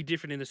 it'll be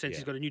different in the sense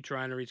he's got a new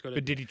trainer.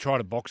 But did he try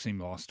to box him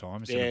last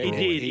time? Yeah,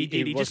 he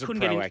did. He just couldn't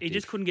get. He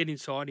just couldn't get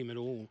inside him at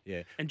all.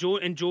 Yeah. And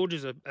George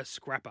is a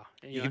scrapper.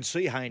 You can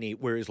see Haney,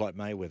 whereas like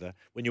Mayweather,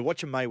 when you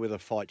watch a Mayweather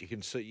fight, you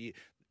can see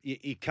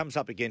he comes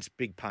up against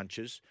big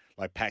punches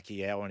like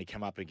Pacquiao, and he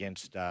come up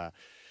against the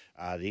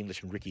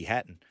Englishman Ricky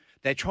Hatton.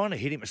 They're trying to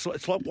hit him.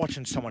 It's like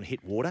watching someone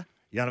hit water.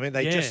 You know what I mean?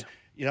 They just,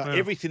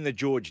 everything that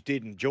George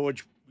did, and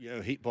George,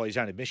 he, by his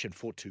own admission,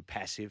 fought too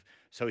passive.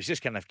 So he's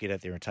just going to have to get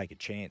out there and take a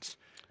chance.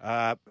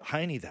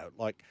 Haney, though,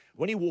 like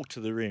when he walked to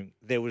the ring,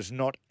 there was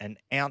not an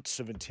ounce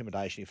of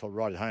intimidation. If I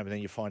right at home, and then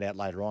you find out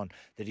later on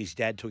that his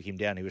dad took him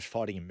down. He was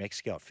fighting in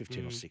Mexico at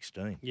 15 or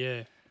 16.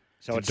 Yeah.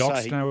 So did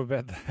Docs know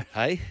about that?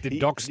 Hey? Did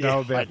Docs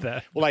know about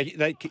that? Well,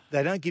 they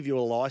don't give you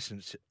a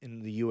license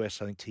in the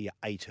US, I think, till you're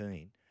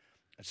 18.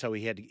 So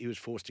he was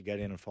forced to go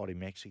down and fight in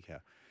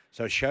Mexico.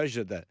 So it shows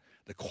you that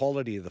the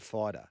quality of the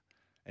fighter,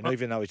 and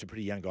even though he's a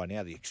pretty young guy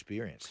now, the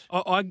experience.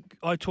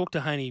 I talked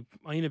to Haney.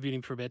 I interviewed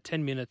him for about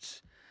 10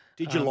 minutes.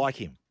 Did you like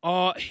him?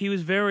 He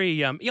was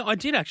very. I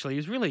did actually.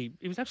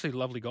 He was actually a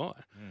lovely guy.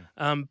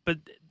 But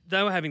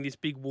they were having this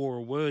big war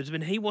of words,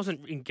 but he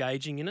wasn't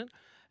engaging in it.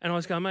 And I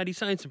was going, mate, he's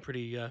saying some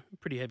pretty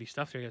heavy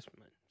stuff there. He goes,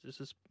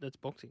 mate, that's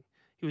boxing.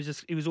 He was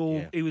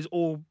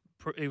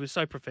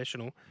so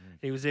professional.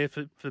 He was there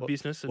for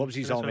business. What was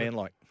his old man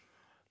like?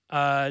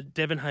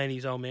 Devin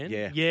Haney's old man.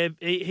 Yeah. Yeah.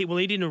 He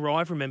didn't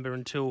arrive, remember,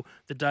 until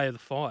the day of the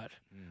fight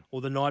or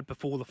the night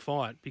before the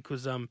fight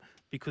because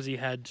he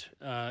had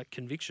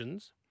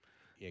convictions.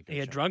 Yeah, gotcha. He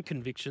had drug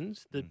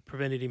convictions that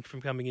prevented him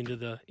from coming into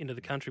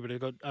the country, but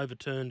it got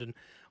overturned and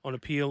on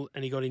appeal,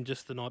 and he got in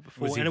just the night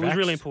before, and it was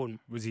really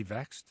important. Was he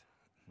vaxxed?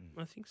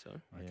 I think so.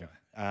 Okay.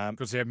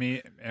 Because our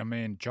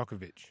man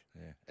Djokovic.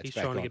 Yeah. He's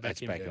trying to get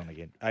back in. Back on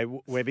again. Hey,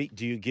 Webby,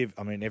 do you give,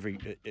 every,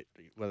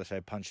 whether they say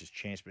puncher's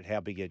chance, but how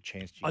big a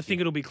chance do you give? I think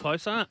it'll be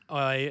closer.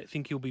 I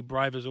think he'll be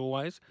brave as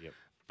always. Yep.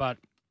 But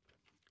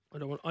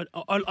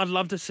I'd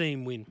love to see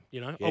him win,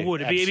 Yeah, I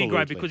would. It'd be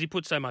great because he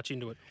put so much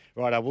into it.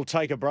 Right, we'll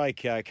take a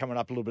break. Coming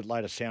up a little bit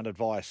later, Sound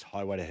Advice,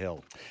 Highway to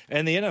Hell.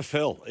 And the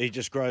NFL, it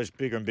just grows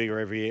bigger and bigger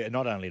every year,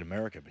 not only in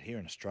America, but here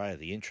in Australia,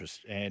 the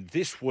interest. And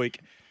this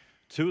week,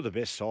 two of the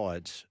best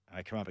sides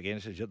come up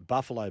against the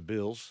Buffalo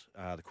Bills,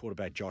 the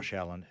quarterback Josh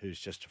Allen, who's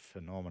just a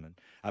phenomenon,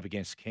 up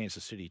against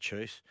Kansas City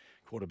Chiefs,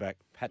 quarterback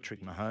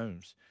Patrick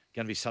Mahomes.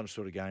 Going to be some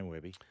sort of game,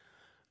 Webby.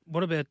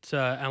 What about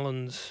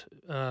Allen's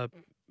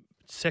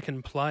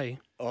second play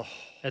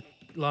at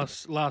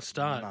last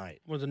start?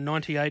 Mate. Was a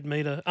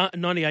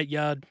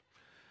 98-yard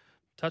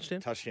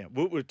touchdown?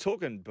 We were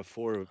talking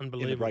before in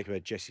the break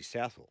about Jesse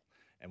Southwell,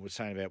 and we're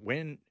saying about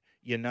when,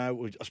 I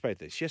spoke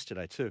to this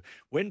yesterday too,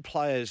 when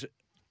players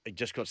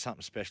just got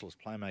something special as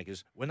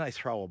playmakers, when they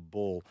throw a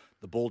ball,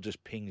 the ball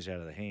just pings out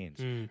of their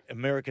hands.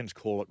 Americans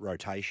call it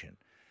rotation.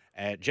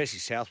 Jesse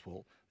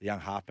Southwell, the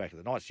young halfback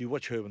of the Knights, you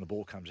watch her when the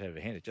ball comes out of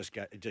her hand,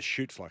 it just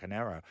shoots like an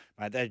arrow.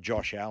 Mate, that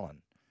Josh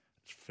Allen,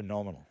 it's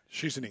phenomenal.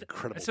 She's an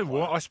incredible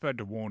player. I spoke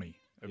to Warney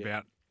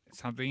about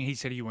something. He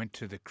said he went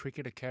to the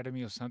cricket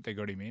academy or something. They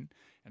got him in,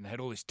 and they had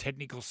all this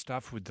technical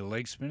stuff with the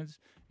leg spinners.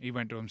 He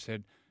went to him and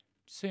said,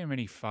 see how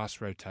many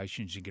fast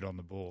rotations you get on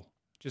the ball.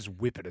 Just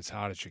whip it as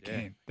hard as you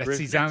can. That's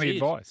his only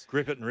advice.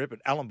 Grip it and rip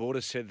it. Alan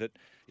Borders said that.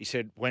 He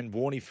said when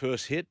Warney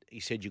first hit,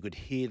 he said you could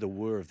hear the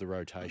whir of the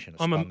rotation.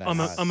 I'm a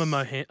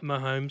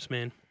Mahomes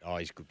man. Oh,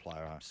 he's a good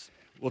player. Huh?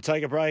 We'll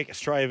take a break.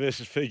 Australia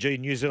versus Fiji,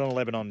 New Zealand,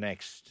 Lebanon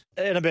next.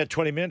 In about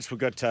 20 minutes,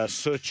 we've got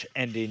Search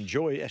and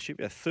Enjoy. Actually,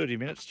 about 30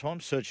 minutes' time.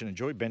 Search and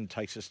Enjoy. Ben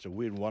takes us to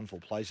weird and wonderful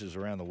places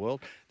around the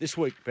world. This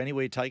week, Benny, where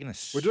are you taking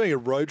us? We're doing a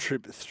road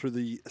trip through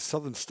the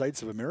southern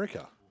states of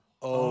America.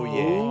 Oh,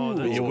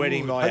 yeah. You're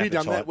wetting my appetite.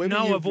 Have you done that?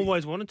 No, I've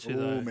always wanted to,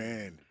 though. Oh,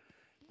 man.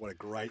 What a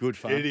great... Good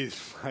fun. It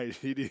is, mate.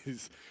 It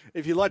is.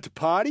 If you like to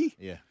party...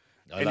 Yeah.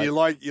 And you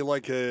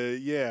like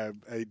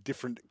a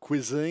different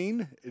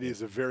cuisine, it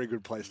is a very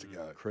good place to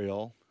go.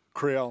 Creole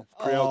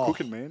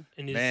cooking, man.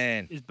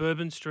 And is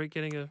Bourbon Street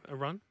getting a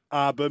run?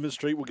 Bourbon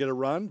Street will get a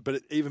run,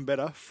 but even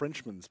better,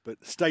 Frenchman's.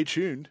 But stay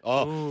tuned.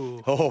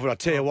 But I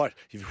tell you what,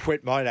 you've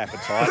whet my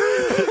appetite.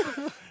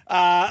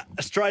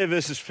 Australia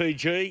versus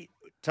Fiji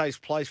takes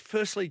place.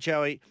 Firstly,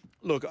 Joey,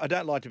 look, I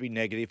don't like to be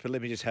negative, but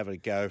let me just have a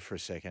go for a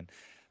second.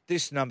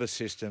 This number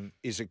system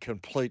is a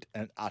complete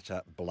and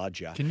utter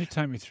bludger. Can you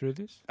take me through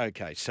this?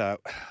 Okay, so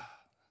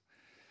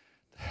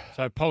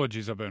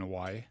apologies, I've been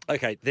away.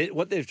 Okay,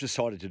 what they've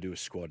decided to do is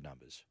squad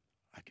numbers.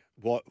 Okay,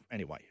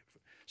 anyway,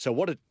 so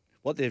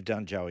what they've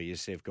done, Joey,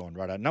 is they've gone,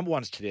 right, number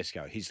one's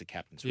Tedesco. He's the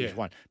captain, so he's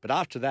one. But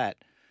after that...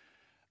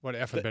 What,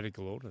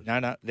 alphabetical order?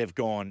 No, they've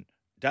gone...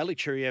 Daly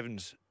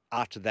Cherry-Evans,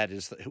 after that,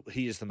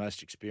 he is the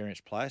most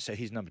experienced player, so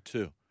he's number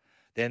 2.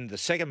 Then the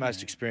second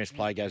most experienced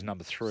player goes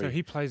number 3. So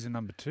he plays in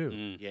number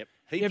 2. Yep.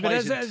 But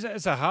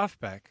as a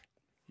halfback,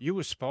 you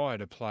aspire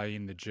to play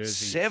in the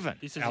jersey. 7.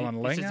 Alan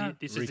Langer,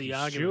 this is the Ricky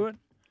argument. Stewart.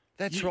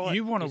 That's right.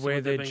 You want to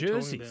wear their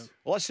jerseys.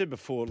 Well, I said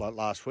before, like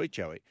last week,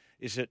 Joey,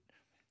 is that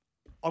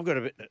I've got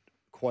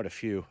quite a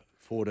few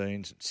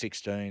 14s and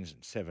 16s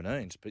and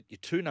 17s, but your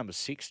 2 number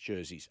 6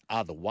 jerseys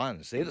are the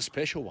ones. They're the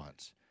special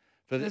ones.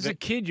 As a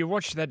kid, you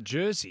watch that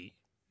jersey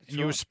and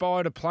you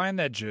aspire to play in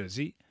that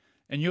jersey,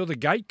 and you're the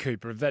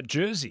gatekeeper of that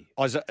jersey.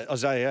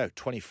 Isaiah,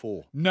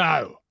 24.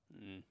 No.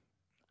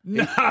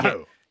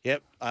 No.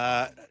 Yep.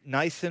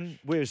 Nathan,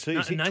 where is he?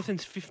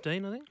 Nathan's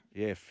 15, I think.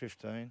 Yeah,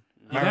 15.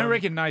 You don't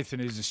reckon Nathan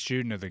is a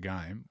student of the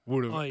game,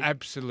 would have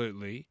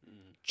absolutely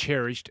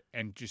cherished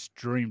and just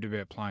dreamed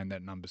about playing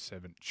that number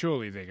 7.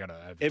 Surely they're going to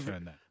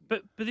overturn that.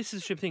 But this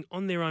is the thing.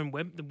 On their own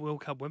the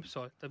World Cup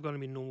website, they've got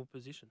him in normal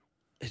position.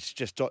 It's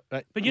just...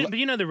 But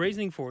you know the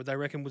reasoning for it, they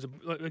reckon, was...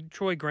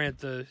 Troy Grant,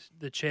 the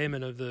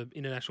chairman of the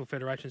International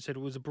Federation, said it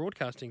was a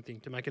broadcasting thing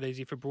to make it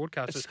easy for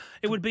broadcasters.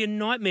 It would be a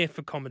nightmare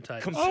for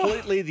commentators.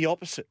 Completely the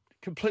opposite.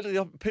 Completely the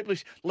opposite. People,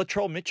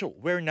 Latrell Mitchell,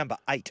 wearing number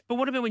 8. But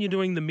what about when you're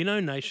doing the Minnow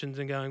Nations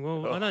and going,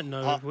 well, I don't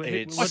know.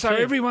 So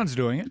everyone's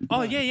doing it?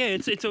 Oh, yeah.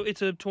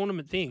 It's a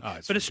tournament thing.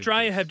 But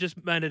Australia have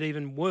just made it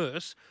even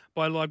worse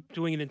by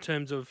doing it in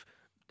terms of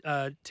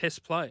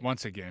test play.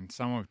 Once again,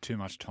 someone with too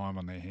much time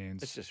on their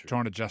hands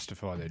trying to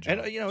justify their job.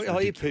 And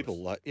I hear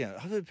people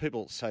I've heard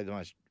people say the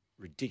most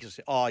ridiculous.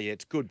 Oh yeah,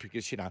 it's good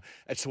because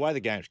it's the way the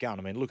game's going.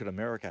 I mean, look at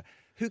America.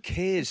 Who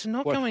cares? It's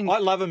not going. I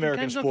love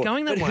American sport, not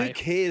going that but way. Who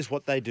cares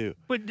what they do?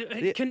 But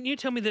can you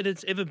tell me that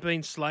it's ever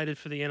been slated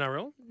for the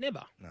NRL?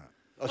 Never. No.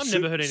 I've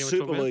never heard anyone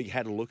Super talk about it. League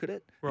had a look at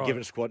it,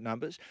 given squad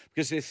numbers,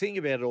 because the thing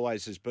about it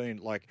always has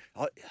been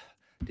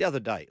the other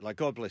day,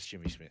 God bless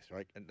Jimmy Smith,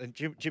 right? And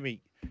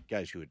Jimmy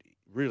goes good,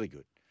 really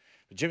good.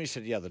 But Jimmy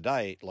said the other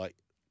day,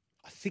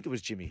 I think it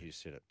was Jimmy who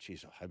said it.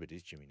 Jeez, I hope it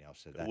is Jimmy now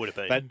said that. It would have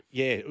been. But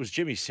yeah, it was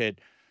Jimmy said,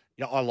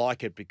 I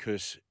like it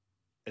because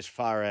as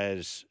far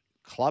as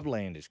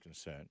clubland is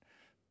concerned,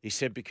 he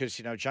said because,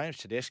 James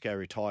Tedesco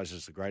retires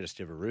as the greatest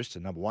ever Rooster.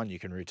 Number 1, you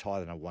can retire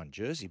the number 1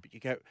 jersey, but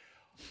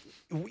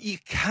you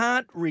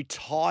can't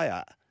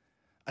retire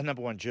a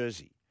number 1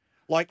 jersey.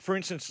 For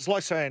instance, it's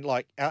like saying,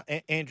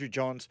 Andrew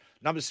Johns,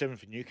 number 7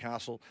 for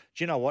Newcastle.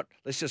 Do you know what?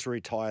 Let's just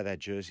retire that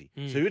jersey.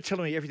 So you're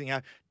telling me everything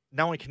else.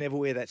 No one can ever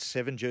wear that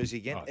 7 jersey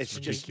again. It's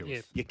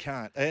ridiculous. You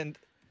can't. And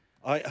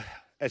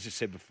as I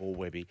said before,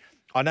 Webby,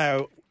 I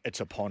know it's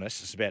upon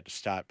us. It's about to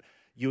start.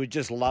 You would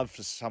just love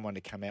for someone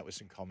to come out with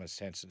some common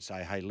sense and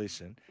say, hey,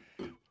 listen,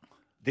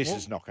 this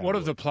is not going to work. What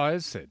have the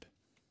players said?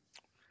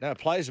 No,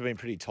 players have been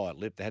pretty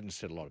tight-lipped. They hadn't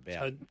said a lot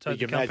about it. So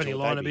the company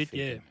line a bit,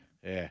 thinking.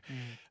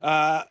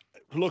 Yeah.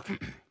 Look,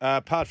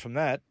 apart from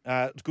that,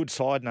 good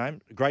side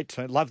name, great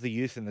team. Love the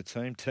youth in the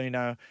team.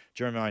 Tino,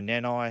 Jeremiah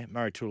Nanai,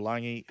 Murray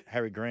Tuolangi,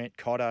 Harry Grant,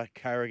 Cotter,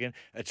 Carrigan.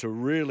 It's a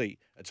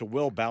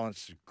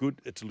well-balanced,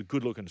 it's a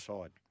good-looking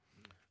side.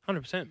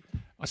 100%.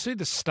 I see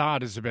the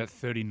start is about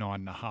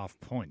 39.5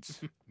 points.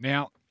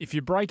 Now, if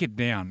you break it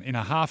down in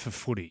a half of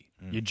footy,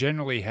 you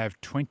generally have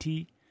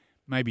 20,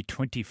 maybe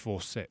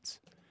 24 sets.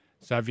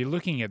 So if you're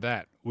looking at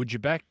that, would you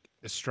back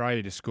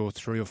Australia to score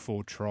 3 or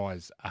 4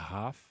 tries a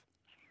half?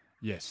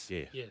 Yes.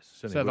 Yeah. Yes.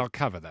 So they'll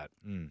cover that.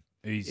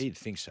 Easy. You'd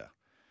think so.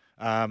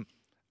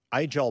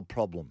 Age-old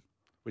problem,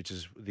 which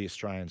is the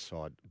Australian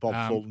side.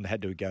 Bob Fulton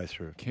had to go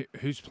through.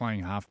 Who's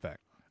playing halfback?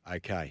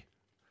 Okay.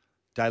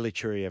 Daly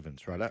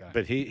Cherry-Evans, right up.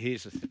 But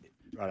here's the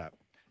right up.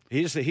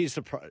 Here's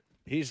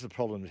the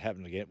problem that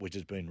happened again, which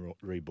has been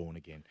reborn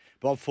again.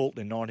 Bob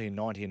Fulton in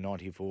 1990 and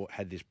 94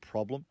 had this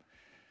problem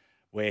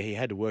where he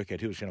had to work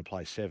out who was going to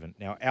play 7.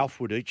 Now, Alf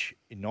Woodich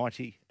in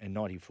 90 and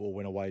 94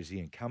 went away as the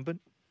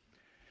incumbent,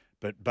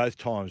 but both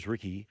times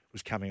Ricky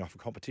was coming off a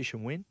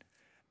competition win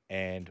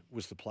and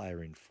was the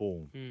player in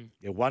form.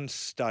 At one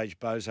stage,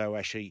 Bozo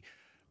actually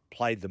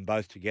played them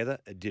both together.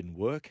 It didn't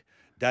work.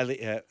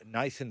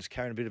 Nathan's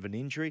carrying a bit of an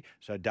injury,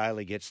 so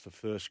Daly gets the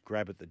first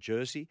grab at the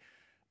jersey.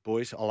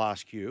 Boys, I'll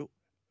ask you,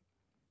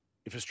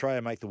 if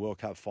Australia make the World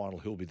Cup final,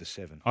 who'll be the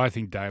 7? I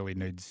think Daly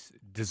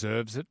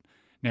deserves it.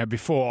 Now,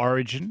 before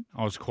Origin,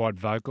 I was quite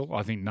vocal.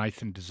 I think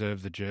Nathan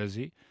deserved the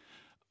jersey.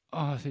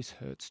 Oh, this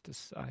hurts to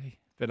say.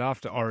 But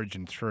after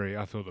Origin 3,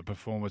 I thought the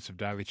performance of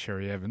Daly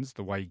Cherry-Evans,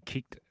 the way he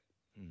kicked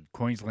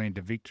Queensland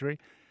to victory,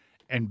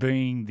 and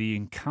being the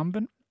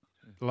incumbent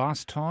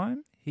last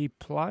time he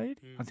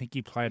played, I think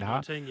he played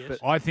hard. 19, yes.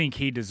 But I think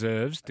he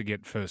deserves to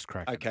get first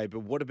crack. Okay, but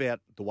what about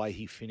the way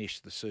he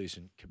finished the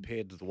season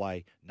compared to the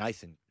way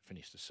Nathan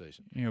finished the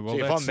season? Yeah, well,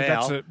 See,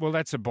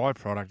 that's a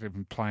byproduct of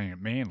him playing at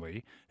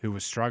Manly, who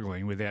was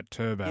struggling without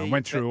Turbo and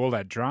went through all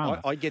that drama.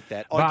 I get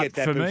that. But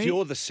if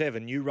you're the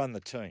 7, you run the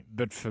team.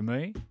 But for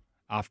me,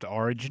 after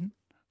Origin,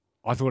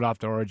 I thought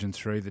after Origin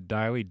 3 that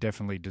Daly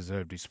definitely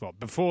deserved his spot.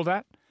 Before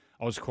that,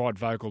 I was quite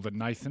vocal that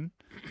Nathan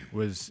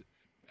was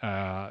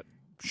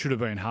should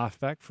have been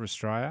halfback for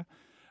Australia.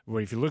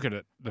 Where if you look at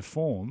it, the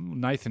form,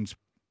 Nathan's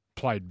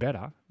played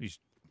better. He's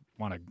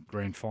won a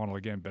grand final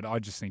again, but I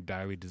just think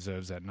Daly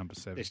deserves that number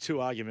 7. There's 2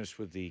 arguments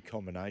with the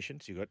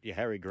combinations. You've got your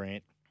Harry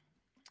Grant,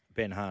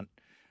 Ben Hunt,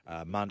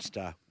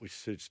 Munster, which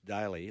suits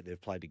Daly. They've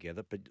played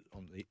together. But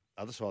on the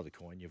other side of the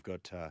coin, you've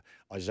got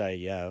Isaiah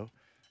Yeo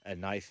and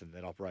Nathan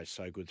that operate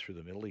so good through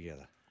the middle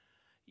together.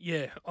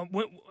 Yeah,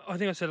 I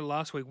think I said it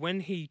last week. When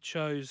he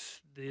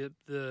chose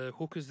the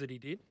hookers that he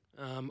did,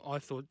 I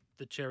thought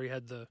that Cherry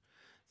had the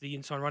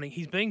inside running.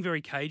 He's being very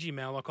cagey,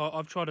 Mal. Like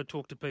I've tried to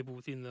talk to people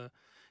within the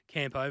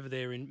camp over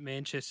there in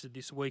Manchester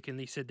this week, and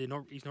he said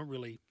he's not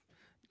really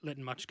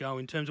letting much go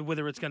in terms of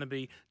whether it's going to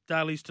be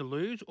Daly's to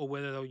lose or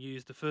whether they'll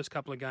use the first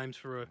couple of games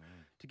to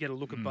get a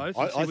look at both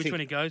and see which one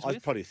he goes with. I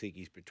probably think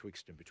he's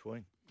betwixt and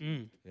between.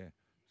 Mm. Yeah.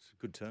 It's a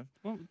good term.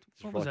 What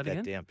Just was write that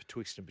again? down,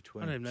 betwixt and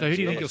between. So who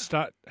do you think will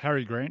start?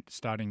 Harry Grant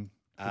starting?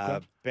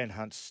 Ben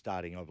Hunt's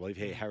starting, I believe.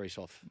 Harry's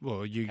off.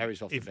 Well,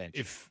 Harry's off the bench.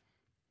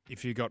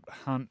 If you got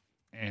Hunt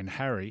and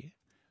Harry,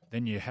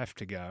 then you have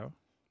to go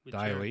with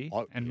Daly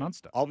and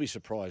Munster. I'll be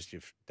surprised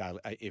if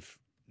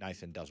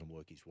Nathan doesn't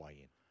work his way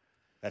in.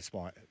 That's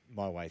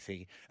my way of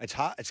thinking. It's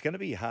hard. It's going to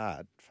be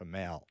hard for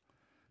Mal,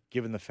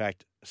 given the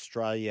fact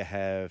Australia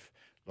have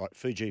like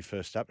Fiji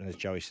first up, and as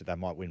Joey said, they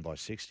might win by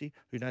 60.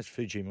 Who knows?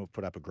 Fiji will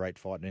put up a great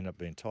fight and end up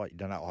being tight. You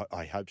don't know.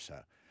 I hope so.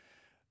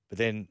 But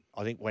then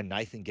I think when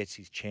Nathan gets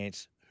his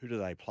chance, who do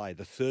they play?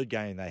 The third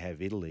game they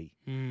have Italy.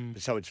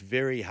 So it's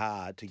very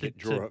hard to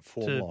draw a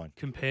form line.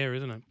 Compare,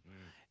 isn't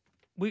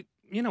it?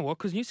 You know what?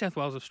 Because New South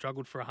Wales have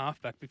struggled for a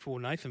halfback before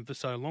Nathan for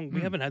so long.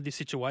 We haven't had this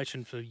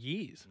situation for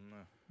years. No.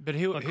 But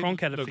Cronk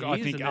had it for years.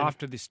 I think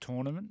after this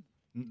tournament,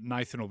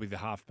 Nathan will be the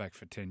halfback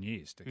for 10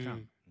 years to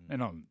come.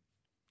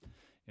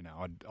 And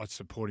I'd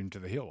support him to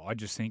the hill. I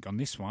just think on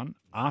this one,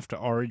 after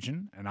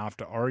Origin and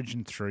after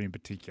Origin 3 in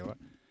particular,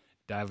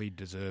 Daly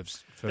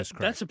deserves first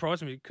crack. That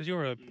surprised me because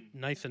you're a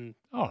Nathan.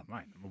 Oh,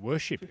 mate, I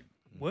worship him.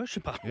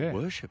 Worshipper. Yeah.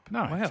 Worship.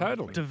 No, wow.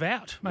 totally.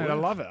 Devout. Mate, I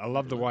love it. I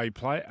love the way he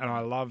plays, and I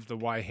love the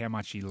way how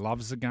much he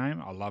loves the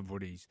game. I love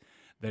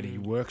that he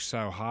works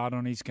so hard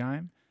on his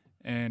game,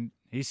 and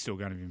he's still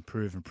going to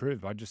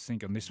improve. I just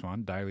think on this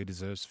one, Daly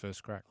deserves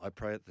first crack. I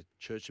pray at the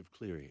Church of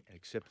Cleary and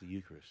accept the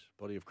Eucharist,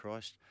 body of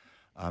Christ.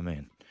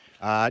 Amen.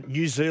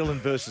 New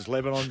Zealand versus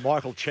Lebanon.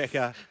 Michael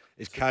Checker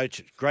is coach.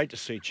 It's great to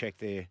see Check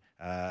there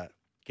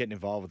getting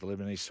involved with the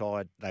Lebanese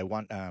side. They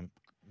won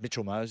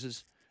Mitchell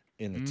Moses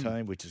in the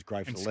team, which is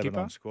great for the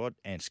Lebanon squad.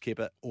 And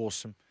Skipper,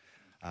 awesome.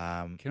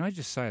 Can I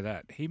just say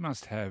that? He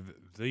must have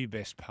the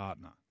best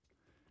partner.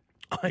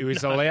 He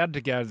was allowed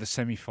to go to the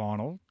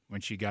semi-final when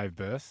she gave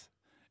birth,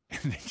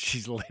 and then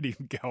she's let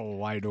him go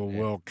away to a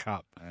World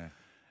Cup.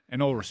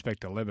 In all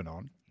respect to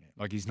Lebanon,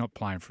 like he's not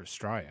playing for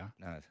Australia.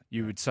 No,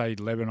 you would say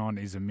Lebanon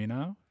is a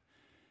minnow.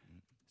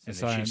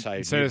 Instead of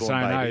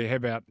saying, hey, how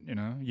about,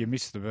 you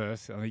missed the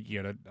birth, I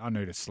think I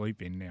need to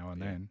sleep in now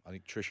and then. I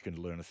think Trish can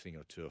learn a thing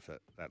or two off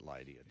that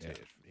lady.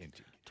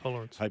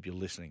 Tolerance. Hope you're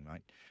listening,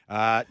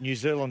 mate. New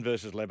Zealand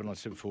versus Lebanon, I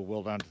said before,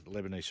 well done to the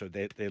Lebanese, so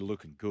they're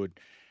looking good.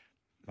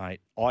 Mate,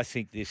 I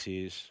think this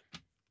is,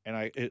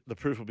 and the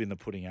proof will be in the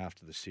pudding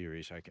after the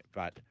series, okay,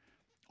 but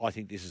I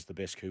think this is the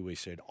best Kiwi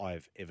side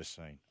I've ever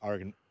seen, I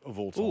reckon, of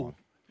all time. Ooh.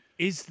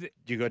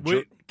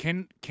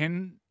 Can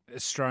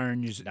Australia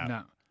and New Zealand...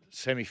 No.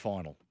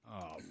 Semi-final.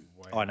 Oh,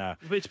 wow. I know.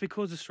 But it's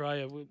because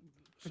Australia,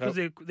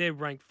 they're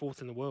ranked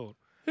 4th in the world.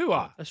 Who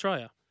are?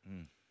 Australia.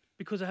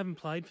 Because they haven't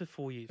played for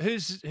 4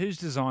 years. Who's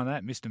designed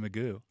that, Mr.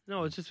 Magoo?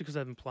 No, it's just because they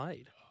haven't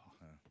played.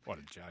 Oh, what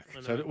a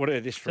joke. So what are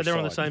this for? So they're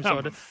on the same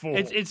side. 4.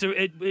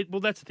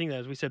 Well, that's the thing, though.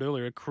 As we said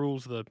earlier, it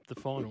cruels the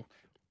final.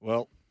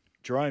 Well,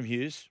 Jerome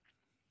Hughes,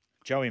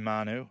 Joey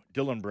Manu,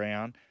 Dylan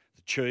Brown,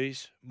 the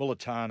Cheese,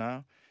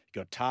 Mulatano.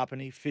 You've got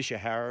Tarpany, Fisher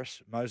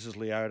Harris, Moses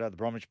Leota, the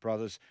Bromwich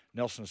brothers,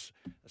 Nelson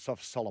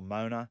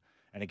Solomona,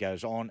 and it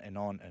goes on and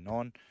on and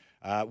on.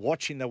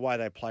 Watching the way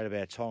they played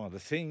about Tonga, the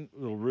thing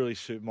that will really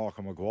suit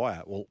Michael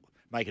Maguire, will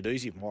make it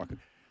easy for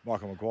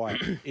Michael Maguire,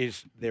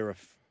 is they're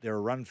a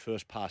run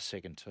first, pass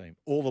second team.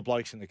 All the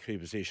blokes in the key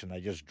position, they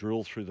just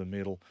drill through the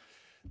middle.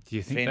 Do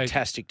you think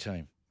fantastic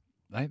team?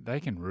 They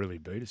can really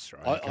beat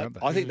Australia, can't they?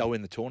 I think they'll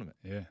win the tournament.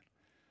 Yeah.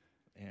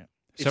 Yeah.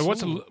 So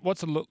what's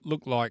it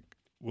look like?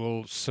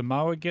 Will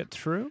Samoa get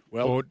through?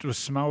 Or does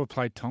Samoa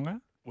play Tonga?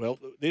 Well,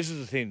 this is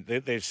the thing.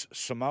 There's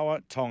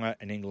Samoa, Tonga,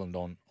 and England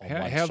on one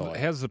side.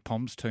 How's the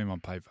Poms team on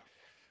paper?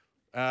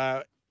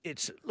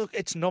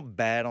 it's not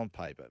bad on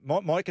paper.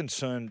 My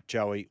concern,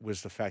 Joey,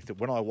 was the fact that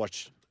when I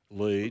watched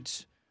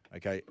Leeds,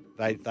 okay,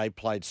 they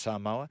played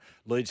Samoa.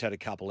 Leeds had a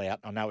couple out.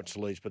 I know it's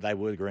Leeds, but they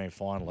were the grand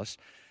finalists.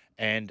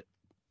 And,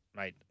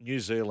 mate, New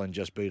Zealand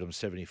just beat them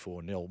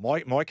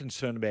 74-0. My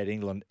concern about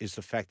England is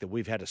the fact that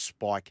we've had a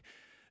spike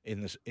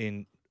in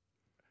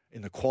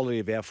the quality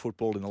of our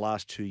football in the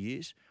last 2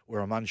 years,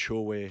 where I'm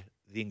unsure where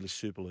the English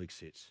Super League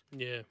sits.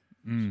 Yeah.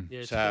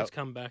 It's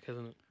come back,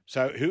 hasn't it?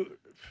 So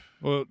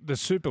Well, the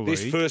Super League.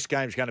 This first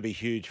game's going to be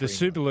huge for The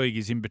Super League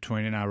is in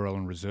between NRL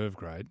and reserve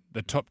grade.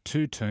 The top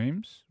 4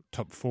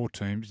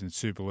 teams in the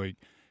Super League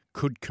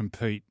could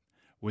compete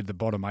with the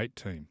bottom 8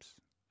 teams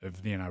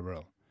of the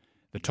NRL.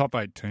 The top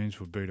 8 teams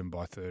would beat them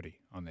by 30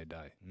 on their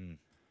day.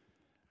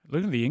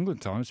 Look at the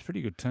England time. It's a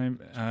pretty good team.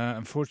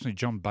 Unfortunately,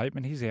 John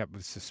Bateman, he's out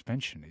with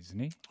suspension, isn't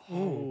he?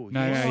 Oh,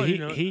 no.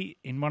 He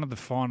in one of the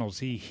finals,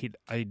 he hit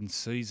Aiden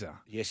Caesar.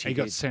 Yes, he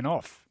got sent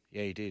off.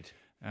 Yeah, he did.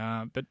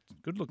 But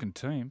good-looking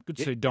team. Good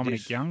to see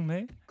Dominic Young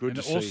there. Good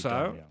to see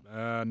also,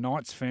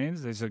 Knights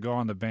fans, there's a guy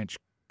on the bench,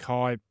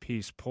 Kai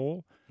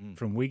Pearce-Paul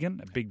from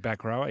Wigan, a big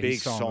back rower. Big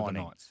He's signed signing. with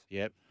the Knights.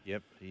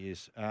 Yep, he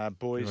is.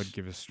 Boys. God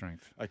give us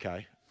strength.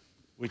 Okay.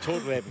 We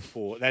talked about it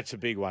before. That's a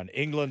big one.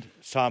 England,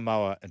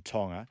 Samoa and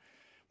Tonga.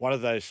 One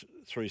of those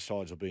 3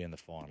 sides will be in the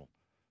final.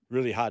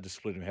 Really hard to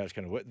split them how it's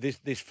going to work.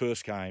 This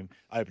first game,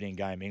 opening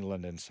game,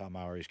 England and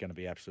Samoa is going to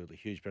be absolutely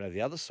huge. But on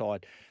the other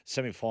side,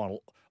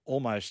 semi-final,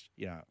 almost,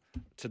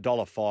 it's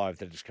 $1.05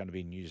 that it's going to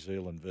be New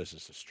Zealand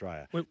versus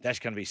Australia. Well, that's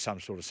going to be some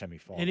sort of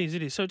semi-final. It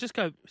is. So just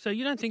go. So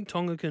you don't think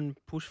Tonga can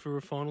push for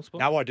a final spot?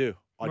 No, I do.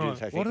 I do.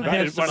 Right. One of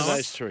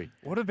those 3.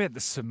 What about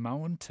the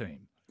Samoan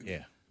team?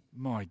 Yeah.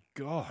 My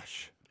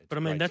gosh. But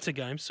I mean, that's a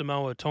game,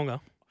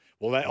 Samoa-Tonga.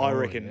 Well, I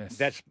reckon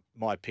that's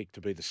my pick to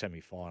be the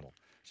semi-final.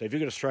 So if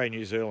you've got Australia,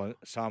 New Zealand,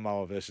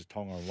 Samoa versus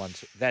Tonga on one,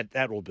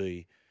 that will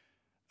be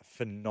a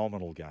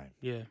phenomenal game.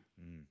 Yeah.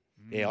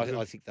 Yeah,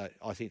 I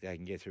think they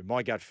can get through.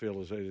 My gut feel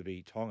is either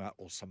be Tonga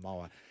or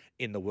Samoa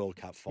in the World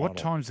Cup final. What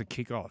time's the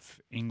kick-off?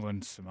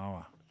 England,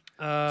 Samoa.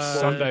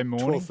 Sunday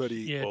morning,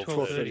 12:30. Yeah,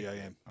 12:30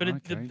 a.m.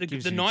 But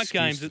the night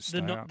games,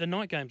 the the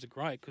night games are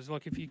great because,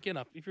 like, if you get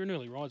up, if you're an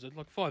early riser,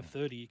 like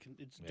 5:30,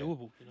 it's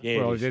doable. Yeah,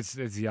 well, there's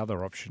the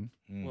other option.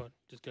 What?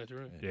 Just go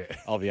through. Yeah.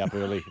 I'll be up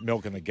early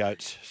milking the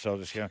goats, so I'll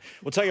just go.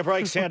 We'll take a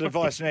break. Sound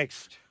advice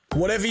next.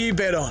 Whatever you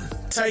bet on,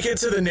 take it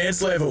to the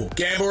Neds level.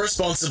 Gamble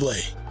responsibly.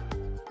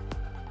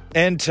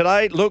 And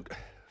today, look,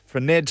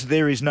 for Neds,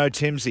 there is no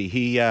Timsy.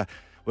 He,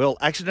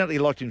 accidentally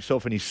locked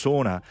himself in his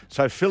sauna.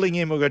 So filling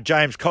in, we've got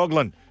James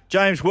Coughlin.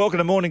 James, welcome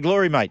to Morning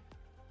Glory, mate.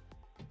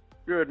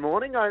 Good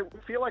morning. I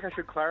feel like I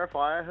should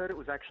clarify. I heard it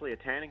was actually a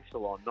tanning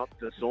salon, not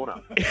the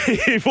sauna.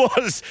 It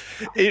was.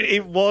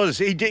 It was.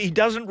 He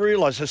doesn't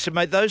realise. I said,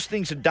 mate, those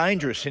things are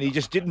dangerous, and he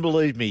just didn't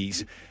believe me.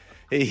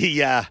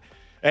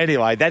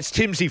 Anyway, that's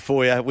Timsy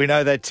for you. We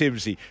know that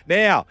Timsy.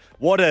 Now,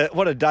 what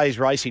a day's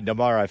racing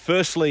tomorrow.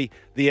 Firstly,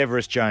 the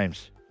Everest,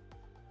 James.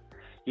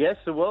 Yes,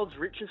 the world's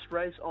richest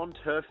race on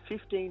turf,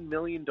 $15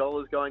 million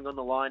going on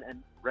the line,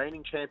 and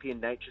reigning champion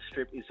Nature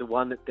Strip is the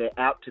one that they're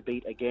out to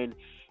beat again.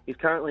 He's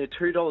currently a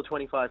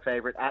 $2.25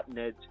 favourite at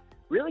Neds.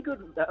 Really good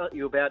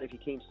value about if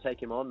you're keen to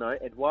take him on, though.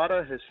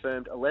 Eduardo has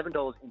firmed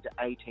 $11 into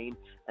 18,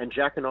 and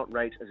Jacquinot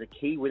rates as a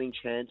key winning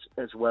chance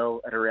as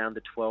well at around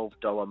the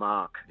 $12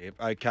 mark. Yep.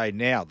 Okay,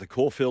 now, the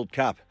Caulfield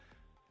Cup.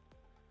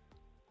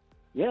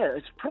 Yeah,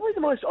 it's probably the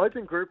most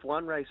open Group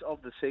 1 race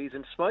of the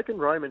season. Smoke and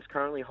Romans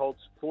currently holds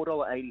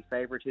 $4.80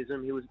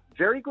 favouritism. He was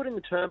very good in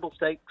the Turnbull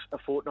Stakes a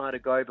fortnight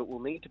ago, but will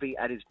need to be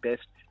at his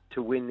best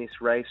to win this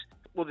race.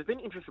 Well, there's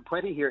been interest for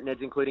plenty here at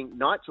Neds, including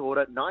Knight's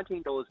Order,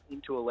 $19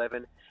 into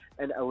 11,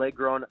 and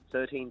Allegron,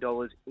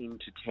 $13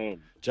 into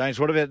 10. James,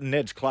 what about the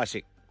Neds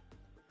Classic?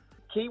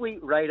 Kiwi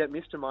Raider,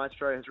 Mr.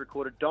 Maestro, has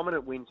recorded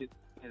dominant wins in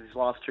his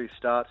last 2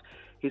 starts.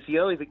 He's the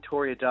early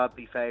Victoria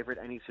Derby favourite,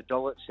 and he's a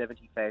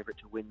 $1.70 favourite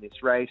to win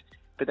this race.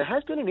 But there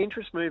has been an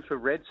interest move for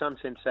Red Sun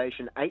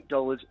Sensation,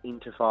 $8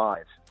 into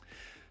 5.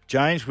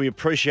 James, we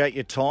appreciate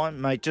your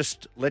time, mate.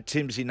 Just let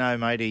Timsy know,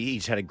 mate.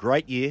 He's had a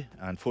great year.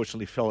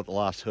 Unfortunately, fell at the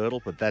last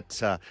hurdle, but that's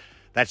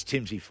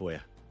Timsy for you.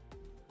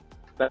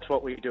 That's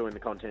what we do in the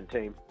content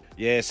team.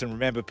 Yes, and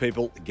remember,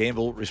 people,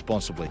 gamble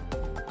responsibly.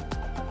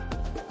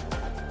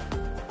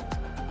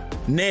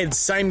 Ned's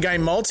Same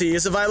Game Multi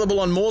is available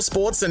on more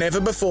sports than ever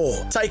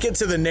before. Take it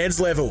to the Ned's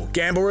level.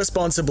 Gamble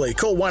responsibly.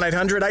 Call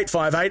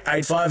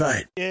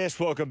 1-800-858-858. Yes,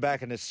 welcome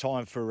back, and it's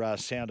time for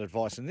Sound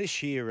Advice. And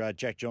this year,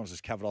 Jack Johns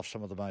has covered off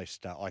some of the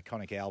most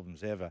iconic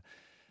albums ever.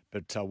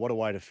 But what a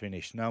way to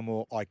finish. No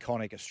more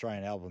iconic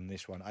Australian album than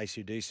this one,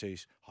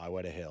 AC/DC's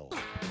Highway to Hell.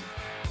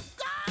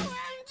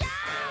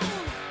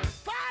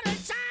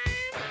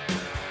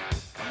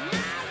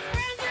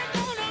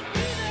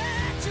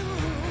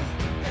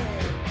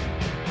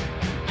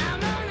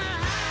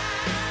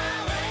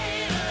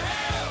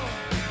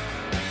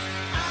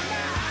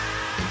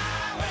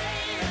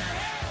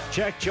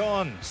 Jack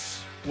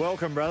Johns,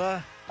 welcome,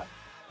 brother.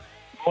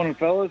 Morning,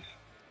 fellas.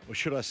 Or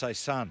should I say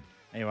son?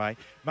 Anyway,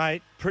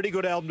 mate, pretty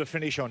good album to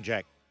finish on,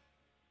 Jack.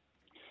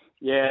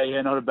 Yeah,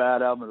 not a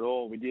bad album at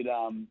all. We did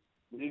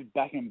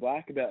Back in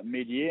Black about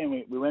mid-year, and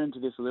we went into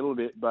this a little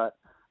bit, but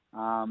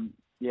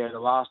the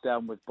last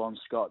album with Bon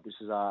Scott, this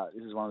is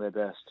one of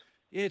their best.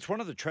 Yeah, it's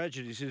one of the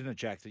tragedies, isn't it,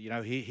 Jack? That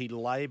he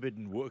laboured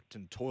and worked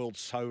and toiled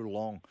so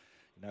long,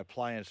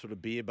 playing sort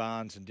of beer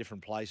barns and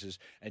different places,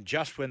 and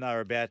just when they were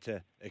about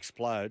to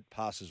explode,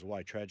 passes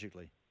away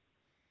tragically.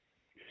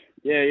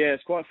 Yeah,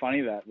 it's quite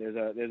funny that there's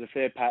a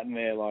fair pattern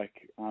there.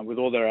 Like with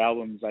all their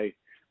albums, they,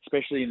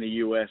 especially in the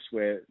US,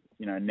 where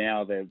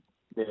now they're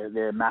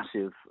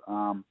massive.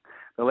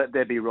 The Let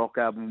There Be Rock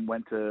album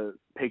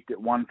peaked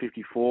at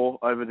 154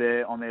 over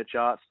there on their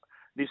charts.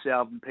 This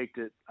album peaked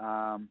at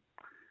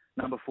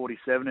number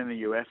 47 in the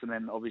US, and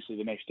then obviously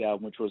the next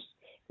album, which was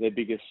their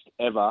biggest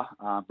ever,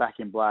 Back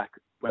in Black,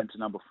 went to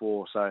number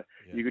 4. So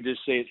you could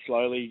just see it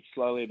slowly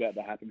about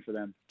to happen for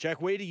them.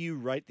 Jack, where do you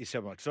rate this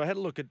album? So I had a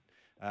look at.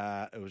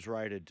 It was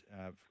rated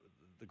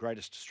the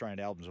greatest Australian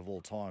albums of all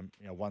time,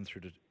 1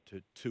 through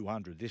to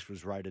 200. This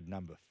was rated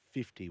number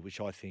 50, which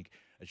I think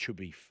it should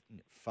be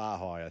far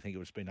higher. I think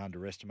it's been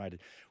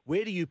underestimated.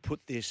 Where do you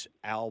put this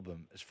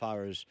album as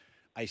far as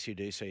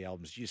AC/DC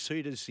albums? Do you see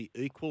it as the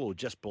equal or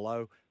just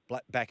below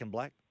Back in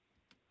Black?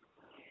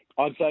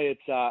 I'd say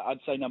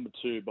it's number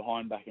 2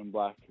 behind Back in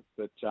Black.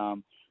 But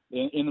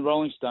in the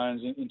Rolling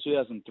Stones in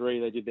 2003,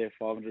 they did their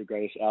 500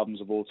 greatest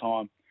albums of all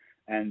time,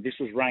 and this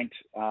was ranked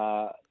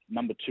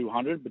number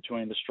 200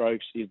 between the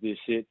Strokes, Is This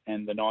It,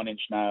 and the 9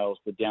 Inch Nails,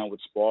 The Downward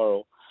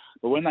Spiral.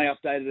 But when they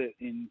updated it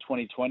in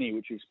 2020,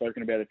 which we've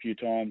spoken about a few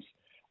times,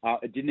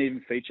 it didn't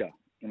even feature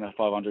in the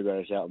 500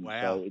 greatest albums.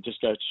 Wow. So it just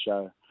goes to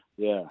show,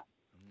 yeah.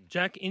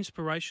 Jack,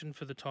 inspiration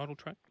for the title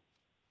track?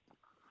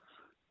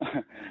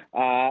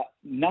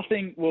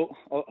 Nothing. Well,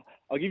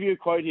 I'll give you a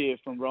quote here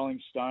from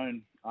Rolling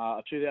Stone,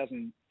 a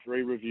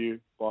 2003 review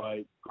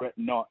by Gret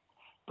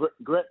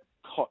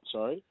Cott.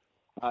 Sorry,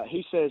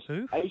 he says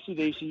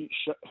AC/DC.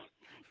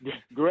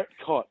 Gret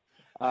Cott.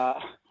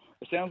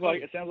 It sounds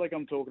like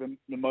I'm talking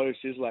to Mo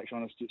Sislak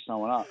trying to stitch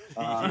someone up.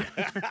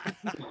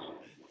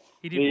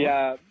 He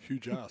did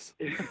huge ass.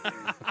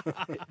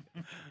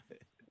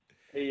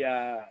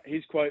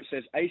 His quote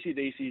says,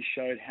 "AC/DC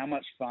showed how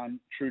much fun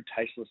true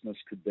tastelessness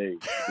could be."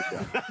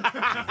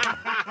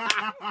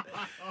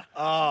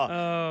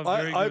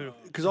 Very good.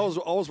 Because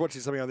I was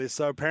watching something on this.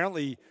 So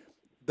apparently,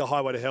 The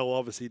Highway to Hell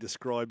obviously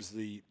describes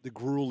the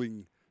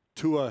grueling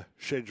tour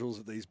schedules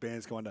that these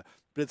bands go under,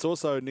 but it's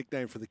also a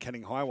nickname for the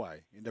Canning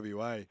Highway in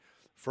WA,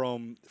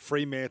 from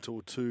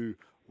Fremantle to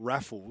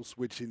Raffles,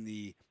 which in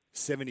the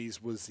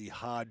 70s was the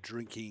hard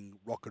drinking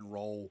rock and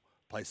roll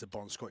place that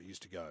Bon Scott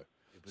used to go.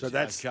 So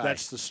that's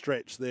the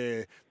stretch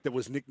there that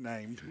was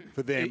nicknamed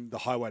for them the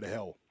Highway to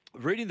Hell.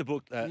 Reading the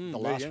book, the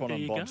last one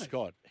on Bon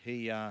Scott,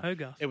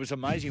 it was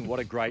amazing what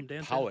a great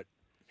poet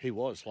he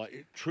was.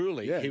 Like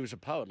truly, he was a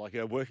poet, like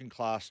a working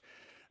class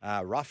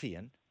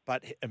ruffian,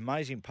 but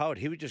amazing poet.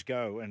 He would just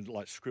go and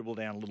like scribble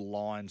down little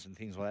lines and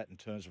things like that in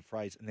terms of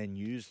phrase, and then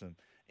use them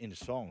into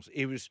songs.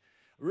 It was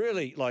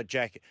really like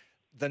Jack.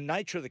 The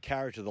nature of the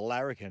character, the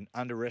larrikin,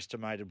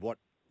 underestimated what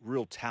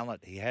real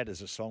talent he had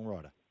as a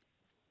songwriter.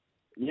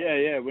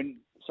 Yeah. When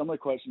some of the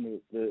quotes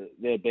from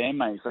their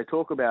bandmates, they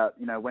talk about,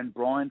 when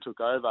Brian took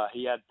over,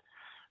 he had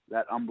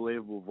that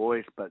unbelievable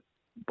voice, but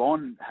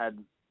Bon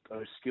had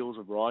those skills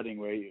of writing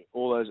where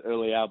all those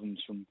early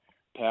albums from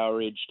Power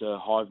Ridge to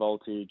High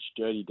Voltage,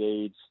 Dirty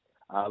Deeds,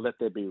 Let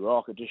There Be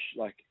Rock, it just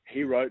like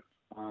he wrote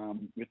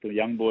with the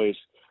Young Boys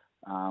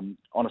on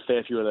a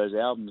fair few of those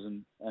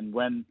albums. And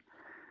when,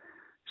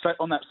 so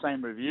on that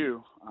same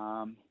review,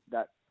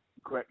 that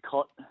Gret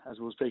Cott, as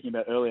we were speaking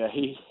about earlier,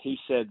 he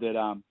said that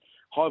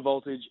High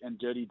Voltage and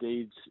Dirty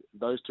Deeds,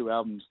 those 2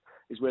 albums,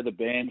 is where the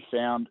band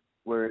found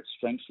where its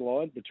strengths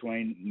lied,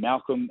 between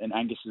Malcolm and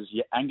Angus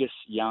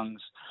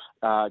Young's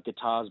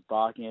guitars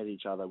barking at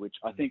each other, which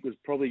I think was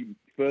probably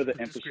further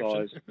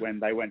emphasised when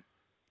they went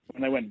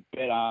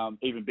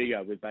even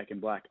bigger with Back in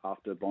Black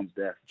after Bon's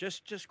death.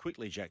 Just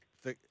quickly, Jack,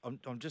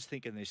 I'm just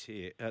thinking this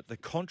here. The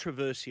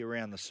controversy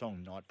around the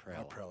song Night Prowler.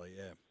 Night Prowler,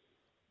 yeah.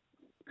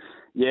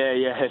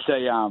 Yeah.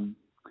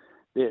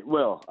 It's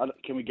well,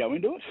 can we go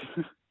into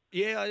it?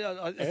 Yeah,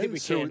 I think we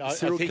can.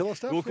 Serial killer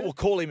stuff? We'll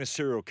call him a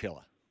serial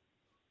killer.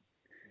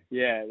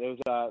 Yeah,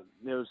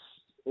 there was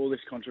all this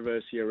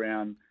controversy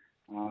around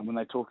when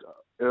they talked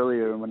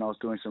earlier, and when I was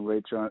doing some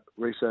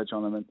research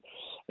on them, and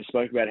they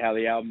spoke about how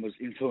the album was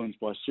influenced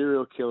by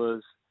serial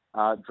killers,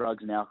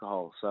 drugs, and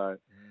alcohol. So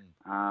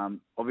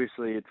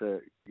obviously, it's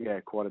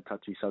quite a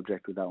touchy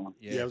subject with that one.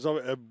 Yeah, it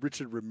was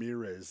Richard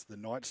Ramirez, the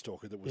Night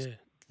Stalker, that was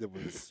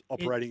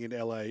operating in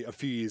LA a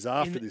few years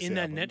after this in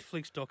album. that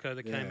Netflix doco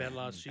that came out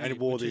last year, and he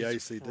wore the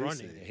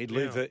AC/DC. He'd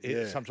leave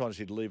it. Sometimes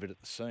he'd leave it at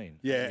the scene.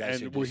 Yeah,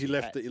 and he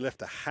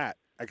left a hat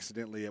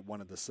accidentally at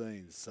one of the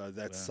scenes. So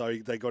so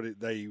they got it.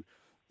 They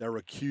were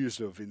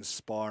accused of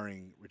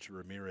inspiring Richard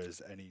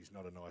Ramirez, and he's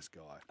not a nice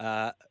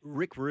guy.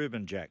 Rick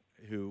Rubin, Jack,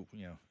 who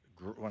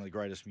one of the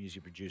greatest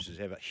music producers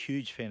ever,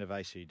 huge fan of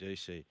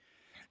AC/DC,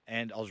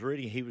 and I was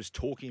reading he was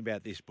talking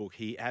about this book.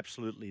 He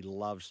absolutely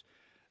loves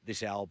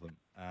this album.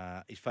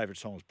 His favourite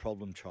song was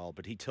Problem Child,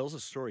 but he tells a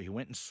story. He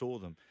went and saw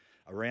them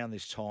around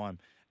this time,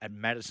 at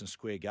Madison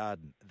Square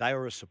Garden. They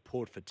were a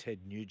support for Ted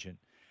Nugent.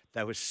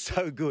 They were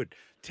so good.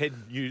 Ted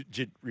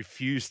Nugent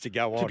refused to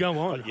go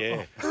on.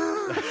 Yeah.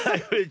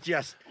 They were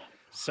just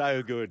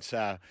so good.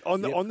 So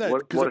on that,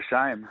 what a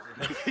shame.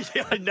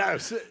 yeah, I know.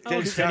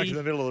 Dead stuck in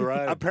the middle of the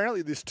road.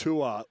 Apparently, this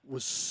tour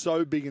was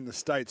so big in the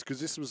States because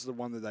this was the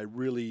one that they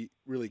really,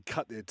 really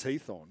cut their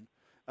teeth on.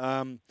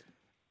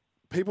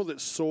 People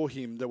that saw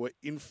him that were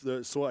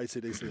saw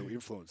AC/DC that were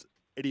influenced.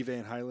 Eddie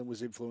Van Halen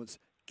was influenced.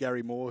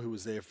 Gary Moore, who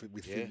was there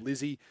with Thin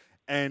Lizzy,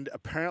 and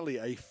apparently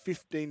a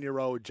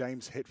 15-year-old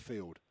James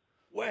Hetfield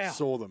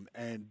saw them,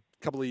 and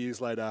a couple of years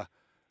later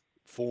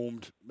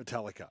formed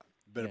Metallica.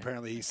 But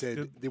apparently he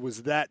said it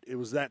was that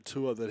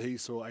tour that he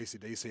saw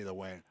AC/DC that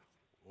went,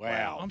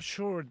 wow. I'm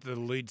sure the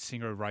lead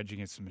singer of Rage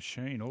Against the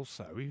Machine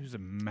also, he was a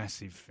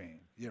massive fan.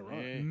 Yeah,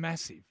 right. Yeah.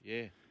 Massive.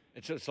 Yeah.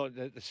 It's like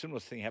the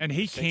similar thing happened. And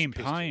he with Sex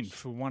campaigned Pistols.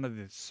 for one of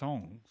the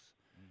songs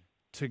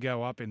to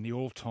go up in the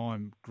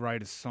all-time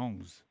greatest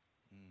songs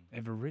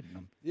ever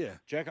written. Yeah.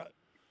 Jack,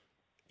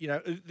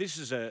 this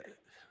is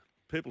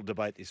people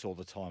debate this all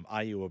the time.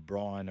 Are you a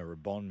Brian or a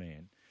Bond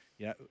man?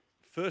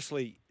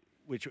 Firstly,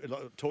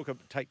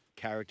 take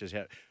characters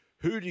out.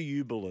 Who do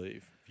you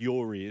believe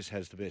your ears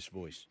has the best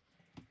voice?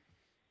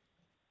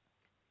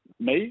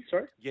 Me?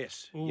 Sorry?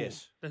 Yes. Ooh.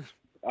 Yes.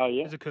 Oh,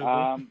 yeah. That's a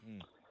curveball.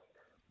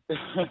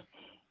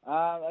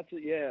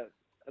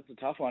 That's a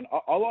tough one.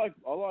 I like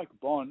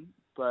Bond,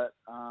 but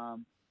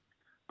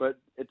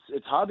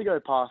it's hard to go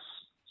past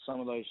some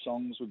of those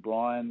songs with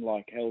Brian,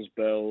 like Hell's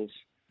Bells,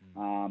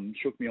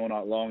 Shook Me All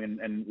Night Long,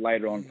 and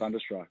later on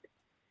Thunderstruck.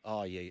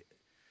 Oh yeah,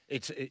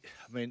 it's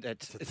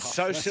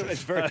so simple.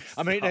 It's very.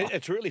 I mean,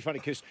 it's really funny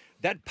because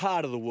that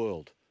part of the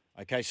world.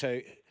 Okay,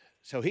 so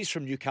he's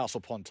from Newcastle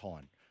upon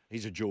Tyne.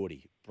 He's a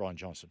Geordie, Brian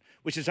Johnson,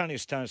 which is only a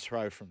stone's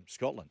throw from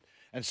Scotland.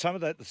 And some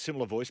of that, the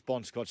similar voice,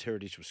 Bon Scott's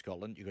heritage was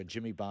Scotland. You've got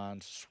Jimmy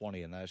Barnes,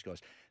 Swanee, and those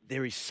guys.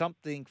 There is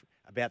something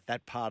about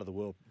that part of the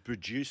world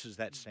produces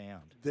that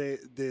sound. They're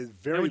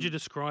very. How would you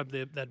describe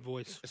that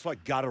voice? It's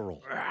like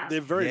guttural.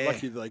 They're very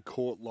lucky that they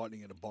caught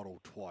lightning in a bottle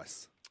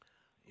twice.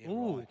 Yeah,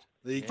 Ooh. right.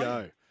 There you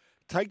go.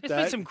 Take There's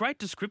that. been some great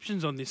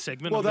descriptions on this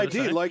segment. Well, I've they gotta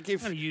did. say. Like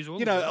if I'm gonna use all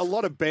you of know, those. a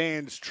lot of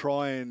bands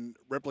try and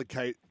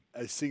replicate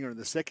a singer in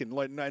the second.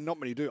 Like, no, not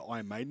many do.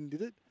 Iron Maiden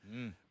did it,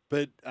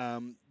 but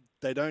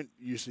they don't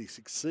usually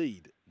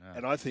succeed. No.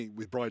 And I think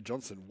with Brian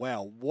Johnson,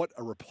 wow, what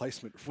a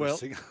replacement for a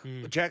singer.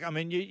 Jack, I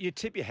mean, you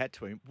tip your hat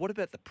to him. What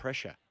about the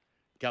pressure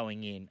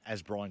going in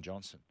as Brian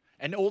Johnson?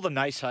 And all the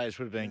naysayers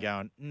would have been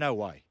going, no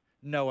way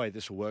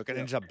this will work. It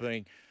ends up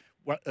being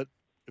the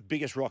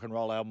biggest rock and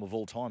roll album of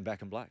all time,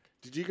 Back in Black.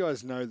 Did you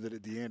guys know that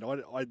at the end,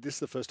 this is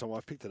the first time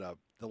I've picked it up,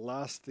 the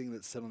last thing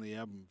that's said on the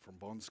album from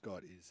Bon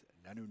Scott is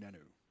Nanu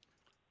Nanu.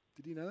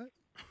 Did you know that?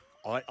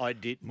 I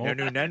did.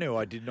 Nanu,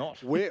 I did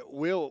not.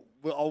 We'll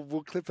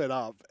clip it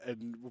up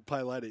and we'll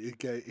play later.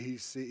 He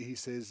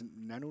says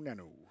Nanu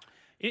Nanu.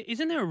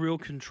 Isn't there a real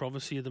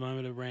controversy at the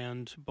moment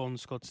around Bon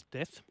Scott's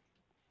death?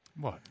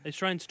 What?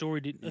 Australian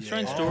Story did a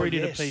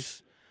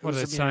piece. Well,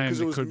 they're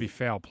saying it could be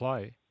foul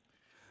play.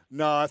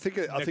 No, I think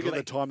at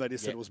the time they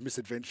just said it was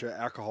misadventure,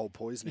 alcohol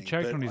poisoning. He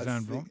choked on his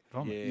own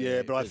vomit.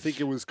 Yeah, but I think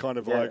it was kind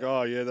of like,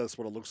 oh yeah, that's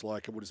what it looks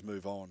like, and we'll just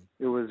move on.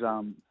 It was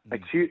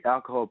acute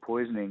alcohol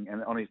poisoning,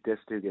 and on his death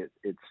certificate,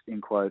 it's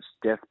in quotes,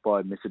 death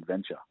by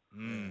misadventure.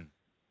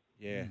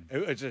 Yeah,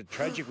 it's a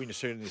tragic when you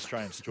see it in the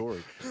Australian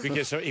Story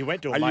because he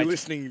went to a Are mate's. you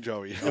listening,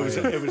 Joey?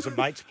 It was a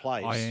mate's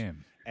place. I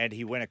am. And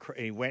he went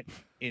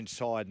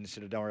inside and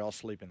said, "Don't worry, I'll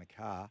sleep in the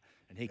car."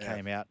 And he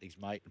came out, his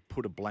mate,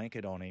 put a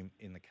blanket on him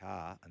in the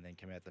car, and then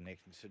came out the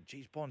next and said,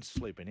 "Geez, Bond's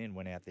sleeping in."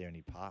 Went out there and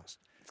he passed.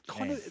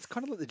 It's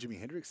kind of like the Jimi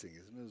Hendrix thing,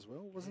 isn't it? As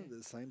well, wasn't it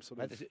the same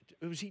sort of?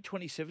 Was he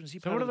 27? Was he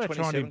So what are they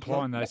trying to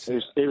imply in that? He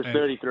was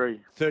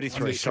 33.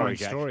 33. Sorry,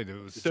 story. There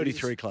was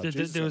 33 club.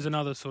 There was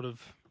another sort of.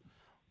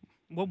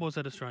 What was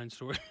that Australian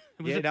Story?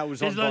 It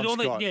was on Bon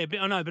Scott. But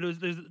I know,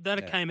 but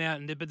it came out,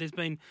 but there's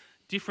been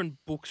different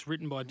books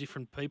written by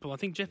different people. I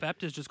think Jeff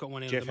Apter's just got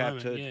one out at the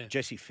moment. Yeah.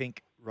 Jesse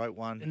Fink wrote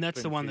one. And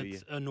that's the one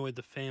that annoyed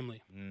the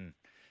family.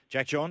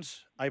 Jack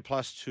Johns, A+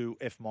 to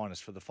F-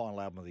 for the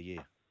final album of the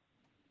year.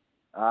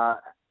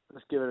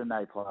 Let's give it an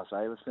A+.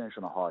 Let's finish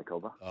on a high,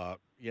 Cobber.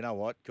 You know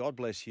what? God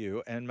bless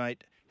you. And,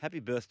 mate, happy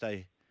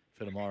birthday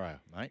for tomorrow,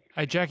 mate.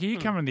 Hey, Jack, are you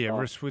coming to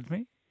Everest with me?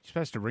 You're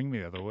supposed to ring me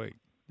the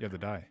other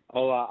day.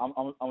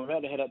 I'm about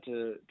to head up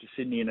to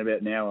Sydney in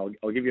about an hour.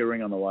 I'll give you a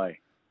ring on the way.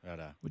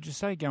 Righto. Would you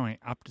say going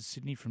up to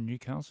Sydney from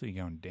Newcastle, or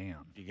you're going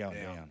down? You're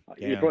going down.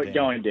 You're probably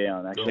going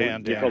down, actually.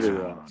 Down. You're probably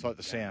right. It's like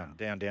the sound.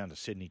 Down to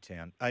Sydney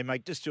town. Hey,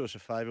 mate, just do us a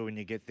favour when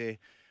you get there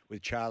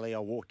with Charlie. I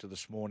walked her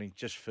this morning.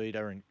 Just feed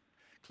her and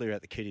clear out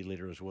the kitty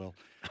litter as well.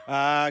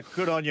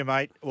 Good on you,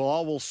 mate. Well,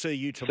 I will see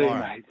you tomorrow. See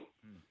you, mate.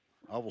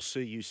 I will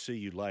see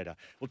you later.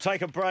 We'll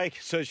take a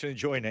break. Search and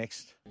Enjoy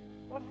next.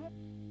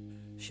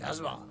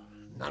 Shazwa.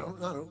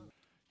 Nanu.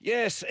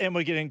 Yes, and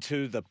we're getting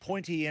to the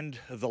pointy end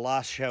of the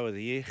last show of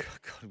the year.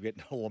 God, I'm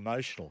getting all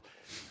emotional.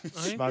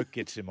 Smoke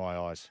gets in my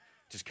eyes.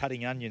 Just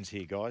cutting onions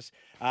here, guys.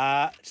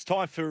 It's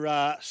time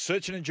for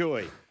Search and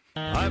Enjoy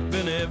I've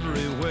been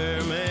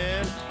everywhere,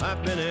 man.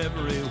 I've been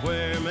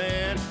everywhere,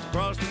 man.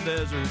 Across the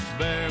deserts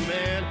bare,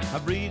 man. I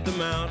breathe the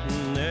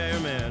mountain air,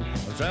 man.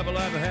 Of travel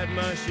I've had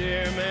my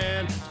share,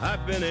 man.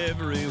 I've been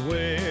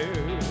everywhere.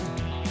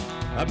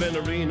 I've been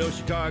to Reno,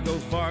 Chicago,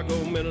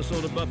 Fargo,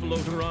 Minnesota, Buffalo,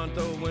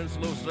 Toronto,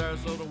 Winslow,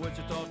 Sarasota,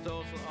 Wichita,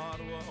 Tulsa,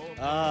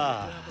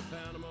 Ottawa.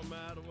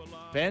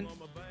 Ben?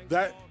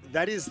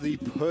 That is the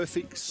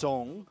perfect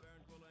song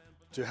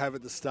to have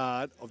at the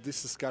start of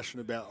this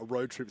discussion about a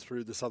road trip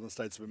through the southern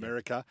states of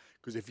America.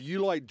 Because if you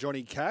like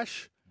Johnny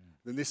Cash,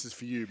 then this is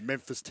for you,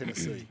 Memphis,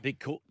 Tennessee. Big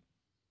cool.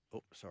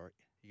 Oh, sorry.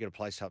 You got to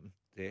play something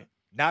there.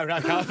 No,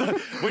 Carl.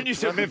 When you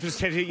said Memphis,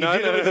 Tennessee, you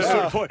did it with a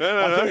sort of point.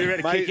 I thought you were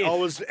ready to kick in. I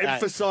was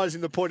emphasising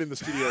the point in the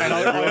studio.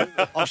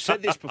 And I've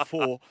said this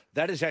before.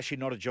 That is actually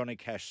not a Johnny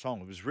Cash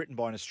song. It was written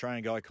by an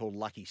Australian guy called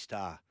Lucky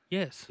Star.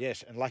 Yes.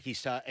 Yes, and Lucky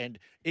Star. And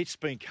it's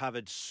been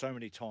covered so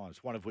many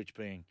times, one of which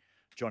being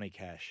Johnny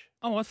Cash.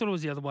 Oh, I thought it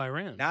was the other way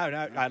around.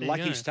 No.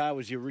 Lucky Star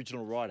was the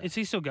original writer. Is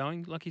he still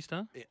going, Lucky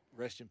Star? Yeah,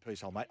 rest in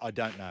peace, old mate. I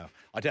don't know.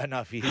 I don't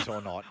know if he is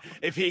or not.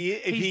 If he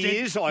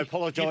is, I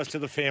apologise to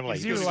the family.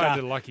 Is he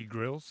related to Lucky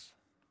Grills?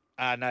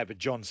 No, but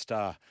John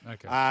Starr.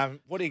 Okay.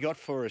 What do you got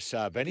for us,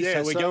 Benny?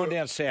 Yeah, so we're going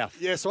down south.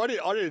 Yeah, so I did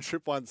a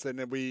trip once, and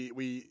then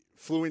we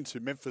flew into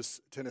Memphis,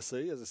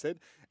 Tennessee, as I said,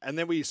 and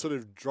then we sort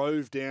of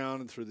drove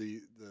down through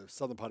the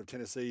southern part of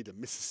Tennessee to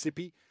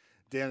Mississippi,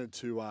 down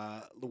into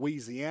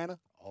Louisiana,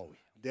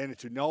 down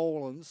into New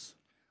Orleans,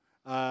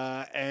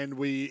 and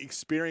we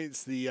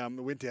experienced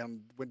went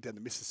down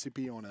the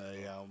Mississippi on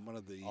one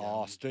of the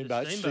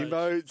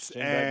steamboats,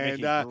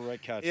 and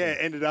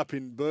ended up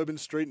in Bourbon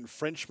Street and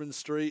Frenchman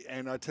Street.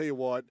 And I tell you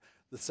what,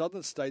 the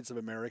southern states of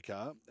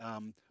America,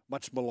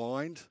 much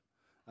maligned,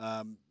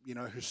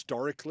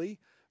 historically,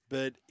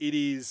 but it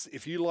is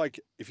if you like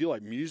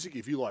music,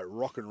 if you like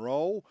rock and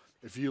roll,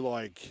 if you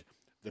like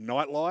the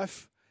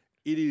nightlife,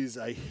 it is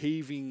a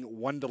heaving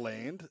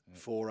wonderland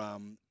for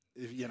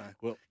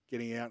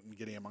getting out and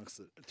getting amongst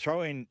it.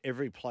 Throw in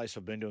every place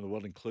I've been to in the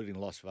world, including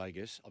Las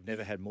Vegas. I've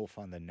never had more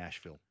fun than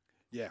Nashville.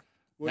 Yeah.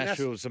 Well,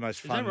 Nashville was the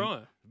most fun. Is that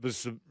right?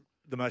 Was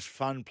the most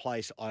fun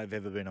place I've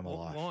ever been in my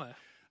life.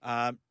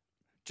 Why?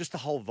 Just the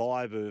whole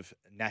vibe of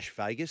Nash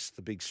Vegas,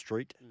 the big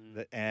street,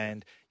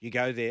 and you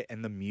go there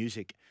and the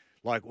music,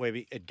 like where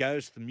it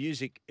goes, the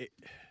music.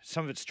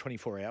 Some of it's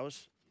 24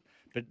 hours.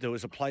 But there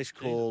was a place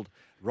called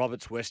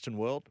Robert's Western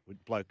World.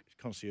 Bloke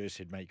concierge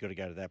said, mate, you got to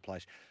go to that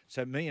place.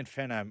 So me and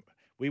Fano,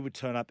 we would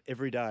turn up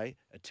every day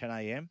at 10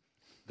 a.m.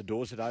 The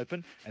doors would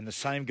open, and the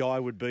same guy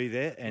would be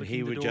there, and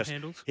he would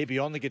he'd be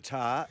on the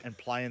guitar and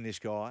playing this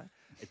guy.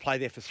 He'd play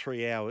there for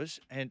 3 hours,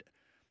 and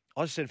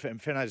I said,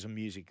 Fano's a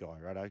music guy,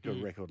 right? I've got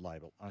a record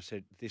label. I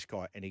said, this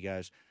guy, and he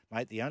goes,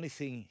 mate, the only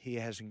thing he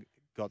hasn't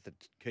got that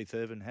Keith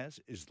Urban has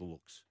is the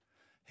looks.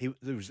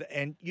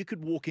 And you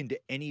could walk into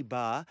any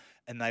bar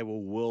and they were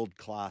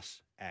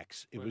world-class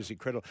acts. It was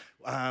incredible.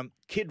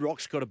 Kid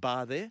Rock's got a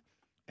bar there,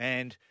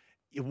 and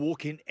you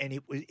walk in and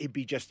it'd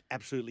be just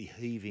absolutely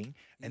heaving,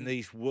 and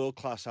these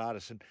world-class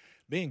artists. And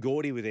me and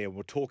Gordy were there, and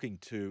we're talking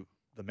to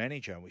the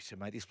manager, and we said,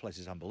 mate, this place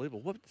is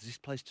unbelievable. What does this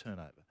place turn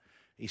over?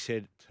 He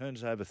said,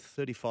 turns over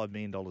 $35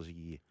 million a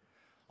year.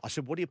 I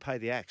said, what do you pay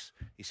the acts?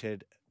 He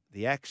said,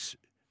 the acts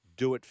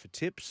do it for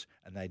tips,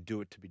 and they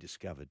do it to be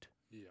discovered.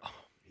 Yeah.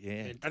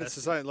 Yeah, fantastic. And it's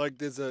the same. Like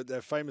there's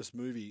a famous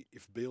movie,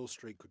 If Beale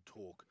Street Could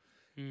Talk.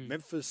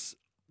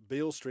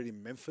 Beale Street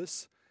in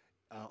Memphis,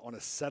 on a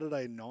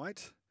Saturday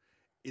night,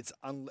 it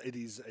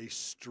is a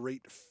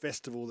street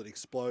festival that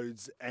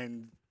explodes,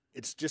 and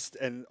it's just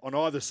and on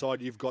either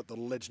side you've got the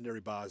legendary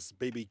bars,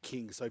 BB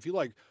King. So if you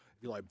like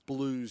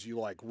blues, you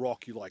like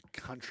rock, you like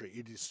country,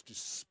 it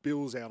just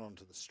spills out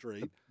onto the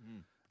street.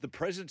 The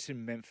presence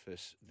in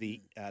Memphis,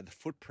 the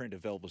footprint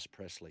of Elvis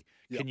Presley.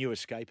 Can you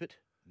escape it?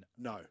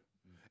 No.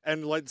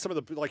 And like some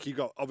of the you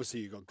got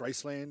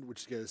Graceland,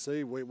 which you get to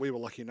see. We were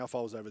lucky enough.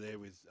 I was over there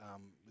with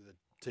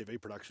a TV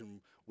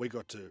production. We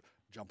got to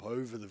jump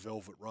over the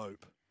velvet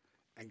rope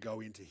and go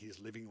into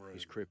his living room,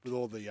 his crypt, with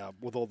all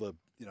the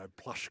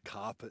plush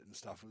carpet and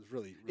stuff. It was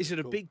really Is it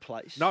cool. a big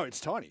place? No, it's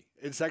tiny.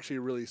 It's actually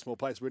a really small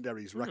place. We went down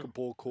to his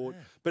racquetball court,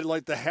 but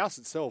like the house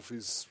itself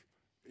is,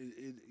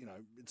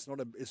 it's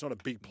not a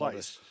big place.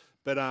 Modest.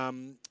 But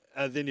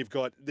then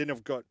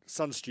I've got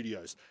Sun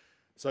Studios.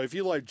 So if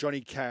you like Johnny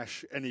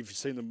Cash, and if you've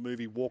seen the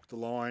movie Walk the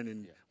Line,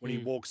 and when he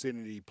walks in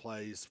and he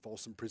plays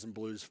Folsom Prison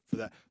Blues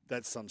for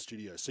that's Sun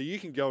Studios. So you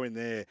can go in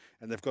there,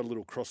 and they've got a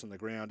little cross on the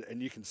ground,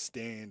 and you can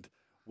stand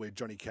where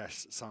Johnny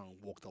Cash sung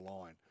Walk the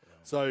Line. Right.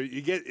 So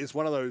it's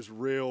one of those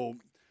real,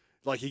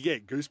 like you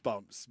get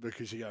goosebumps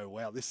because you go,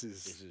 wow, this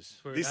is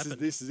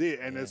it,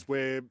 and it's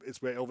where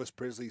Elvis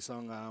Presley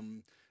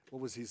sung.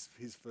 What was his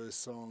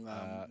first song?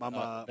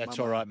 Mama. That's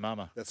All Right,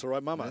 Mama. That's All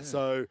Right, Mama. Yeah.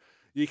 So.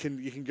 You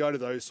can go to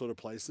those sort of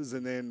places,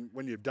 and then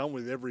when you're done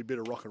with every bit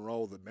of rock and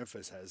roll that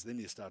Memphis has, then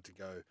you start to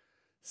go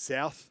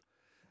south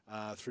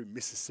through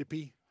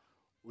Mississippi,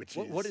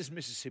 what is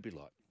Mississippi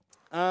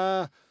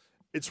like?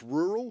 It's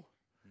rural,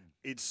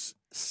 it's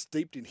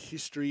steeped in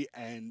history,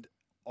 and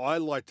I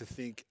like to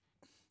think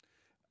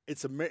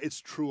it's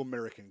true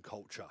American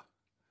culture.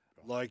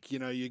 Like,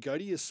 you go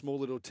to your small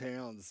little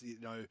towns,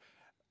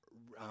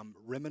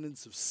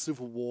 remnants of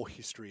Civil War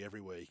history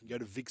everywhere. You can go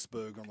to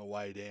Vicksburg on the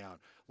way down.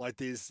 Like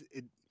it's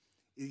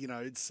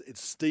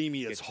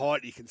steamy, it's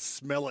hot, you can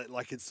smell it.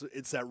 Like it's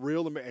that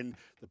real, and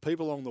the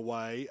people along the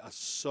way are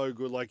so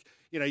good. Like,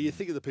 you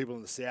think of the people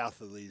in the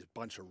South are these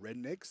bunch of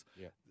rednecks.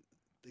 Yeah.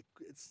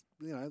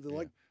 They're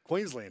like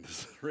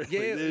Queenslanders.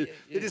 Really.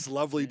 They're just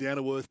lovely, down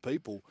to earth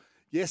people.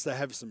 Yes, they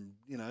have some,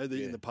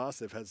 in the past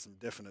they've had some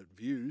definite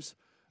views,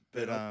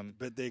 but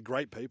they're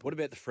great people. What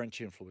about the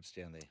French influence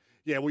down there?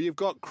 Yeah, well, you've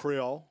got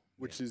Creole,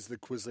 which is the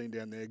cuisine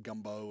down there,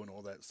 gumbo and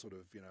all that sort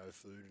of,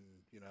 food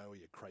and,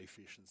 your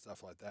crayfish and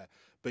stuff like that.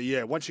 But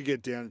yeah, once you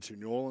get down to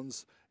New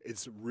Orleans,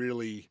 it's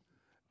really,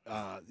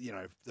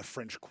 the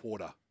French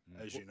Quarter,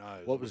 as you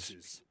know.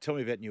 Tell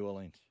me about New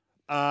Orleans.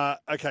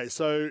 Okay,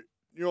 so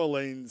New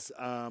Orleans,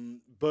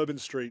 Bourbon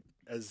Street,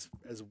 as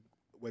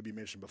Webby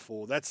mentioned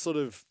before, that's sort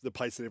of the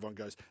place that everyone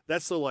goes.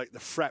 That's sort of like the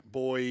frat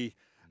boy.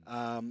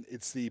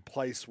 It's the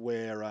place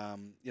where,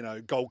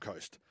 Gold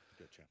Coast.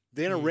 Gotcha.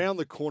 Then around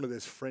the corner,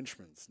 there's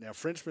Frenchman's. Now,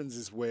 Frenchman's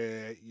is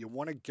where you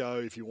want to go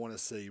if you want to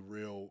see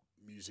real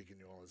music in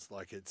New Orleans.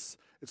 Like it's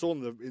all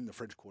in the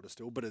French Quarter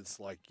still, but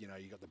it's like, you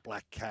got the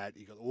Black Cat,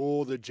 you got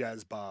all the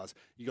jazz bars,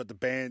 you got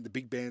the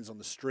big bands on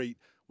the street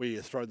where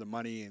you throw the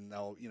money and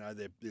they'll,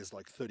 there's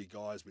like 30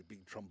 guys with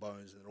big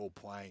trombones and they're all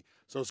playing.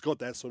 So it's got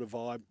that sort of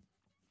vibe.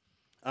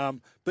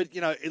 But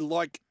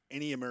like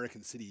any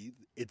American city,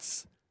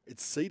 it's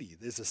seedy.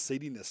 There's a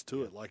seediness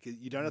to it. Like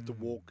you don't have to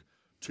walk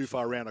too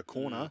far around a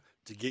corner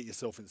to get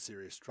yourself in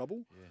serious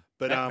trouble. Yeah.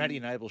 But Matty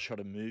and Abel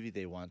shot a movie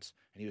there once,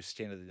 and he was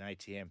standing at an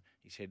ATM.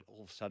 He said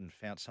all of a sudden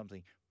found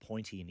something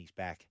pointy in his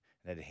back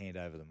and had to hand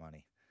over the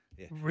money.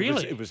 Yeah.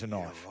 Really? It was a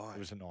knife. Yeah, right. It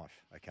was a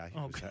knife. Okay.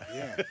 Oh,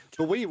 yeah.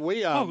 But we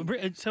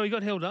so he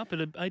got held up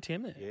at an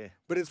ATM there. Yeah.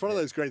 But it's one of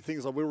those great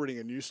things. Like we were reading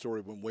a news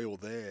story when we were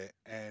there,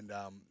 and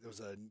there was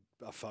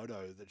a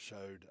photo that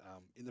showed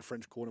in the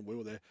French Quarter. We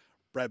were there.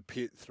 Brad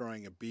Pitt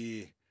throwing a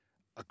beer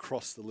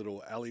across the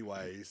little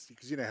alleyways,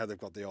 because you know how they've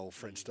got the old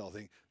French style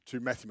thing,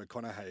 to Matthew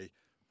McConaughey,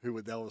 they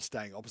were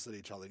staying opposite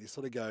each other. And you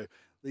sort of go,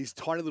 these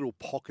tiny little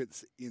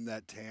pockets in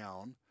that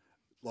town,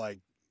 like,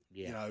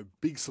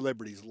 big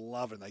celebrities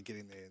love it. They get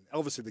in there. And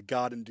obviously, the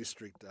Garden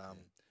District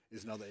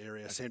is another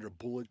area. Sandra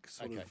Bullock,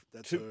 sort of.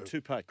 That's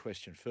two-part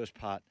question. First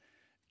part,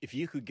 if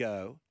you could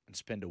go and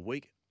spend a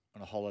week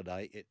on a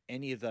holiday at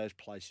any of those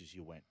places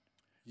you went,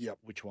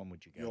 which one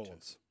would you go to?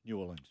 New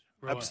Orleans.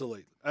 Right.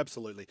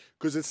 Absolutely.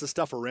 Because it's the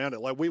stuff around it.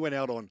 Like we went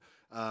out on,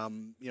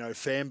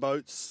 fan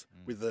boats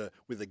with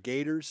the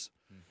gators,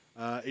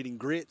 eating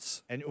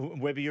grits. And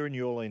Webby, you're a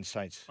New Orleans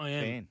Saints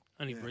fan.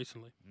 Only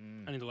recently.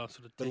 Only the last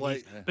sort of 10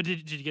 years. But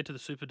did you get to the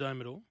Superdome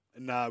at all?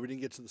 No, we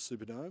didn't get to the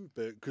Superdome,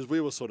 but because we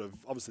were sort of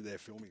obviously there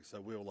filming, so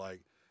we were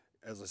like,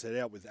 as I said,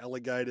 out with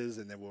alligators,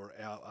 and then we were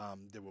out.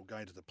 They were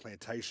going to the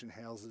plantation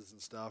houses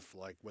and stuff,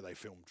 like where they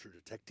filmed True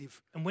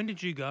Detective. And when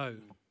did you go?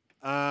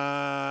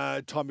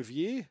 Time of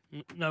year?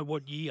 No,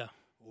 what year?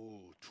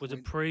 Was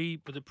it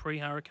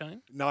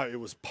pre-hurricane? No, it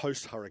was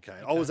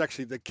post-hurricane. Okay. I was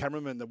actually, the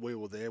cameraman that we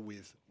were there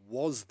with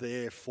was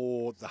there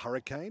for the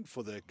hurricane,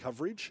 for the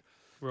coverage.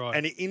 Right.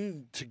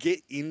 And to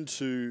get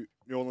into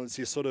New Orleans,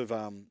 you sort of,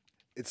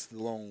 it's the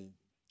long,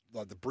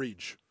 like the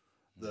bridge,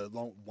 the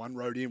long, one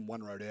road in,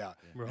 one road out.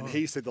 Right. And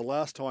he said the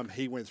last time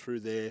he went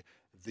through there,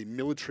 the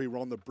military were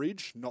on the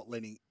bridge, not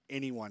letting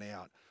anyone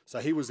out. So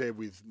he was there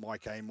with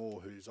Mike Amor,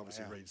 who's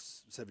obviously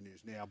reads 7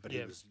 News now, but he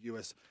was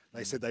US.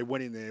 They said they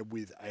went in there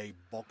with a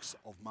box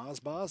of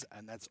Mars bars,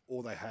 and that's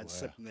all they had,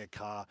 slept in their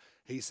car.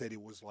 He said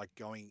it was like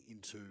going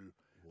into,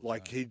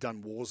 he'd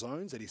done war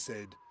zones, and he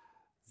said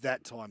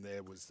that time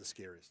there was the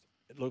scariest.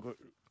 Look,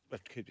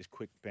 let's keep this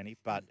quick, Benny,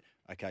 but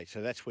okay,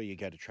 so that's where you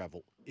go to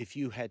travel. If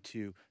you had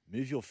to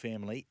move your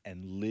family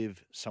and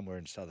live somewhere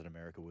in Southern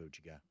America, where would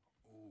you go?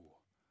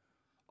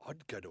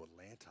 I'd go to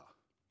Atlanta.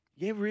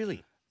 Yeah,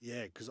 really?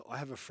 Yeah, because I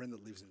have a friend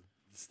that lives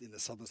in the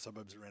southern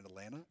suburbs around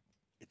Atlanta.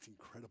 It's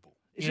incredible.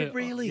 Is it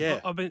really? Yeah.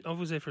 I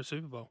was there for a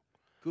Super Bowl.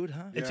 Good,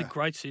 huh? It's a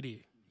great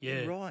city.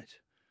 Yeah. Right.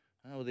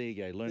 Oh, well, there you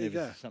go. Learn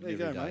something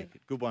every day. Mate.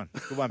 Good one.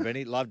 Good one,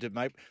 Benny. Loved it,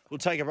 mate. We'll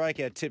take a break.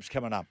 Our tips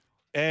coming up.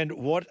 And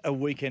what a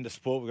weekend of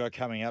sport we've got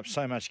coming up.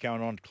 So much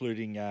going on,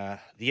 including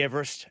the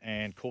Everest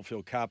and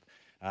Caulfield Cup.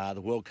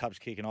 The World Cup's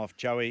kicking off.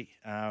 Joey,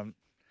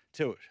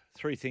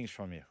 three things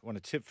from you. I want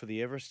a tip for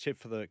the Everest, tip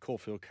for the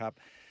Caulfield Cup,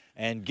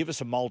 and give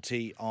us a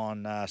multi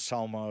on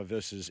Samoa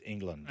versus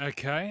England.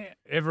 Okay.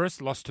 Everest,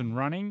 lost and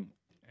running,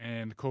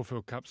 and the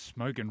Caulfield Cup,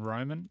 Smoke and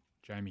Roman.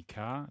 Jamie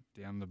Carr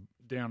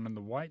down in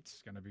the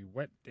weights. Going to be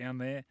wet down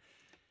there.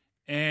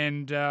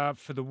 And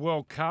for the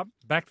World Cup,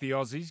 back the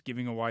Aussies,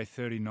 giving away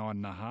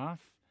 39.5.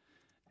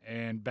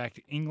 And back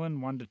to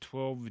England,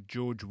 1-12 with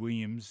George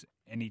Williams,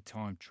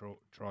 anytime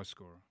try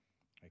scorer.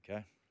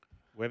 Okay.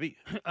 Webby?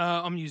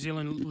 I'm New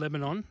Zealand,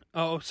 Lebanon.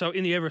 Oh, so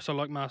in the Everest, I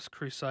like Masked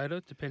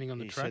Crusader, depending on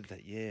the track. You said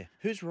that, yeah.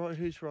 Who's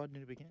riding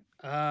it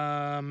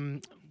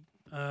again?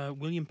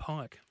 William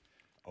Pike.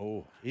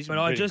 Oh, he's but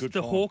I just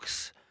the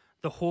Hawks.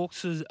 The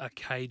Hawks are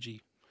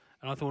cagey,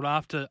 and I thought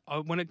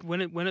when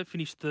it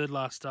finished third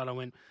last start, I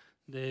went,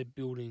 they're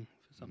building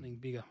for something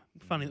bigger.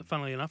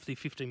 Funnily enough, the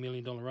 $15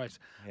 million race.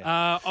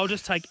 Yeah. I'll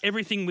just take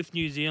everything with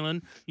New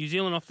Zealand. New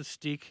Zealand off the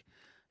stick.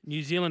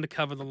 New Zealand to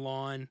cover the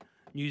line.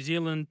 New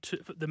Zealand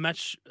the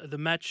match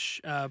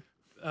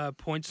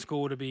point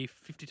score to be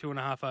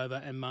 52.5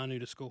 over, and Manu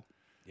to score.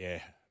 Yeah,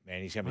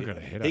 man, he's going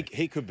to be.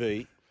 He could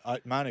be.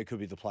 Manu could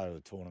be the player of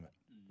the tournament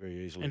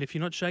very easily. And if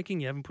you're not shaking,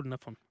 you haven't put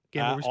enough on.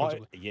 Gamble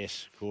responsibly.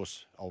 Yes, of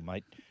course, old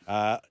mate.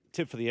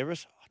 Tip for the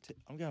Everest.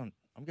 I'm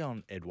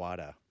going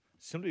Eduardo.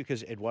 Simply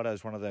because Eduardo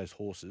is one of those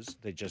horses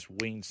that just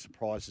wins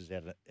surprises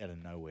out of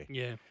nowhere.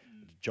 Yeah,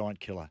 giant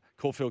killer.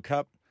 Caulfield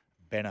Cup,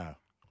 Benno.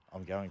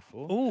 I'm going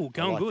for. Oh,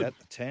 going good. That,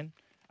 10.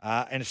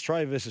 And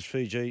Australia versus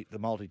Fiji, the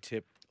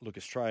multi-tip. Look,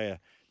 Australia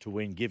to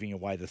win, giving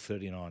away the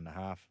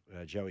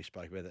 39.5. Joey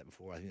spoke about that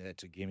before. I think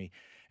that's a gimme.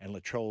 And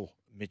Latrell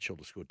Mitchell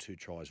to score 2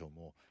 tries or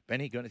more.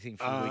 Benny, got anything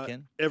for the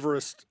weekend?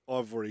 Everest,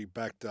 I've already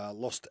backed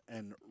Lost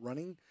and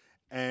Running.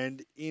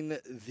 And in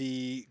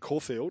the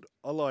Caulfield,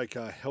 I like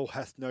Hell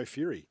Hath No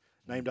Fury,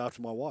 named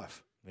after my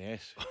wife.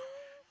 Yes.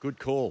 Good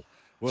call.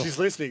 Well, she's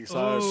listening,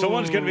 so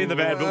someone's going to be in the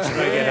bad books when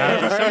we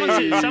get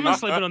home. Someone's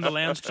sleeping on the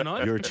lounge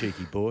tonight. You're a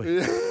cheeky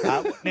boy.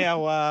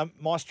 Now,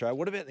 Maestro,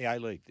 what about the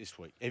A-League this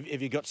week?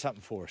 Have you got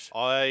something for us?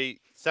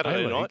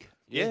 Saturday night.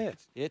 Yeah,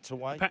 it's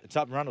away. It's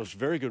up and running. It was a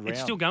very good round.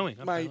 It's still going.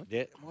 Mate,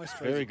 yeah,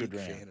 very good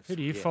round. Who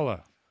do you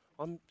follow?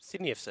 I'm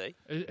Sydney FC.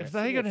 Have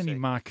they got any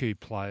marquee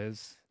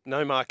players?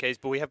 No marquees,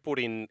 but we have brought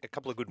in a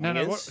couple of good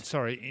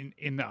wingers.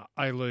 In the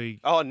A-League.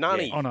 Oh,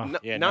 Nani.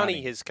 Yeah.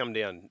 Nani has come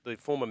down, the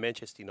former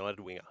Manchester United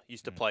winger.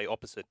 Used to play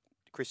opposite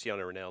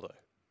Cristiano Ronaldo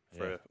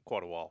for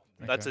quite a while.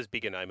 Okay. That's as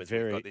big a name as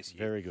we've got this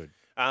year. Very good.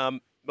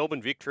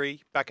 Melbourne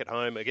victory, back at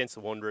home against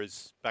the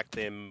Wanderers, back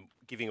them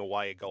giving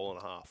away a goal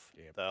and a half.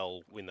 Yeah.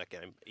 They'll win that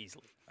game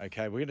easily.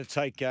 Okay, we're going to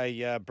take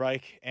a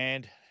break,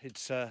 and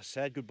it's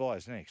sad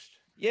goodbyes next.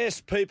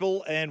 Yes,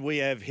 people, and we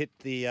have hit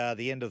the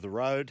end of the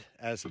road,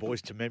 as the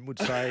Boys to Men would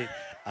say.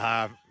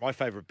 My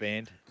favourite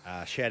band.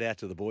 Shout out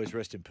to the boys.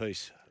 Rest in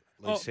peace,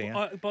 Lee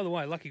Singer. By the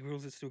way, Lucky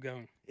Grills is still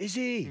going. Is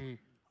he? Mm.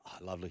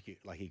 I love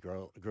Lucky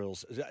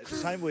Grills.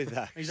 Same with...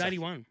 He's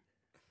 81.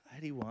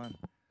 81.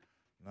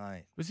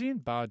 Mate. Was he in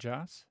Bar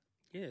Jars?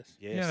 Yes.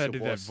 Yeah, they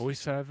did that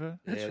voiceover.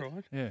 That's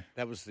right. Yeah.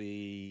 That was I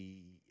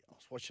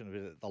was watching a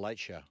bit of The Late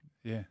Show.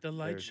 Yeah. The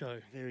Late Show.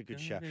 Very good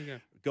show. There you go.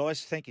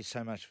 Guys, thank you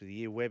so much for the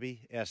year.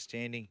 Webby,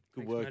 outstanding.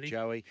 Good work, Matty.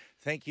 Joey.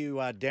 Thank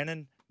you,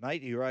 Denon,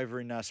 mate. You're over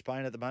in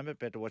Spain at the moment,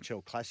 about to watch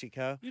El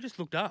Clasico. You just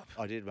looked up.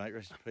 I did, mate.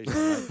 Rest in peace,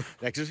 mate.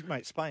 Because,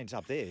 mate, Spain's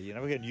up there. You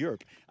know, we're in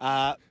Europe.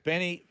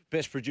 Benny,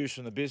 best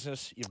producer in the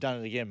business. You've done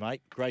it again,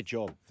 mate. Great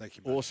job. Thank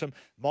you, mate. Awesome.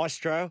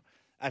 Maestro,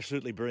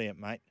 absolutely brilliant,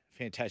 mate.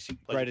 Fantastic.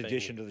 Great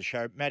addition to the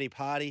show. Matty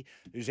Party,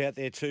 who's out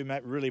there too,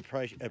 Matt. Really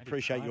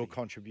appreciate your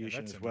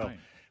contribution as well.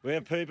 Well,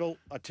 people,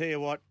 I tell you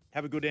what,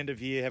 have a good end of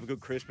year, have a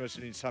good Christmas,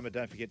 and in summer,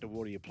 don't forget to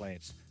water your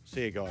plants.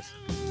 See you guys.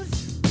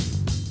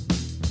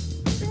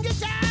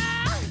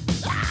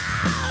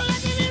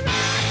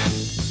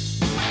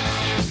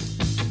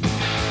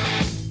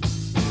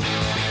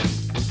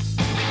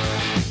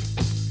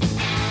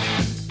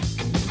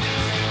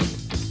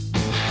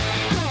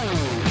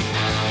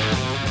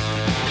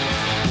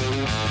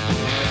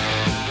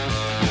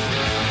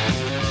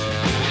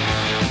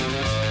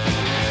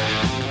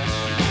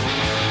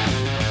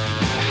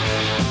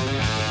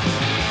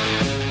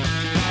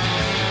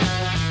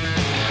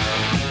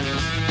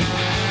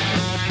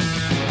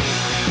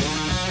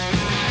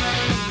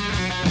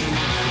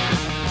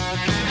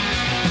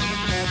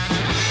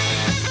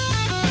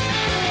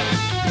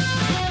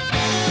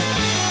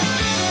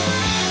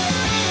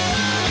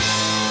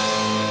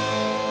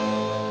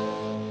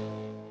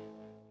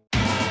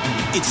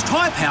 It's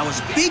Tyre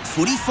Power's Big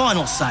Footy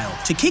Final Sale.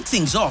 To kick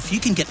things off, you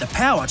can get the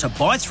power to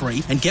buy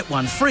 3 and get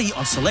 1 free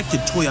on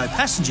selected Toyo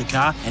passenger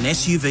car and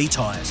SUV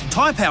tyres.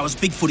 Tyre Power's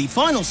Big Footy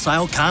Final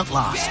Sale can't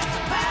last.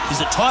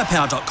 Visit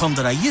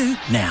tyrepower.com.au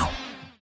now.